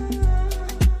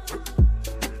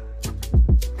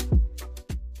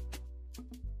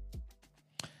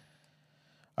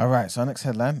 All right, so our next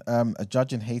headline. A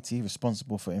judge in Haiti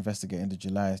responsible for investigating the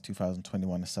July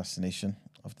 2021 assassination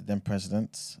of the then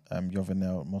president,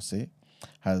 Jovenel Moise,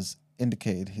 has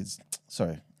indicted his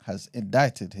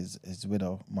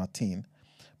widow, Martine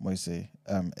Moise,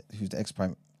 who's the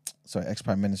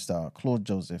ex-prime minister, Claude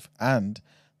Joseph, and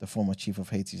the former chief of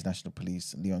Haiti's national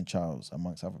police, Leon Charles,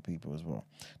 amongst other people as well.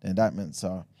 The indictments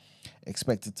are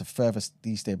expected to further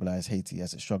destabilize Haiti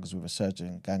as it struggles with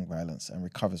resurgent gang violence and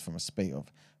recovers from a spate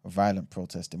of violent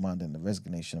protests demanding the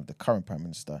resignation of the current Prime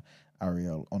Minister,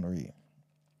 Ariel Henry.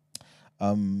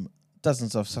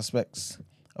 Dozens of suspects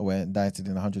were indicted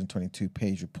in a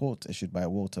 122-page report issued by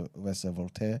Walter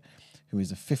Wesser-Voltaire, who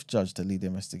is the fifth judge to lead the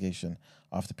investigation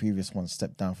after previous ones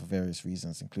stepped down for various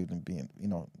reasons, including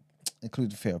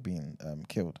fear of being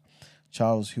killed.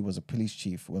 Charles, who was a police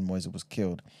chief when Moise was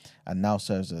killed and now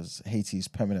serves as Haiti's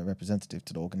permanent representative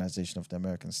to the Organization of the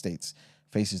American States,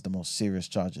 faces the most serious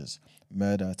charges: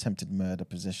 murder, attempted murder,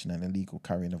 possession and illegal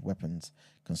carrying of weapons,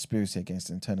 conspiracy against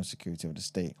the internal security of the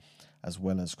state, as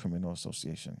well as criminal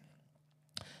association.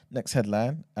 Next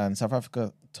headline, and South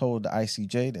Africa told the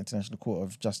ICJ, the International Court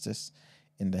of Justice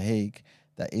in The Hague,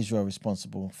 that Israel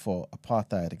responsible for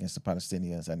apartheid against the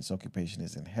Palestinians and its occupation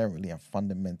is inherently and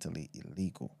fundamentally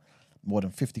illegal. More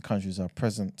than 50 countries are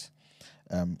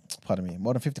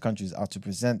More than 50 countries are to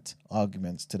present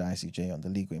arguments to the ICJ on the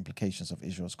legal implications of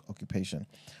Israel's occupation.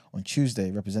 On Tuesday,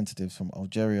 representatives from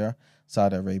Algeria,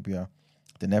 Saudi Arabia,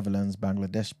 the Netherlands,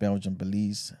 Bangladesh, Belgium,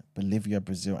 Belize, Bolivia,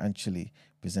 Brazil, and Chile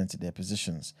presented their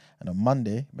positions. And on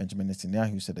Monday, Benjamin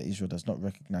Netanyahu said that Israel does not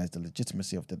recognize the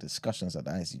legitimacy of the discussions at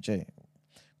the ICJ,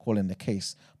 calling the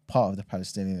case part of the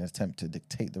Palestinian attempt to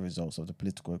dictate the results of the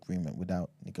political agreement without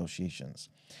negotiations.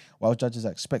 While judges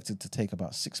are expected to take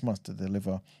about 6 months to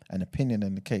deliver an opinion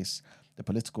in the case, the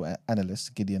political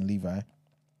analyst Gideon Levi,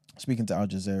 speaking to Al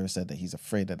Jazeera, said that he's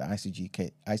afraid that the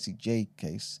ICJ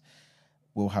case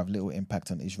will have little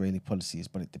impact on Israeli policies,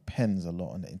 but it depends a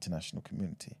lot on the international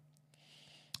community.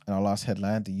 And our last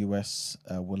headline, the US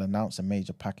will announce a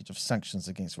major package of sanctions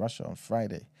against Russia on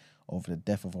Friday over the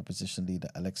death of opposition leader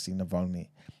Alexei Navalny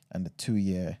and the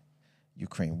 2-year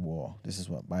Ukraine war. This is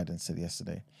what Biden said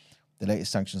yesterday. The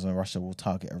latest sanctions on Russia will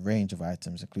target a range of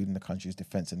items, including the country's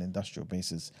defense and industrial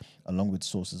bases, along with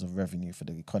sources of revenue for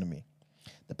the economy.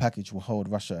 The package will hold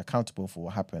Russia accountable for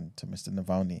what happened to Mr.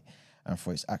 Navalny and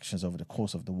for its actions over the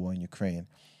course of the war in Ukraine.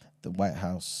 The White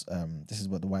House, this is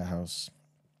what the White House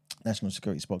National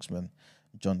Security spokesman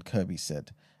John Kirby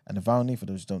said. And Navalny, for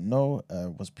those who don't know,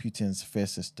 was Putin's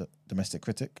fiercest domestic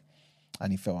critic,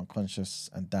 and he fell unconscious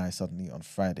and died suddenly on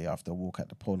Friday after a walk at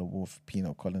the Polar Wolf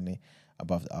penal colony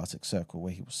above the Arctic Circle,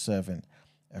 where he was serving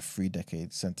a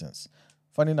 3-decade sentence.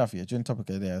 Funny enough, during the topic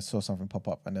of the day, I saw something pop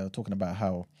up, and they were talking about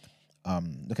how,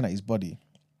 looking at his body,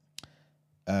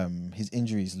 his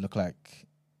injuries look like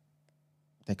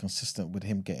they're consistent with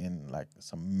him getting like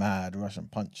some mad Russian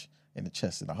punch in the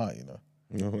chest and the heart,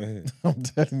 No way. I'm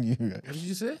telling you. What did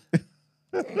you say?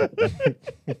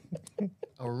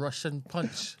 A Russian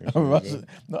punch. A Russian,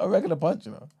 not a regular punch,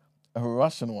 a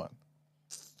Russian one.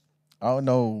 I don't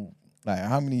know, like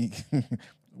how many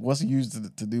was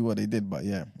used to do what they did, but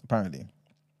yeah, apparently,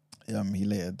 he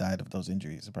later died of those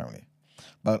injuries. Apparently,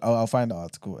 but I'll find the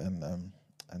article and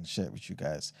share it with you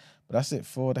guys. But that's it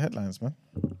for the headlines, man.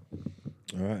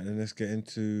 All right, then let's get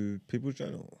into People's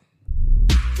Journal.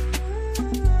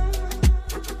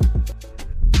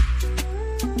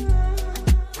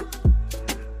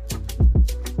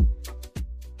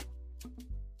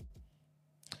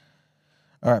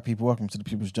 All right, people, welcome to the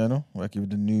People's Journal, where I give you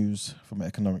the news from an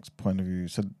economics point of view.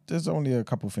 So there's only a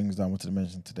couple of things that I wanted to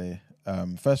mention today.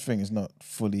 First thing is not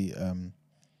fully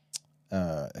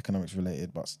economics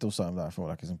related, but still something that I feel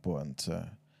like is important to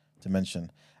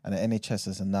mention. And the NHS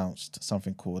has announced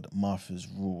something called Martha's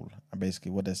Rule. And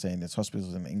basically what they're saying is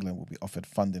hospitals in England will be offered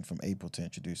funding from April to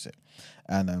introduce it.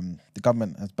 And the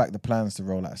government has backed the plans to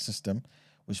roll out a system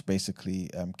which basically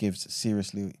gives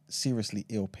seriously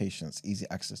ill patients easy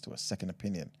access to a second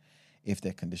opinion if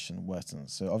their condition worsens.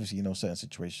 So obviously, certain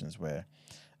situations where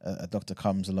a doctor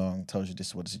comes along, tells you this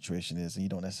is what the situation is, and you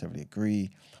don't necessarily agree.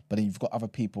 But then you've got other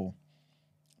people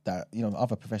that,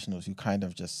 other professionals who kind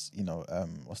of just,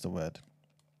 what's the word?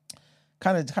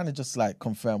 Kind of just like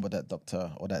confirm what that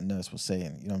doctor or that nurse was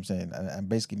saying, you know what I'm saying? And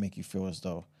basically make you feel as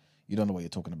though you don't know what you're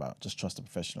talking about. Just trust the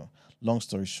professional. Long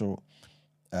story short,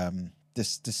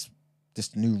 this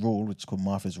new rule, which is called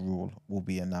Martha's Rule, will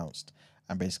be announced.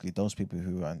 And basically those people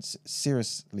who are in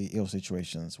seriously ill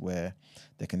situations where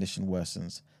their condition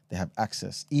worsens, they have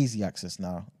easy access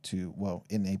now to,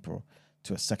 in April,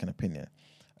 to a second opinion.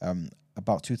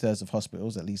 about 2/3 of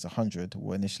hospitals, at least 100,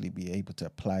 will initially be able to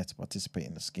apply to participate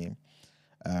in the scheme.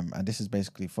 And this is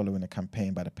basically following a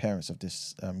campaign by the parents of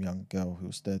this young girl who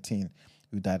was 13,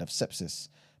 who died of sepsis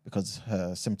because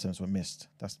her symptoms were missed.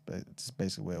 That's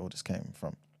basically where all this came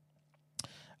from.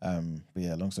 But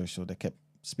yeah, long story short, they kept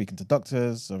speaking to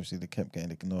doctors. Obviously, they kept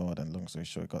getting ignored, and long story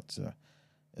short, it got to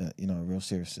a real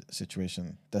serious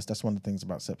situation. That's one of the things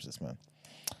about sepsis, man.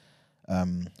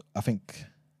 I think,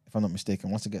 if I'm not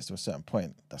mistaken, once it gets to a certain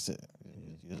point, that's it.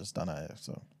 You're just done at it.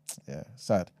 So yeah,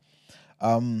 sad.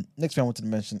 Next thing I wanted to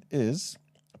mention is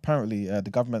apparently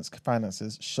the government's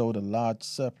finances showed a large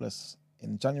surplus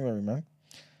in January, man.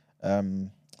 A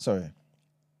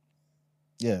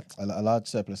large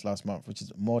surplus last month, which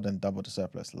is more than double the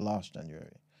surplus last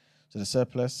January. So the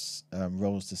surplus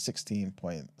rose to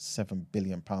 £16.7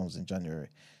 billion in January.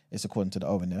 It's according to the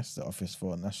ONS, the Office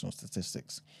for National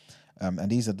Statistics.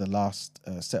 And these are the last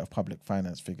set of public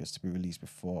finance figures to be released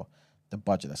before the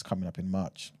budget that's coming up in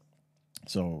March.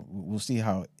 So we'll see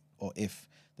how or if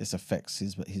this affects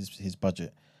his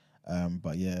budget.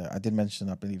 But yeah, I did mention,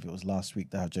 I believe it was last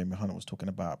week, that how Jeremy Hunt was talking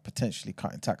about potentially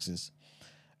cutting taxes.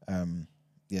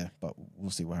 But we'll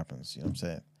see what happens. You know what I'm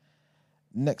saying?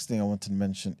 Next thing I wanted to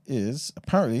mention is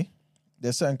apparently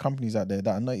there's certain companies out there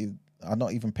that are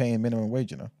not even paying minimum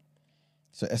wage. You know,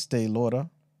 so Estee Lauder,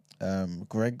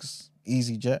 Greggs,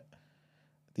 EasyJet.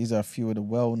 These are a few of the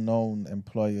well-known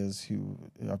employers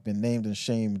who have been named and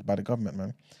shamed by the government,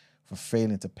 man, for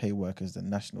failing to pay workers the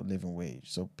national living wage.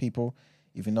 So people,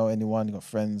 if you know anyone, you got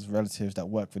friends, relatives that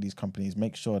work for these companies,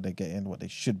 make sure they're getting what they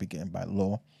should be getting by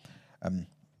law.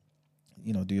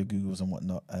 Do your Googles and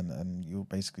whatnot, and you'll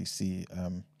basically see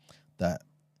that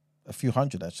a few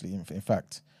hundred, actually, in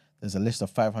fact, there's a list of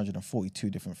 542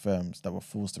 different firms that were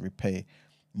forced to repay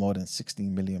more than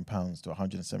 £16 million to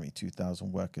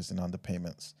 172,000 workers in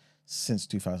underpayments since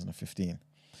 2015. You know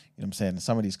what I'm saying? And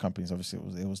some of these companies, obviously,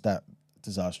 it was that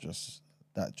disastrous,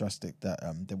 that drastic, that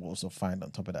they were also fined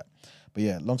on top of that. But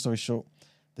yeah, long story short,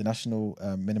 the national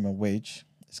minimum wage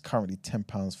is currently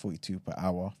 £10.42 per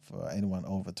hour for anyone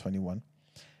over 21.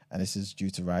 And this is due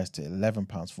to rise to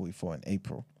 £11.44 in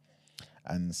April,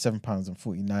 and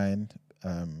 £7.49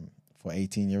 for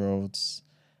 18-year-olds,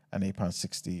 and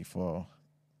 £8.60 for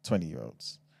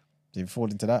 20-year-olds. So if you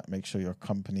fall into that, make sure your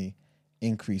company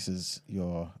increases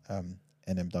your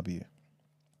NMW.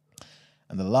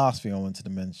 And the last thing I wanted to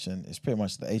mention is pretty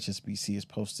much the HSBC has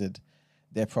posted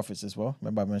their profits as well.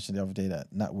 Remember I mentioned the other day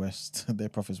that NatWest, their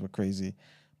profits were crazy.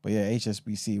 But yeah,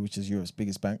 HSBC, which is Europe's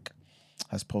biggest bank,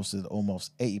 has posted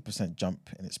almost 80% jump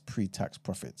in its pre-tax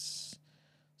profits.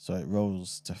 So it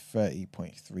rose to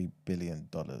 $30.3 billion.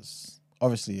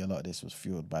 Obviously, a lot of this was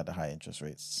fueled by the high interest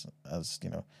rates, as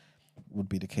you know, would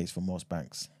be the case for most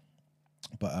banks.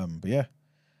 But yeah,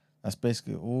 that's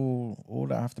basically all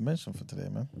that I have to mention for today,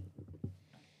 man.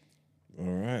 All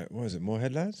right. What is it? More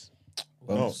headlines?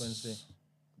 Well, It's Wednesday.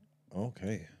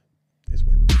 Okay. It's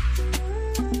Wednesday.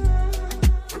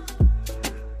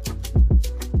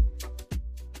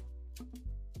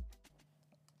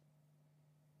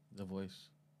 The Voice.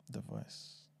 The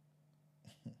Voice.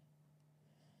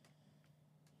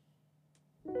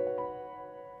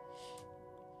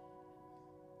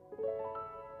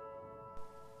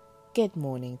 Good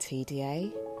morning,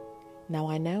 TDA. Now,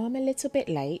 I know I'm a little bit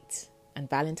late and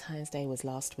Valentine's Day was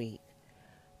last week,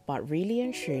 but really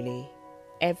and truly,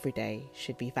 every day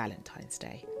should be Valentine's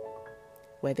Day.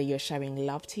 Whether you're showing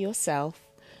love to yourself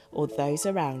or those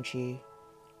around you,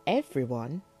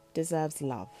 everyone deserves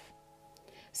love.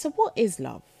 So what is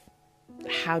love?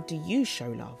 How do you show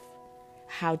love?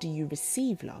 How do you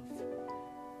receive love?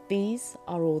 These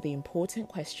are all the important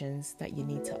questions that you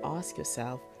need to ask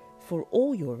yourself for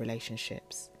all your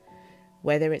relationships,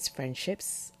 whether it's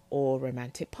friendships or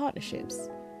romantic partnerships,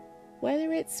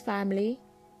 whether it's family,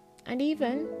 and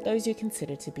even those you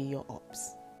consider to be your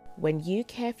ops. When you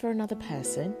care for another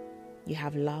person, you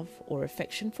have love or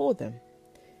affection for them.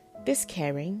 This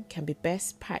caring can be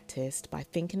best practiced by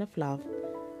thinking of love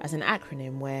as an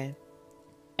acronym where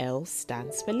L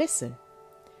stands for listen.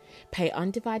 Pay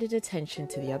undivided attention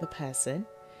to the other person,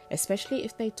 especially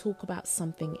if they talk about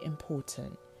something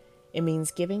important. It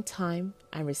means giving time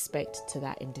and respect to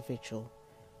that individual.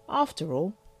 After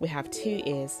all, we have 2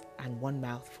 ears and 1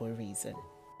 mouth for a reason.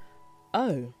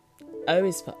 O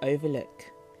is for overlook.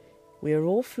 We are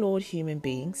all flawed human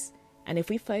beings, and if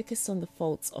we focus on the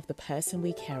faults of the person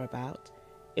we care about,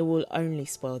 it will only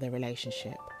spoil their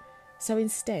relationship. So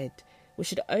instead, we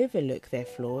should overlook their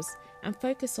flaws and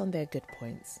focus on their good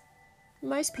points.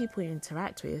 Most people you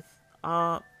interact with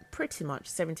are pretty much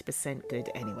 70% good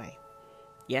anyway.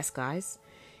 Yes, guys,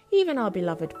 Even our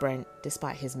beloved Brent,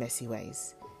 despite his messy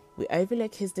ways. We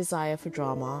overlook his desire for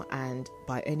drama and,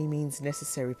 by any means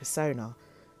necessary persona,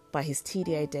 but his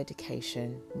TDA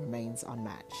dedication remains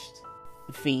unmatched.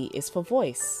 V is for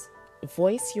voice.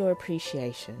 Voice your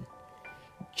appreciation.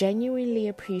 Genuinely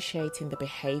appreciating the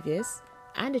behaviours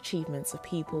and achievements of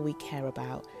people we care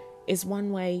about is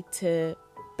one way to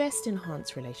best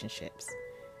enhance relationships.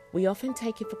 We often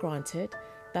take it for granted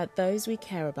that those we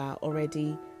care about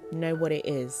already know what it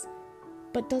is.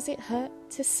 But does it hurt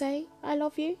to say I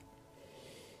love you?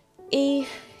 E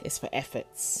is for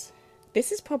efforts.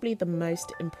 This is probably the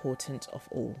most important of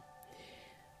all.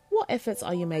 What efforts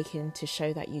are you making to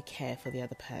show that you care for the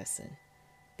other person?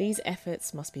 These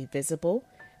efforts must be visible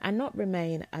and not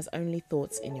remain as only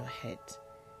thoughts in your head.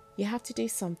 You have to do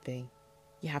something.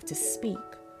 You have to speak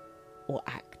or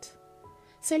act.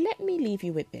 So let me leave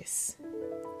you with this.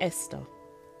 Esther,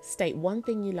 state one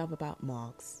thing you love about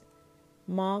Margs.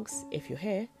 Margs, if you're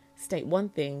here, state one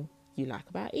thing you like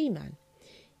about Eman.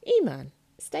 Eman,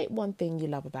 state one thing you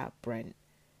love about Brent.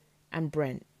 And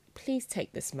Brent, please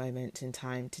take this moment in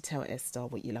time to tell Esther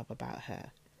what you love about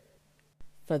her.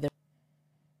 For the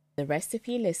rest of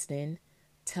you listening,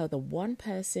 tell the one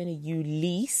person you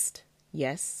least,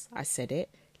 yes, I said it,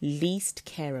 least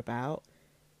care about,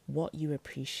 what you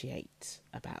appreciate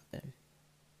about them.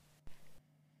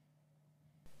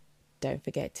 Don't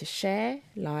forget to share,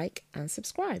 like, and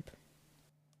subscribe.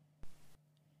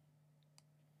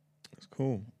 That's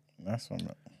cool. That's one.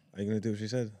 Are you going to do what she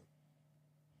said?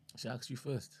 She asked you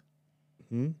first.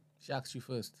 She asked you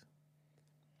first.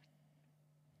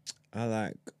 I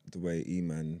like the way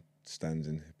E-Man stands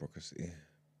in hypocrisy.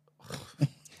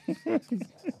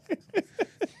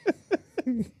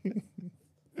 It's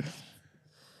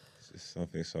just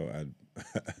something so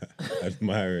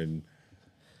admiring.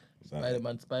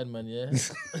 Spider-Man, yeah.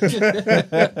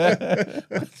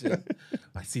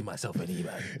 I see myself in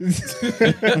E-Man.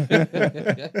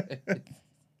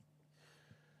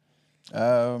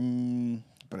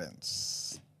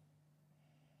 Brents.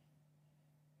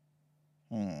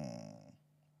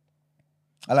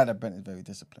 I like that Brent is very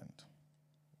disciplined. You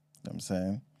know what I'm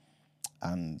saying?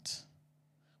 And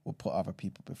will put other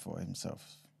people before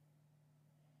himself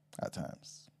at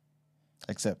times.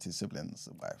 Except his siblings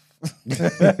and wife.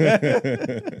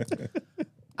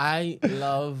 I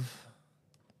love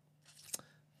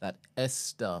that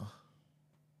Esther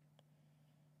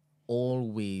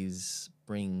always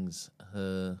brings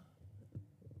her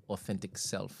authentic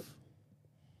self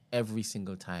every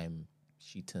single time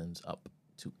she turns up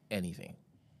to anything.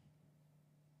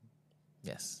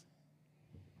 Yes.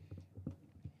 I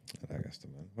like Esther,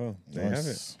 man. Well, there you have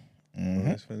it.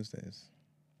 Nice Wednesdays.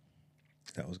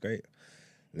 That was great.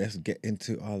 Let's get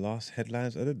into our last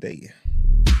headlines of the day.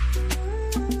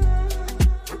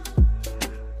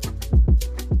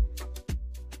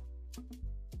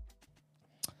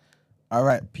 All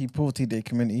right, people, TDA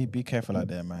community, be careful out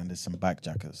there, man. There's some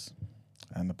backjackers.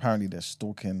 And apparently they're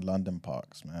stalking London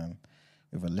parks, man,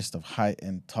 with a list of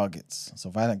high-end targets. So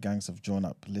violent gangs have drawn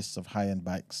up lists of high-end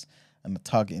bikes and are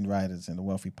targeting riders in the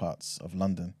wealthy parts of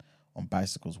London on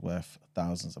bicycles worth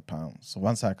thousands of pounds. So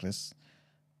one cyclist...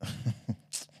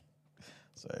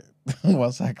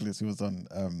 one cyclist who was on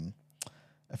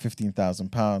a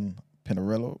 £15,000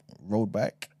 Pinarello road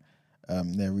bike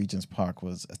near Regent's Park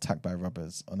was attacked by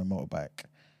robbers on a motorbike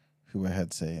who were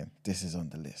heard saying, "This is on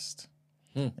the list."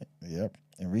 Yep.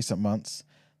 In recent months,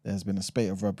 there has been a spate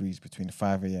of robberies between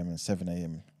 5 a.m. and 7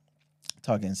 a.m.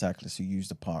 targeting cyclists who use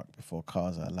the park before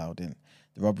cars are allowed in.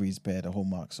 The robberies bear the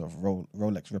hallmarks of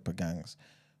Rolex Ripper gangs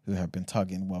who have been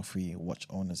targeting wealthy watch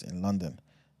owners in London.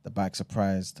 The bikes are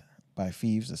prized by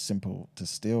thieves are simple to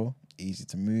steal, easy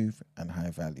to move, and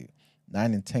high value.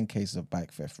 9 in 10 cases of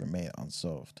bike theft remain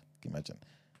unsolved. Can you imagine?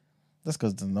 That's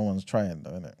because no one's trying,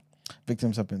 though, isn't it?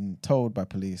 Victims have been told by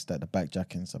police that the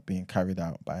bikejackings are being carried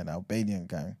out by an Albanian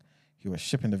gang who are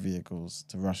shipping the vehicles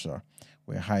to Russia,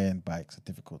 where high-end bikes are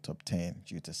difficult to obtain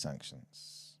due to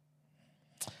sanctions.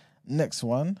 Next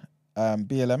one,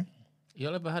 BLM.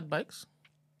 Y'all ever had bikes?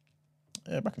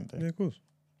 Yeah, back in the day. Yeah, of course.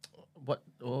 What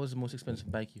was the most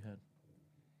expensive bike you had?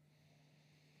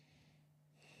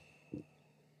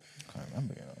 Can't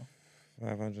remember, you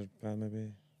know. £500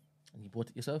 maybe. And you bought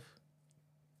it yourself?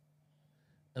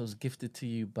 It was gifted to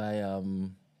you by your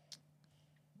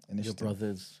Initiative.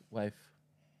 brother's wife.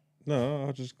 No,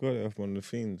 I just got it off one of the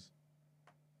fiends.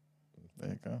 There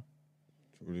you go.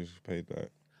 Really just paid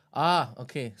back. Ah,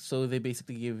 okay. So they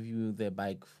basically give you their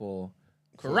bike for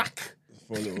crack,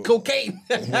 For a little, cocaine.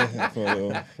 yeah, for a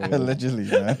little Allegedly,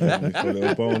 man. for a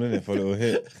little bone in it, for a little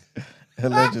hit.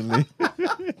 Allegedly.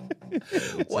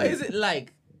 What is it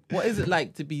like What is it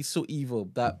like to be so evil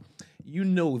that you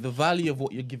know the value of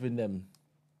what you're giving them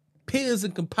pales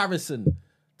in comparison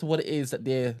to what it is that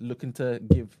they're looking to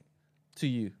give to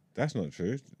you? That's not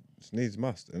true. It's needs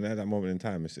must, and at that moment in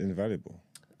time, it's invaluable.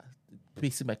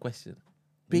 Basically, my question.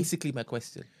 Basically, my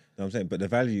question. You know what I'm saying? But the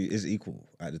value is equal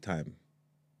at the time.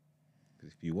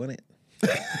 Because if you want it.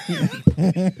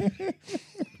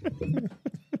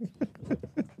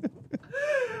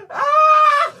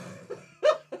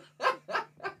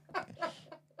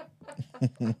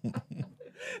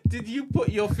 Did you put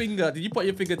your finger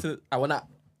to I want that?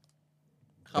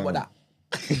 How about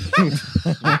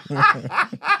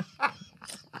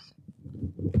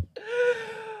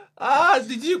that?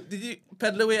 Did you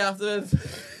pedal away afterwards?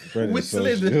 Brendan,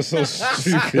 Whistling. you're so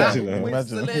stupid, you know.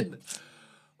 Whistling.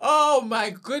 Oh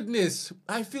my goodness.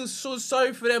 I feel so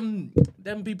sorry for them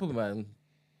people, man.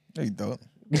 No, you don't.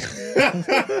 I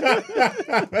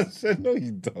said, no,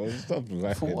 you don't. Stop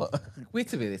lying. For what?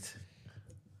 Wait a minute.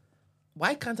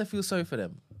 Why can't I feel sorry for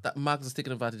them? That Marcus is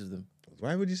taking advantage of them.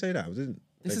 Why would you say that? I didn't.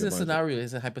 This take is a advantage. scenario.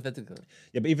 It's a hypothetical.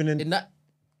 Yeah, but even In that,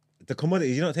 the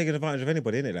commodities, you're not taking advantage of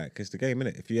anybody, innit? Like, it's the game,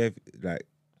 innit? If you have, like,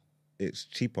 it's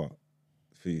cheaper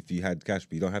if you had cash,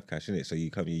 but you don't have cash, innit? So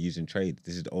you're using trade.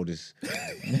 This is the oldest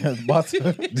Yeah, but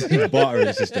this is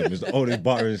bartering system. It's the oldest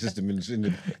bartering system in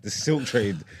the silk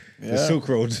trade, the Silk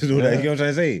Road, and all that. You know what I'm trying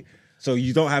to say? So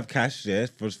you don't have cash, yeah,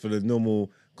 for the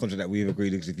normal contract that we've agreed.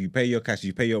 Because if you pay your cash,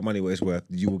 you pay your money what it's worth,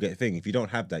 you will get a thing. If you don't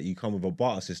have that, you come with a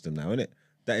barter system now, innit?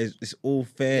 That is, it's all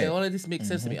fair. yeah, all of this makes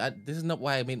sense to me. This is not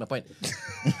why I made my point.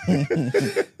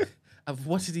 I've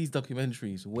watched these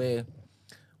documentaries where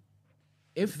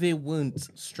if they weren't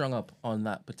strung up on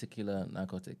that particular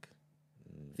narcotic,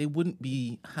 they wouldn't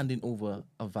be handing over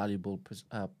a valuable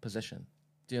possession.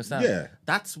 Do you understand? Yeah.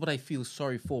 That's what I feel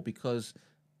sorry for, because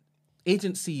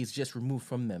agency is just removed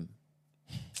from them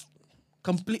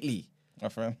completely. my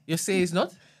friend. You say it's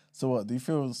not? So what? Do you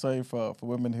feel sorry for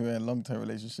women who are in long-term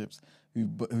relationships who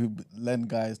lend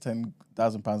guys £10,000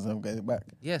 and don't get it back?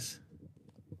 Yes.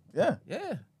 Yeah.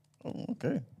 Yeah. Oh,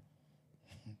 okay.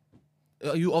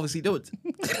 You obviously don't.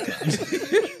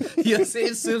 You're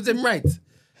saying serves them right.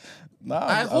 Nah,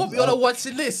 I hope you're not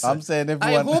watching this. I'm saying I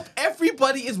everyone. hope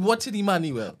everybody is watching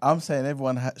Emmanuel. I'm saying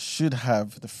everyone should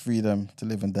have the freedom to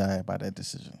live and die by their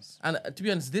decisions. And to be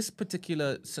honest, this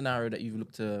particular scenario that you've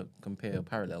looked to compare or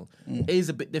parallel is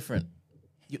a bit different.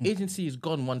 Your agency is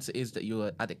gone once it is that you're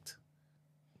an addict.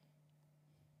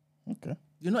 Okay.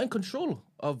 You're not in control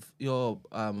of your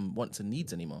wants and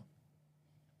needs anymore.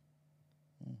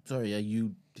 Sorry, are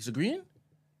you disagreeing?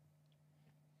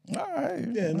 All right.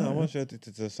 Yeah, no, once you're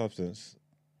addicted to a substance,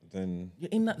 then You're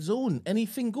in that zone.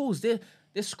 Anything goes. They're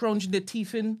scrounging their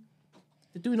teeth in.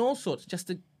 They're doing all sorts just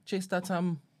to chase that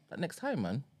next high,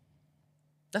 man.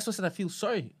 That's what I said. I feel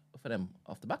sorry for them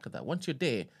off the back of that. Once you're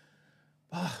there,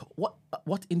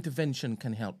 what intervention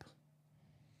can help?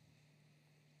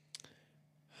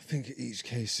 I think each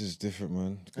case is different,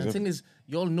 man. 'Cause And the thing is,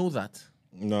 you all know that.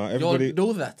 no, You all everybody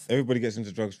know that. everybody gets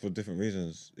into drugs for different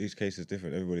reasons. Each case is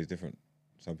different. Everybody's different.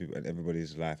 Some people, and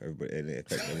everybody's life, and it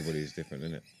affects everybody is different,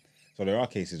 isn't it? So there are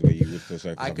cases where you would feel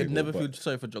sorry for I some could people, never but feel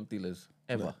sorry for drug dealers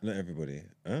ever. not everybody.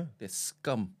 Huh? They're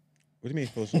scum. What do you mean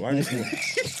feel sorry? Why do you feel,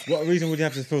 what reason would you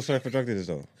have to feel sorry for drug dealers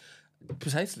though?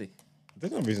 Precisely.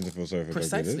 There's no reason to feel sorry for drug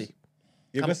dealers. Precisely.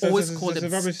 Yeah, I'm but always that's call a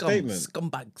them rubbish statement.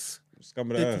 scumbags.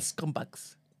 Scum of the They're earth.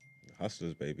 scumbags.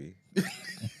 Hustlers, baby.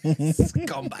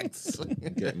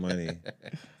 Scumbags. Get money.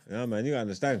 Yeah, man, you gotta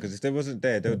understand, because if they wasn't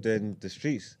there, they would in the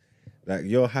streets. Like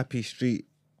your happy street,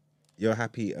 your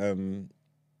happy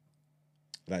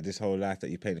like this whole life that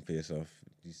you painted for yourself,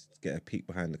 you just get a peek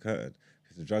behind the curtain.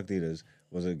 If the drug dealers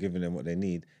wasn't giving them what they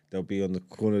need, they'll be on the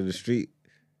corner of the street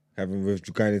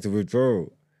going into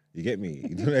withdrawal. You get me?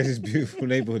 You know, there's this beautiful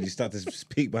neighborhood. You start to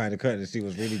peek behind the curtain and see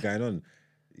what's really going on.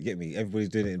 You get me? Everybody's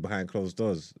doing it behind closed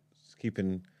doors.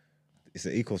 It's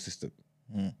an ecosystem.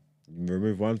 You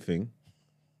remove one thing,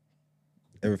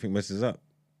 everything messes up.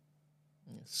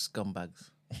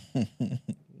 Scumbags. I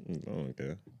don't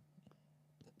care.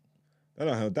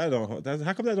 How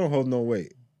come that don't hold no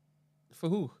weight? For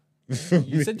who?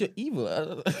 You said you're evil.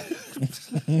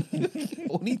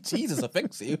 Only Jesus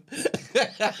affects you.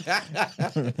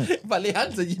 If I lay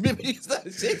hands on you, maybe you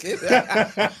start shaking.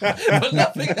 But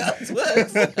nothing else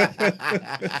works.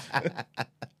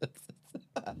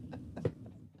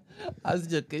 I was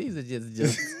joking. These are just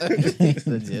jokes. These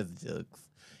are just jokes.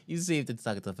 You saved and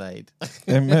sanctified.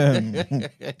 Amen.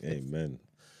 Amen.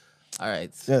 All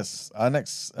right. Yes. Our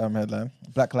next headline: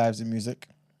 Black Lives in Music.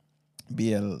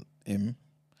 BLM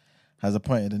has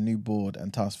appointed a new board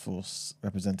and task force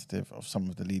representative of some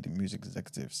of the leading music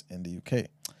executives in the UK.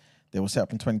 They were set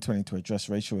up in 2020 to address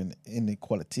racial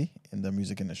inequality in the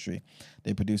music industry.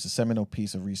 They produced a seminal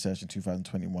piece of research in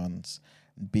 2021's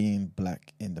Being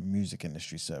Black in the Music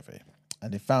Industry survey.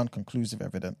 And they found conclusive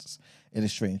evidence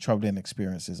illustrating troubling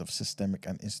experiences of systemic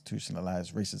and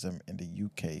institutionalized racism in the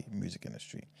UK music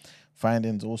industry.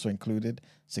 Findings also included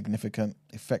significant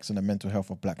effects on the mental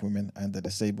health of black women and the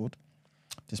disabled,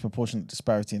 disproportionate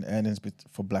disparity in earnings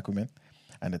for black women,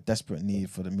 and a desperate need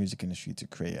for the music industry to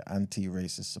create an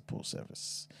anti-racist support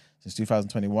service. Since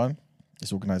 2021,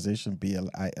 this organization,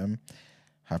 BLIM,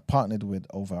 have partnered with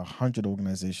over 100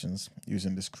 organizations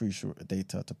using this crucial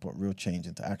data to put real change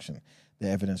into action. The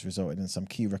evidence resulted in some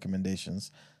key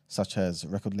recommendations, such as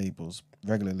record labels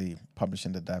regularly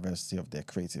publishing the diversity of their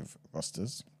creative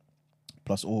rosters.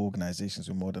 Plus, all organizations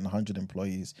with more than 100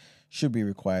 employees should be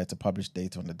required to publish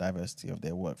data on the diversity of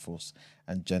their workforce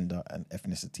and gender and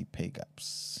ethnicity pay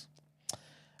gaps.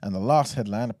 And the last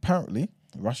headline, apparently,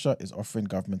 Russia is offering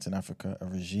governments in Africa a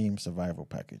regime survival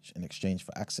package in exchange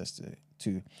for access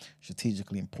to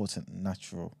strategically important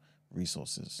natural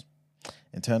resources.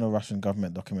 Internal Russian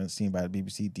government documents seen by the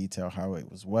BBC detail how it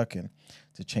was working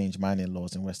to change mining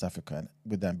laws in West Africa and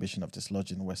with the ambition of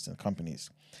dislodging Western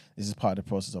companies. This is part of the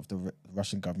process of the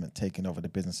Russian government taking over the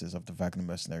businesses of the Wagner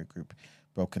mercenary group,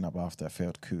 broken up after a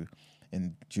failed coup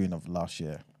in June of last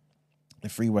year. The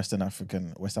three West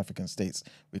African states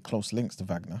with close links to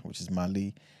Wagner, which is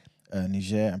Mali,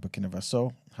 Niger and Burkina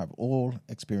Faso, have all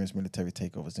experienced military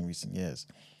takeovers in recent years.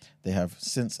 They have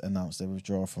since announced their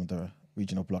withdrawal from the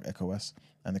regional bloc ECOWAS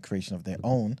and the creation of their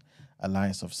own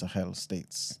alliance of Sahel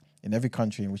states. In every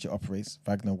country in which it operates,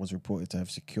 Wagner was reported to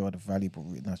have secured valuable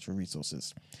natural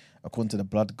resources. According to the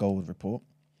Blood Gold report,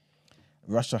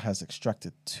 Russia has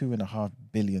extracted $2.5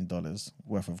 billion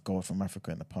worth of gold from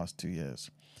Africa in the past 2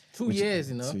 years. 2 years,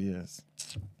 you know. 2 years.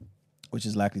 Which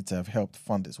is likely to have helped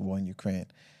fund its war in Ukraine.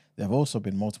 There have also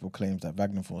been multiple claims that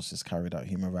Wagner forces carried out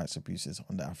human rights abuses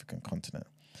on the African continent.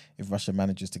 If Russia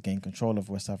manages to gain control of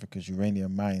West Africa's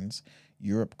uranium mines,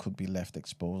 Europe could be left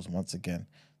exposed once again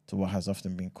to what has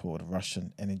often been called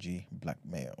Russian energy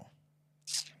blackmail.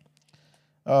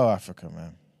 Oh, Africa,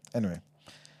 man. Anyway,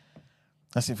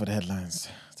 that's it for the headlines.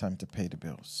 Time to pay the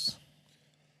bills.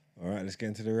 All right, let's get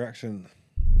into the reaction.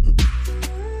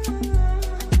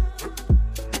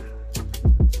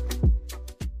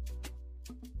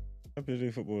 Happy to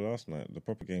do football last night. The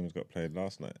proper games got played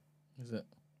last night. Is it?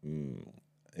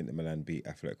 Inter Milan beat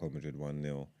Atletico Madrid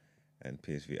 1-0 and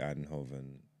PSV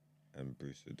Eindhoven and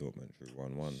Borussia Dortmund drew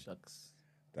 1-1. Shucks.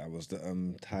 That was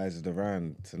the ties of the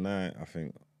round. Tonight, I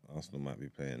think Arsenal might be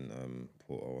playing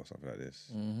Porto or something like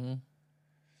this. Mm-hmm.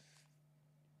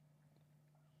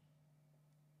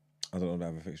 I don't know the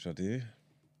other fixture, do you?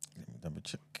 Let me double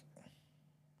check.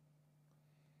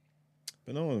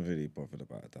 But no one really bothered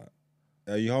about that.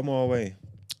 Are you home or away?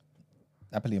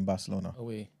 Napoli and Barcelona.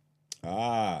 Away.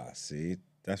 Ah, see,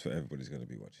 that's what everybody's going to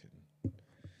be watching.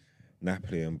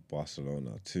 Napoli and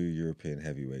Barcelona, two European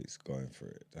heavyweights going for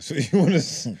it. That's what you want to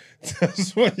see.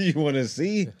 That's what you want to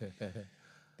see.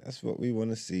 That's what we want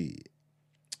to see.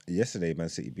 Yesterday, Man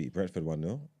City beat Brentford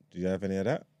 1-0. Did you have any of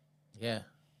that? Yeah.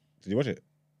 Did you watch it?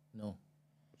 No.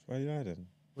 Why are you hiding?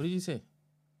 What did you say?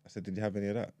 I said, did you have any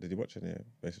of that? Did you watch any of it,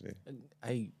 basically?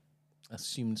 I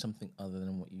assumed something other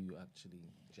than what you actually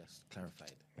just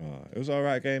clarified. It was an all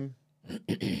right game.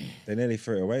 They nearly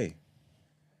threw it away.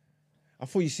 I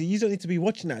thought, you don't need to be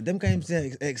watching that. Them games are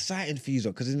exciting for you,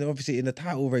 because obviously in the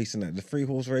title race and that, the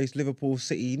 3-horse race, Liverpool,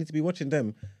 City, you need to be watching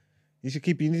them. You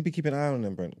need to be keeping an eye on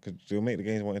them, Brent, because it'll make the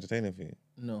games more entertaining for you.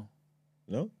 No.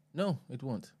 No? No, it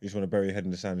won't. You just want to bury your head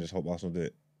in the sand and just hope Arsenal do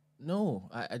it? No,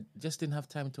 I just didn't have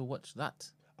time to watch that.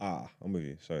 I'm with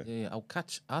you. Sorry. Yeah, I'll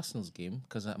catch Arsenal's game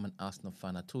because I'm an Arsenal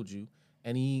fan. I told you,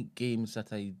 any games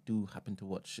that I do happen to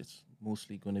watch, it's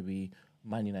mostly going to be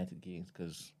Man United games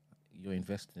because you're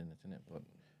invested in it, innit? But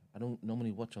I don't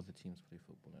normally watch other teams play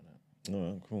football like that.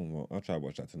 All right, cool. Well, I'll try to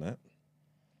watch that tonight.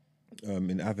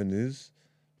 In Avenues,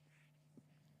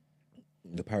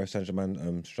 the Paris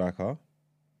Saint-Germain striker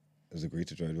has agreed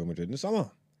to join Real Madrid in the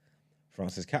summer.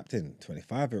 France's captain,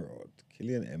 25-year-old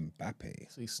Kylian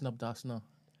Mbappe. So he snubbed Arsenal.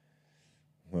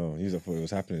 Well, you thought it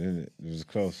was happening, didn't it? It was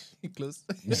close. Close.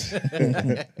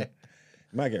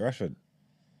 Might get Rashford.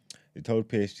 He told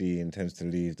PSG he intends to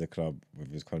leave the club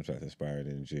with his contract expiring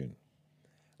in June.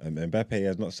 Mbappe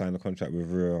has not signed a contract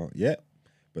with Real yet,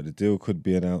 but the deal could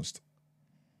be announced.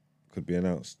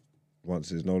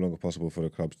 Once it's no longer possible for the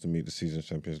clubs to meet the season's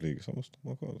Champions League. It's almost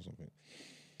or something.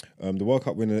 The World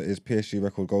Cup winner is PSG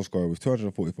record goal scorer with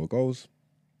 244 goals.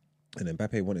 And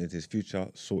Mbappe wanted his future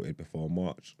sorted before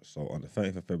March. So on the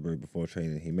 30th of February, before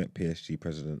training, he met PSG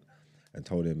president and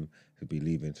told him he'd be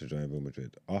leaving to join Real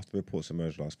Madrid. After reports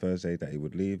emerged last Thursday that he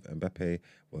would leave, Mbappe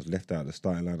was left out of the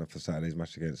starting lineup for Saturday's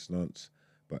match against Nantes,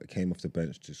 but came off the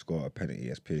bench to score a penalty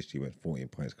as PSG went 14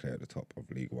 points clear at the top of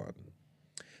League One.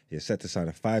 He is set to sign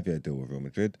a 5-year deal with Real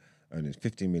Madrid, earning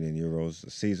 €50 million a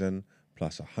season,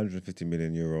 plus €150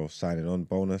 million signing on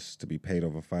bonus to be paid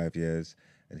over 5 years,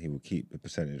 and he will keep the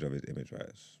percentage of his image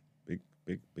rights.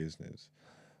 Big business.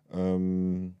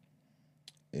 In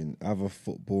other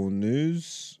football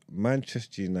news,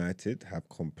 Manchester United have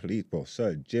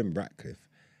Sir Jim Ratcliffe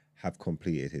have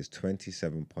completed his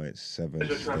 27.7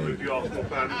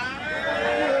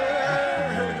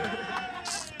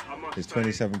 His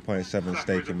 27.7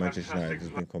 stake in Manchester United has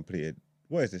been completed.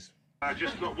 What is this?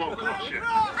 Just not world class yet.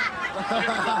 Just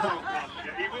not world class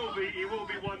yet. He will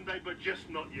be one day, but just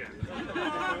not yet.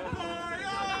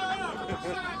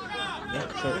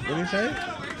 So, what did he say?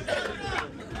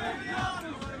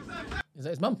 Is that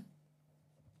his mum?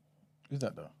 Who's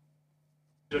that though?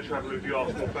 To travel with you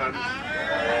Arsenal fans.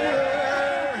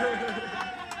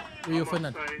 Rio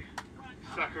Ferdinand.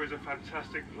 Saka is a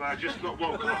fantastic player, just not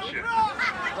world class yet.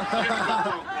 Just not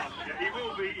world class yet.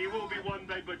 He will be one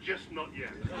day, but just not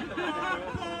yet.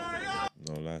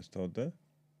 No lies told there.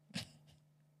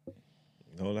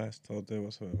 No lies told there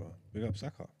whatsoever. Big up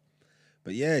Saka.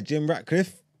 But yeah, Jim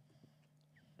Ratcliffe,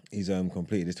 he's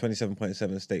completed his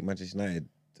 27.7 stake Manchester United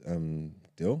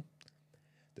deal.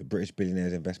 The British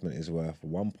billionaire's investment is worth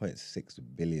 £1.6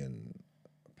 billion,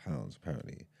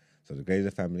 apparently. So the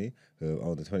Glazer family, who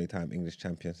own the 20-time English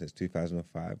champion since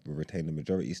 2005, will retain the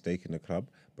majority stake in the club,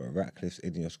 but Ratcliffe's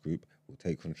Ineos Group will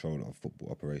take control of football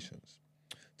operations.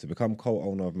 To become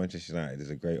co-owner of Manchester United is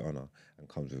a great honour and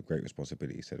comes with great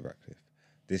responsibility, said Ratcliffe.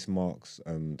 This marks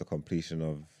the completion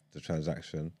of the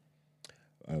transaction,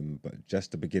 but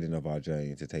just the beginning of our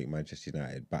journey to take Manchester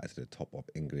United back to the top of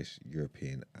English,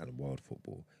 European and world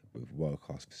football with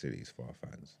world-class facilities for our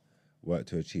fans. Work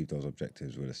to achieve those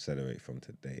objectives will accelerate from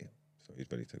today. So he's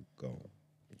ready to go.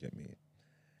 You get me?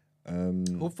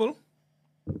 Hopeful?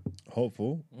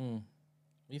 Hopeful. What do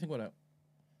you think about that?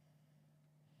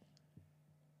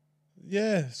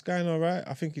 Yeah, it's going all right.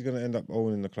 I think he's going to end up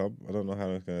owning the club. I don't know how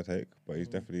long it's going to take, but he's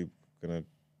definitely going to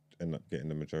end up getting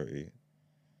the majority,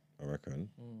 I reckon.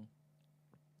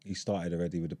 He started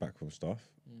already with the backroom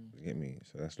stuff. You get me?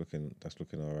 So that's looking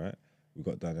all right. We've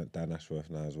got Dan Ashworth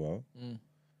now as well.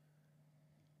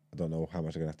 I don't know how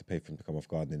much they're going to have to pay for him to come off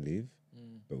gardening leave,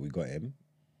 but we got him.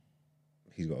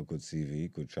 He's got a good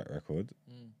CV, good track record.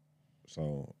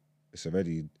 So it's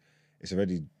already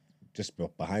just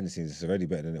behind the scenes, it's already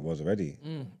better than it was already.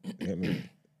 You get me?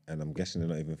 And I'm guessing they're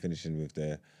not even finishing with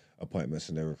their appointments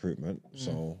and their recruitment.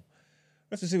 So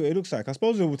let's see what it looks like. I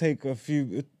suppose it will take a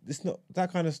few. It's not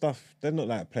that kind of stuff. They're not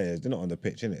like players. They're not on the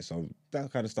pitch, innit? So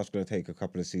that kind of stuff's going to take a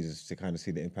couple of seasons to kind of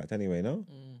see the impact anyway, no?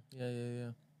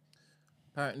 Yeah.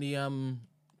 Apparently,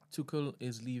 Tuchel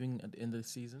is leaving at the end of the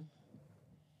season.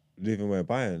 Leaving where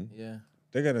Bayern? Yeah.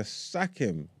 They're going to sack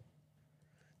him.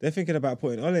 They're thinking about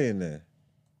putting Ole in there.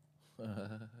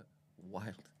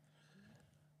 Wild.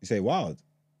 You say wild?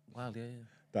 Wild, yeah.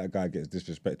 That guy gets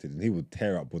disrespected, and he would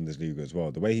tear up Bundesliga as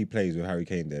well. The way he plays with Harry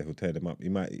Kane there, he'll tear them up. You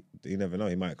never know,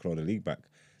 he might claw the league back.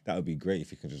 That would be great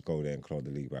if he can just go there and claw the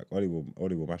league back. Ole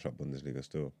will mash up Bundesliga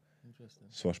still. Interesting.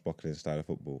 Swashbuckling style of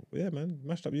football. But yeah, man,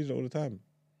 mashed up user all the time.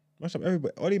 Mashed up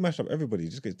everybody. Ole mashed up everybody. He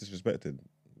just gets disrespected.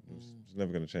 It's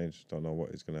never going to change. Don't know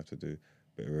what he's going to have to do.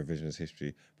 Bit of revisionist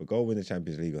history. But go win the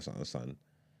Champions League or something, son.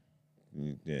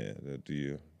 Yeah, do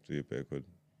you a bit of good.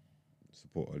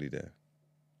 Support Ole there.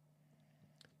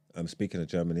 Speaking of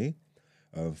Germany,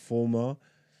 former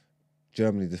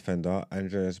Germany defender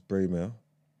Andreas Bremer,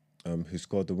 who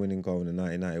scored the winning goal in the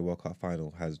 1990 World Cup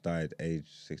final, has died aged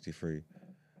 63.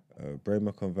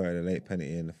 Bremer converted a late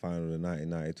penalty in the final of the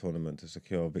 1990 tournament to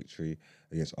secure a victory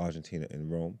against Argentina in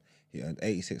Rome. He earned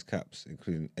 86 caps,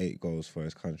 including 8 goals for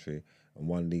his country, and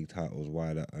 1 league titles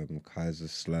while at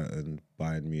Kaiserslautern,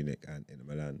 Bayern Munich and Inter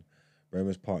Milan.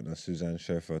 Bremer's partner Susanne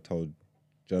Schäfer told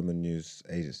German news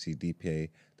agency DPA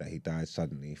that he died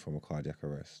suddenly from a cardiac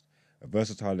arrest. A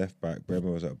versatile left-back,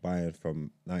 Bremer was at Bayern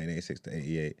from 1986 to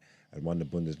 88 and won the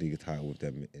Bundesliga title with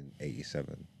them in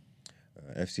 87.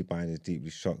 FC Bayern is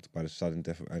deeply shocked by the sudden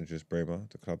death of Andreas Bremer,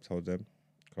 the club told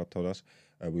us.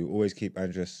 We will always keep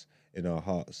Andreas in our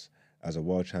hearts as a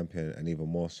world champion and even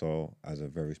more so as a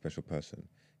very special person.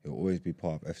 He'll always be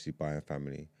part of FC Bayern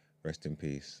family. Rest in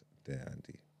peace, dear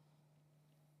Andy.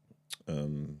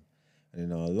 And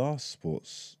in our last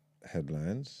sports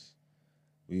headlines,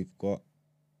 we've got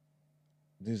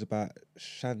news about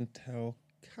Chantel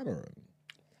Cameron.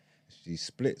 She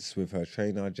splits with her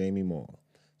trainer, Jamie Moore.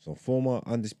 So former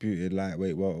undisputed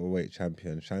lightweight welterweight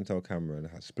champion Chantel Cameron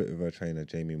has split with her trainer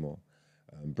Jamie Moore.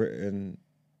 Britain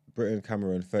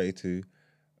Cameron, 32,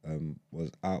 was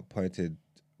outpointed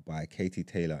by Katie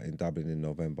Taylor in Dublin in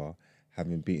November,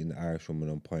 having beaten the Irishwoman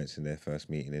on points in their first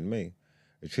meeting in May.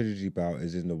 A trilogy bout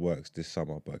is in the works this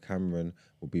summer, but Cameron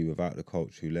will be without the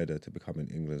coach who led her to becoming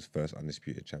England's first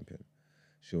undisputed champion.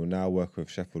 She will now work with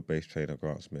Sheffield-based trainer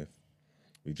Grant Smith.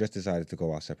 We've just decided to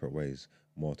go our separate ways,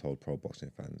 Moore told pro boxing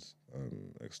fans,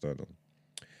 external.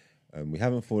 We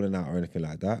haven't fallen out or anything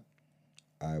like that.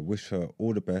 I wish her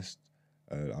all the best.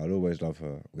 I'll always love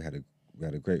her. We had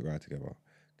a great ride together.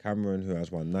 Cameron, who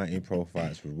has won 19 pro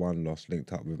fights with one loss,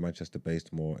 linked up with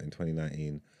Manchester-based Moore in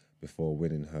 2019 before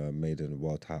winning her maiden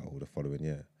world title the following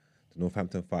year. The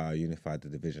Northampton fighter unified the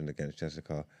division against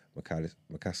Jessica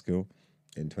McCaskill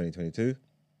in 2022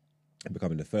 and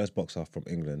becoming the first boxer from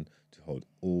England to hold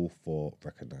all 4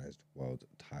 recognised world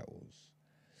titles.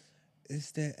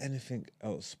 Is there anything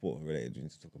else sport-related we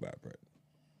need to talk about, Brett?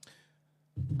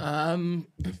 While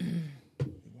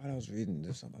I was reading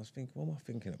this, I was thinking, what am I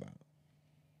thinking about?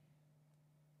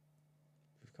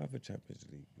 We've covered Champions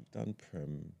League, we've done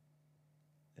Prem,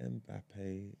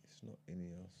 Mbappe, it's not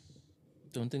Ineos.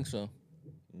 Don't think so.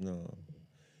 No.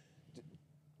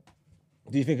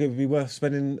 Do you think it would be worth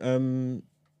spending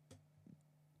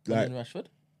Like Rashford?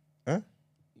 Huh?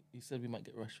 You said we might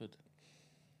get Rashford.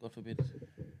 God forbid.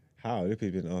 How?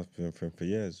 Lippy's been asking for him for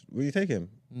years. Will you take him?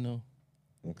 No.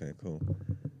 Okay, cool. Do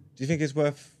you think it's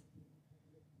worth?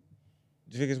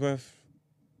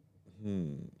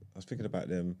 I was thinking about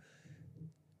them.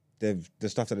 The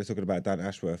stuff that they're talking about Dan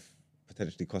Ashworth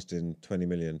potentially costing 20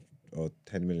 million or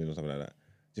 10 million or something like that.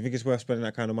 Do you think it's worth spending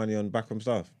that kind of money on backroom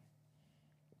staff?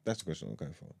 That's the question I'm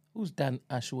going for. Who's Dan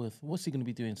Ashworth? What's he going to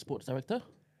be doing? Sports director?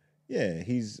 Yeah,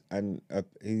 he's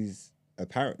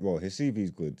apparent. Well, his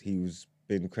CV's good. He was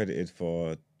been credited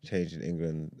for changing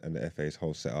England and the FA's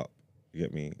whole setup. You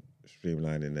get me?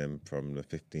 Streamlining them from the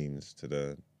 15s to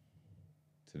the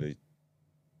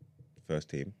first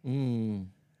team.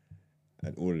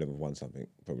 And all of them have won something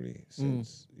probably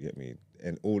since. You get me?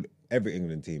 And every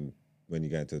England team, when you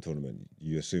get into a tournament,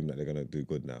 you assume that they're going to do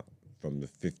good now. From the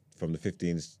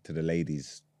 15s to the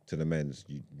ladies to the men's,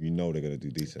 you know they're going to do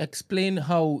decent. Explain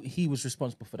how he was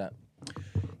responsible for that.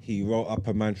 He wrote up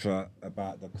a mantra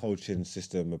about the coaching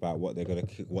system, about what they're going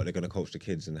to coach the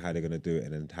kids and how they're going to do it,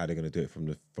 and then how they're going to do it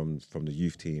from the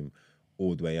youth team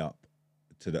all the way up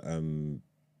to the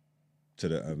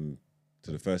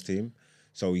first team.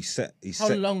 So How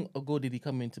long ago did he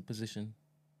come into position?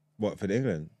 What, for the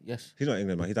England? Yes. He's not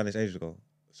England, man. He done this ages ago.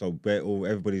 So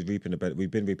everybody's reaping we've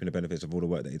been reaping the benefits of all the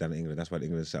work that he done in England. That's why the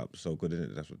England set up so good,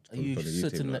 isn't it? That's what. Are you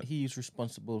certain that he's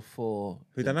responsible for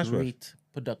Who, the Dan Ashworth? great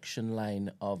production line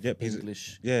of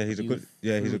English? He's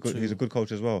a good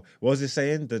coach as well. What was he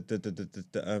saying?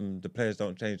 The players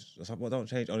don't change. Don't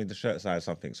change, only the shirt size,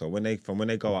 something. So when they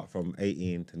go up from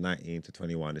 18 to 19 to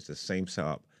 21, it's the same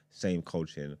setup, same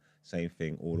coaching, same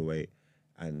thing all the way.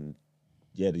 And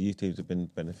yeah, the youth teams have been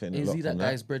benefiting a lot. Is he from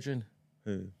that guy's brethren?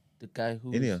 Who? The guy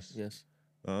who Ineos? Yes.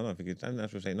 No, I don't think it's Dan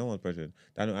Ashworth saying no one's brethren.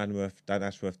 Dan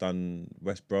Ashworth done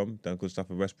West Brom, done good stuff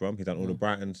with West Brom. He done all the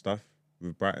Brighton stuff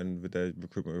with Brighton, with the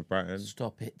recruitment with Brighton.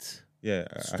 Stop it. Yeah.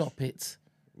 Stop it.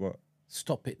 What?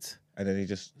 Stop it. And then he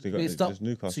just got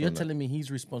Newcastle. So you're telling me he's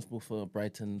responsible for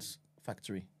Brighton's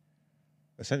factory?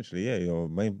 Essentially, yeah. You're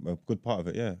a good part of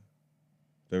it, yeah.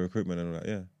 The recruitment and all that,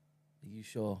 yeah. Are you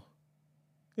sure?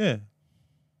 Yeah.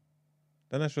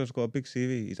 Dan Ashworth's got a big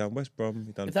CV. He's done West Brom,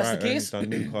 he's done If that's the Brighton, case, he's done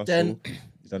Newcastle, then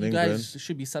he's done you England. guys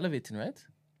should be salivating, right?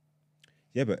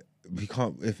 Yeah, but we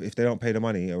can't. If they don't pay the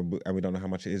money and we don't know how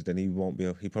much it is, then he won't be.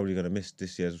 He's probably going to miss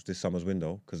this summer's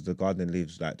window because the gardening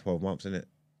leaves like 12 months, isn't it?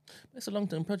 It's a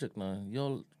long-term project now.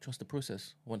 You'll trust the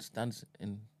process once Dan's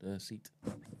in the seat.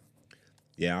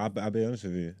 Yeah, I'll be honest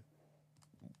with you.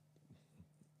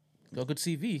 Got a good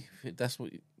CV.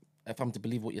 If I'm to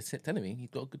believe what you're telling me, he's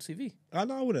got a good CV. I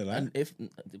know, I wouldn't lie.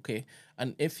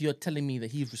 And if you're telling me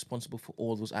that he's responsible for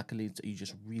all those accolades that you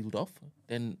just reeled off,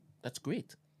 then that's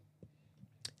great.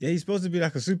 Yeah, he's supposed to be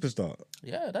like a superstar.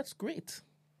 Yeah, that's great.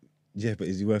 Yeah, but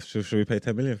is he worth? Should we pay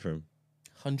 10 million for him?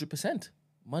 100%.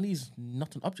 Money's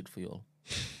not an object for you all.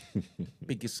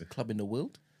 Biggest club in the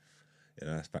world.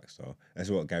 Yeah, that's facts, though.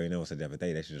 That's what Gary Neville said the other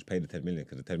day. They should just pay the 10 million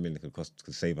because the 10 million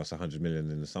could save us 100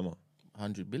 million in the summer.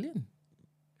 100 billion.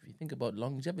 If you think about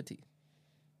longevity.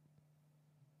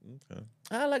 Okay.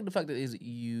 I like the fact that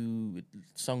it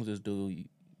songs as though you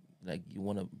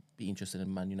want to be interested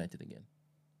in Man United again.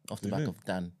 Off the back of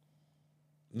Dan.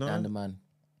 No. Dan the man.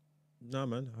 No,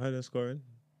 man. Highland scoring.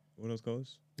 All those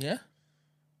goals. Yeah?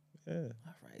 Yeah.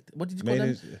 All right. What did you call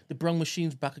them? The brown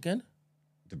machine's back again?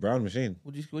 The brown machine.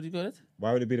 What did you call it?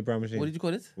 Why would it be the brown machine? What did you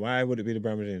call it? Why would it be the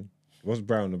brown machine? What's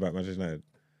brown about Manchester United?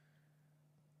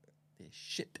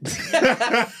 Shit.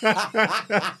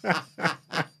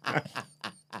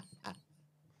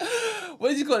 What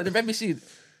did you call it? The red machine.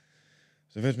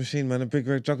 It's a red machine, man. A big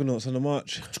red juggernauts on the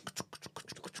march.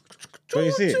 Don't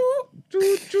you see it?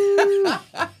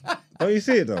 Don't you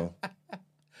see it though?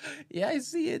 Yeah, I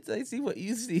see it. I see what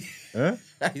you see. Huh?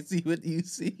 I see what you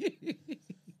see.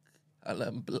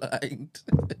 I'm blind.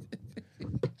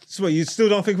 So what, you still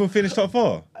don't think we'll finish top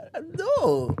 4?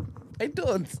 No, I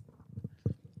don't.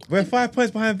 We're 5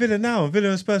 points behind Villa now. Villa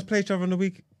and Spurs play each other on the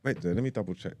week. Wait, let me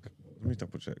double check.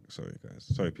 Sorry,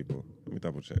 guys. Sorry, people. Let me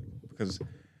double check because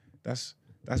that's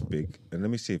big. And let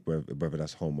me see if whether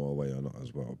that's home or away or not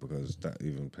as well, because that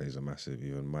even plays a massive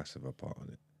part on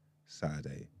it.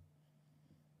 Saturday.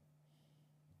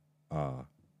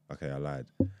 Okay, I lied.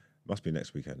 Must be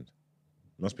next weekend.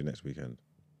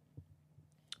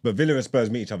 But Villa and Spurs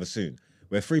meet each other soon.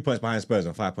 We're 3 points behind Spurs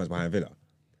and 5 points behind Villa.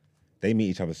 They meet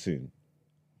each other soon.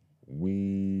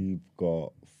 We've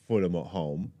got Fulham at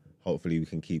home. Hopefully we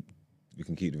can keep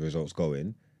the results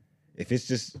going. If it's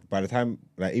just by the time,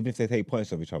 like, even if they take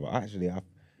points off each other,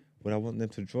 would I want them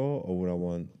to draw or would I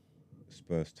want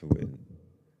Spurs to win?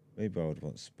 Maybe I would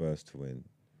want Spurs to win.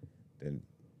 Then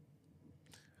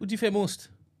Who do you fear most?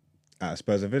 at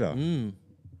Spurs and Villa.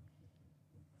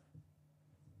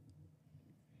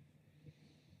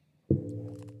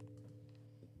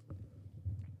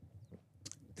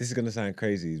 This is going to sound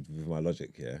crazy with my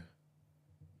logic here.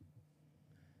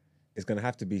 It's going to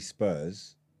have to be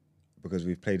Spurs because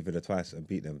we've played Villa twice and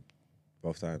beat them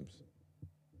both times.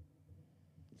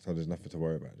 So there's nothing to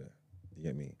worry about there. You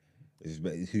get me?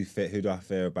 Who do I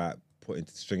fear about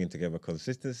stringing together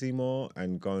consistency more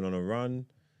and going on a run?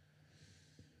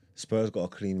 Spurs got a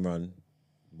clean run,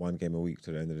 1 game a week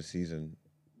to the end of the season,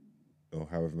 or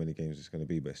however many games it's going to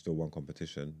be, but it's still one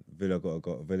competition. Villa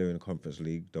Villa in the Conference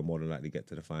League. They'll more than likely get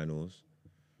to the finals.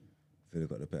 Villa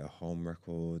got a better home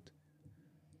record.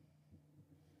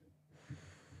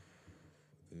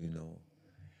 You know,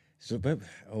 so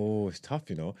it's tough.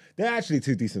 You know, they're actually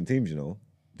 2 decent teams. You know,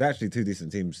 they're actually 2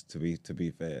 decent teams to be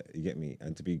fair. You get me,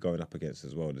 and to be going up against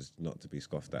as well. There's not to be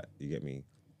scoffed at. You get me.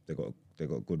 They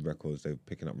got good records. They're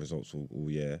picking up results all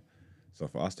year. So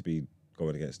for us to be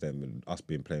going against them and us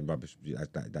being playing rubbish,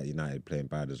 that United playing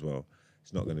bad as well,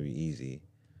 it's not going to be easy.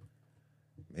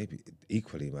 Maybe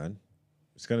equally, man.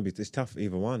 It's tough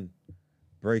either one.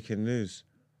 Breaking news: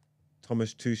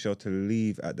 Thomas Tuchel to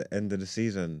leave at the end of the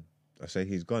season. I say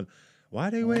he's gone. Why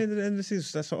are they waiting at the end of the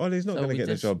season? That's what Ollie's not going to get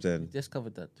the job then. We just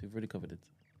covered that. We've already covered it.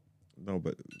 No,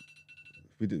 but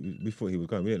we thought he was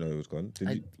gone. We didn't know he was gone.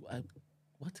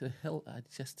 What the hell? I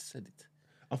just said it.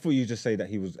 I thought you just say that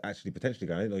he was actually potentially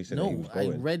going. I didn't know you said that he was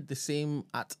going. I read the same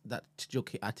that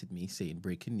Chijoke atted me saying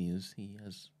breaking news.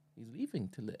 He's leaving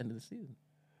till the end of the season.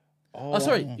 Oh,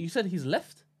 sorry. You said he's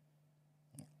left?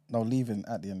 No, leaving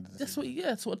at the end of the season.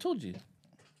 That's what I told you.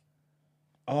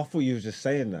 Oh, I thought you were just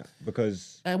saying that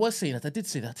because I was saying that. I did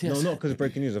say that. Yes. No, not because of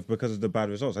breaking news, because of the bad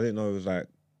results. I didn't know it was like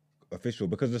official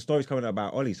because the story's coming out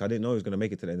about Ollie, so I didn't know he was going to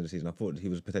make it to the end of the season. I thought he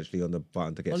was potentially on the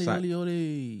button to get sacked.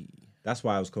 Ollie. That's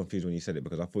why I was confused when you said it,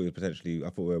 because I thought we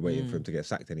were waiting for him to get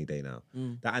sacked any day now.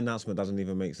 That announcement doesn't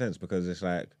even make sense because it's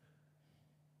like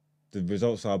the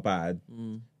results are bad.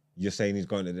 You're saying he's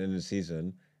going at the end of the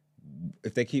season.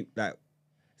 If they keep that,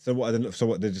 so what? They're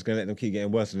just going to let them keep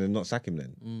getting worse and then not sack him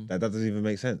then? That doesn't even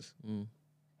make sense.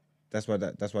 That's why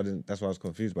I was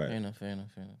confused by it. Fair enough.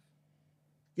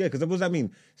 Yeah, because what does that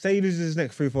mean? Say he loses his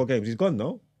next 3-4 games, he's gone,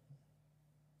 no?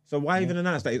 So why even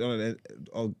announce that he's gone at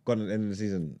the end of the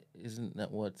season? Isn't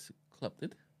that what Klopp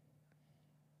did?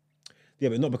 Yeah,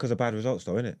 but not because of bad results,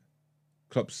 though, innit?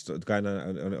 Klopp's going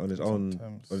on his own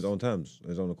terms, on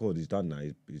his own accord. He's done now.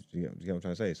 You get what I'm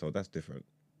trying to say? So that's different,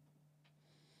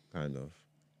 kind of.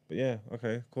 But yeah,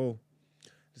 okay, cool.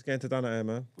 Let's get into Dana here,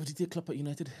 man. What did you Klopp at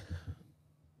United?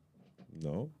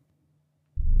 No.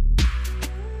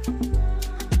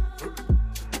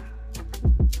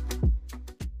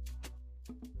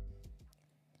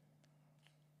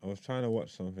 I was trying to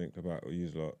watch something about you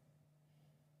lot,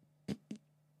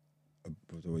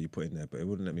 what you put in there, but it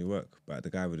wouldn't let me work. But the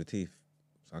guy with the teeth,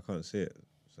 so I can't see it.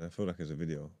 So I feel like it's a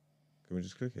video. Can we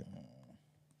just click it?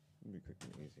 It'll be quick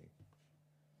and easy.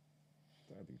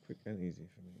 That'd be quick and easy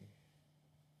for me.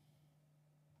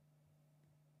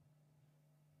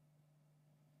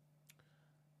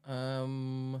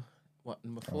 What,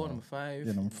 number 4, number 5?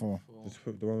 Yeah, number 4. Just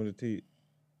put the one with the teeth.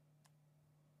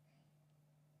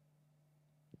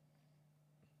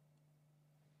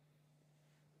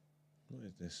 What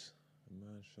is this? A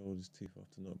man showed his teeth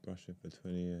after not brushing for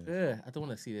 20 years. Yeah, I don't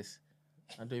want to see this.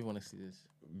 I don't even want to see this.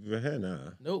 Your hair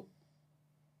now. Nope.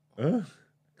 Huh?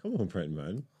 Come on, Brent,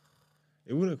 man.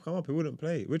 It wouldn't come up. It wouldn't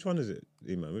play. Which one is it,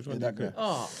 E-Man? Which one do you that click?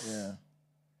 Oh,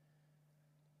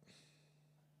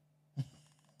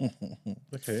 Yeah.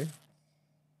 Okay.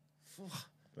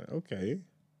 Okay.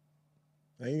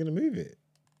 How you gonna move it?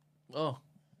 oh.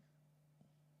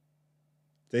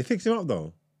 They fix him up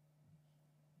though.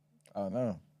 Oh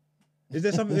no. Is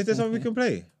there something? Is there something we can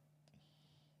play?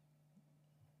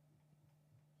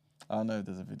 I know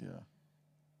there's a video.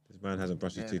 This man hasn't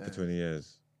brushed his Yeah, teeth for there 20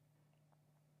 years.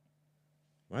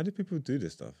 Why do people do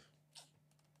this stuff?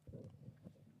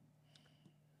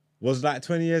 Was like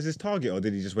 20 years his target, or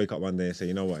did he just wake up one day and say,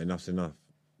 you know what, enough's enough?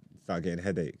 Start getting a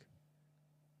headache.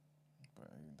 But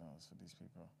who knows for these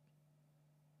people?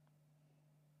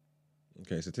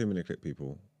 Okay, it's a 2-minute clip,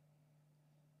 people.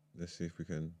 Let's see if we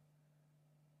can.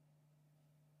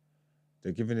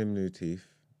 They're giving him new teeth.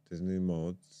 There's new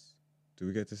molds. Do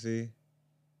we get to see?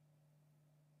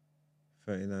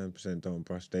 39% don't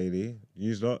brush daily.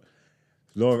 Use lot.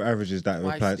 Law of averages that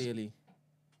Twice applies. daily.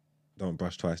 Don't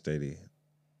brush twice daily.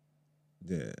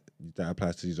 Yeah, that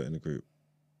applies to you lot in the group.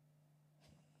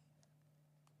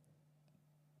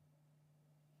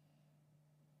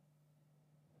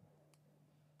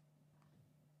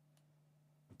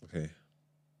 Okay.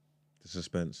 The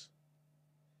suspense.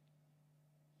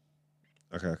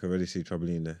 Okay, I can already see Trouble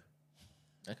in there.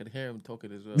 I could hear him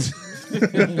talking as well.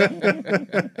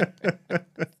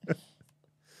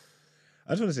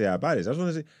 I just want to see how bad it is. I just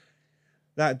want to see,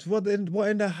 like, what in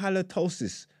the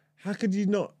halitosis? How could you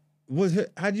not?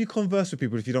 How do you converse with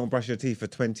people if you don't brush your teeth for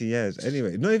 20 years?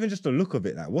 Anyway, not even just the look of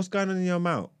it. Like, what's going on in your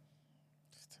mouth?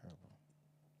 It's terrible.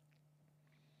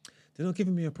 They're not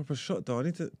giving me a proper shot, though. I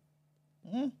need to.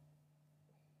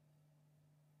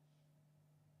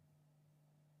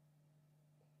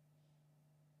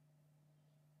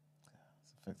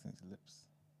 It's affecting his lips.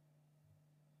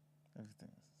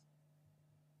 Everything.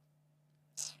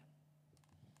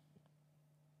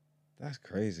 That's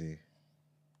crazy.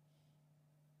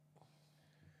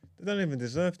 They don't even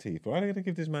deserve teeth. Why are they going to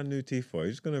give this man new teeth for?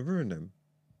 He's just going to ruin them.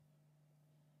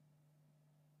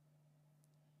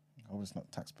 I hope it's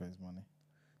not taxpayers' money.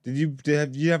 You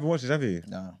haven't watched this, have you?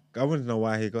 No. I want to know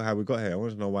how we got here. I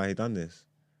want to know why he done this.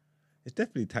 It's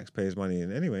definitely taxpayers' money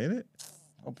anyway, isn't it?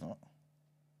 Hope not.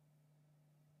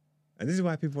 And this is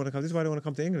why people want to come. This is why they want to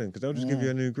come to England, because they'll just give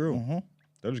you a new grill. Mm-hmm.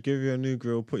 They'll just give you a new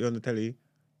grill, put you on the telly.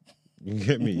 You can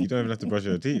get me. You don't even have to brush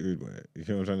your teeth, rude boy. You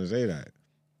know what I'm trying to say? That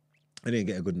I didn't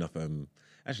get a good enough.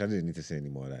 Actually, I didn't need to say any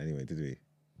more of that anyway, did we?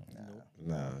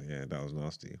 No. Yeah, that was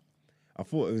nasty. I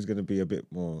thought it was going to be a bit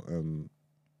more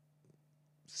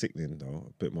sickening, though,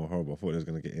 a bit more horrible. I thought it was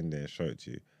going to get in there and show it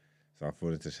to you. So I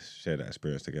wanted to share that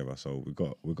experience together. So we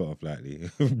got off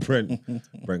lightly. Brent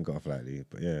got off lightly,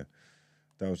 but yeah,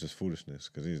 that was just foolishness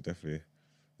because he's definitely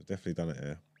done it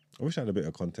here. I wish I had a bit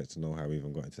of context to know how we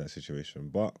even got into that situation,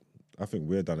 but I think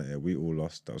we're done it here. We all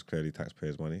lost. That was clearly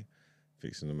taxpayers' money,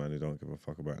 fixing the man who don't give a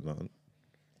fuck about nothing.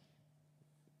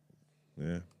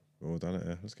 Yeah, we're all done it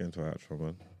here. Let's get into our outro,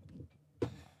 man.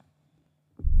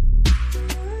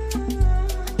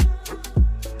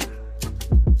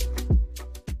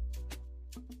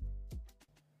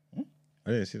 I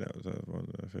didn't see that. Was that one,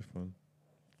 the fifth one?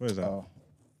 Where is that? Oh.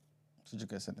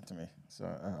 Sujuka sent it to me, so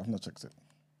I've not checked it.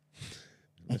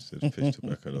 Message fish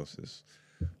tuberculosis.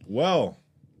 Well,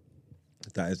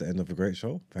 that is the end of a great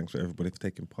show. Thanks for everybody for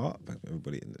taking part. Thanks for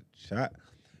everybody in the chat.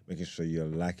 Making sure you're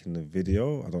liking the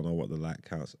video. I don't know what the like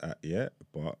count's at yet,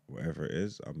 but whatever it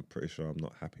is, I'm pretty sure I'm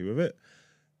not happy with it.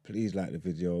 Please like the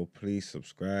video. Please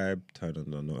subscribe. Turn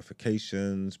on the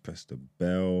notifications. Press the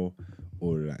bell.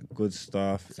 All of that good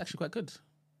stuff. It's actually quite good.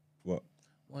 What?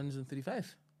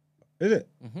 135. Is it?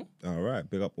 Mm-hmm. All right.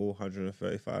 Big up all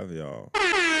 135 of y'all.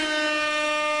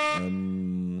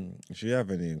 If you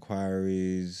have any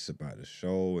inquiries about the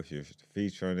show, if you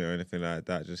feature on it or anything like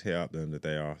that, just hit up them the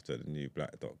day after at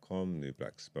thenewblack.com. New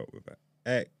Black spelled with an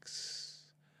X.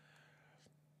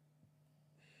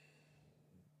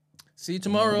 See you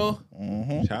tomorrow.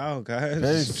 Mm-hmm. Ciao, guys.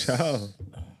 Peace. Ciao.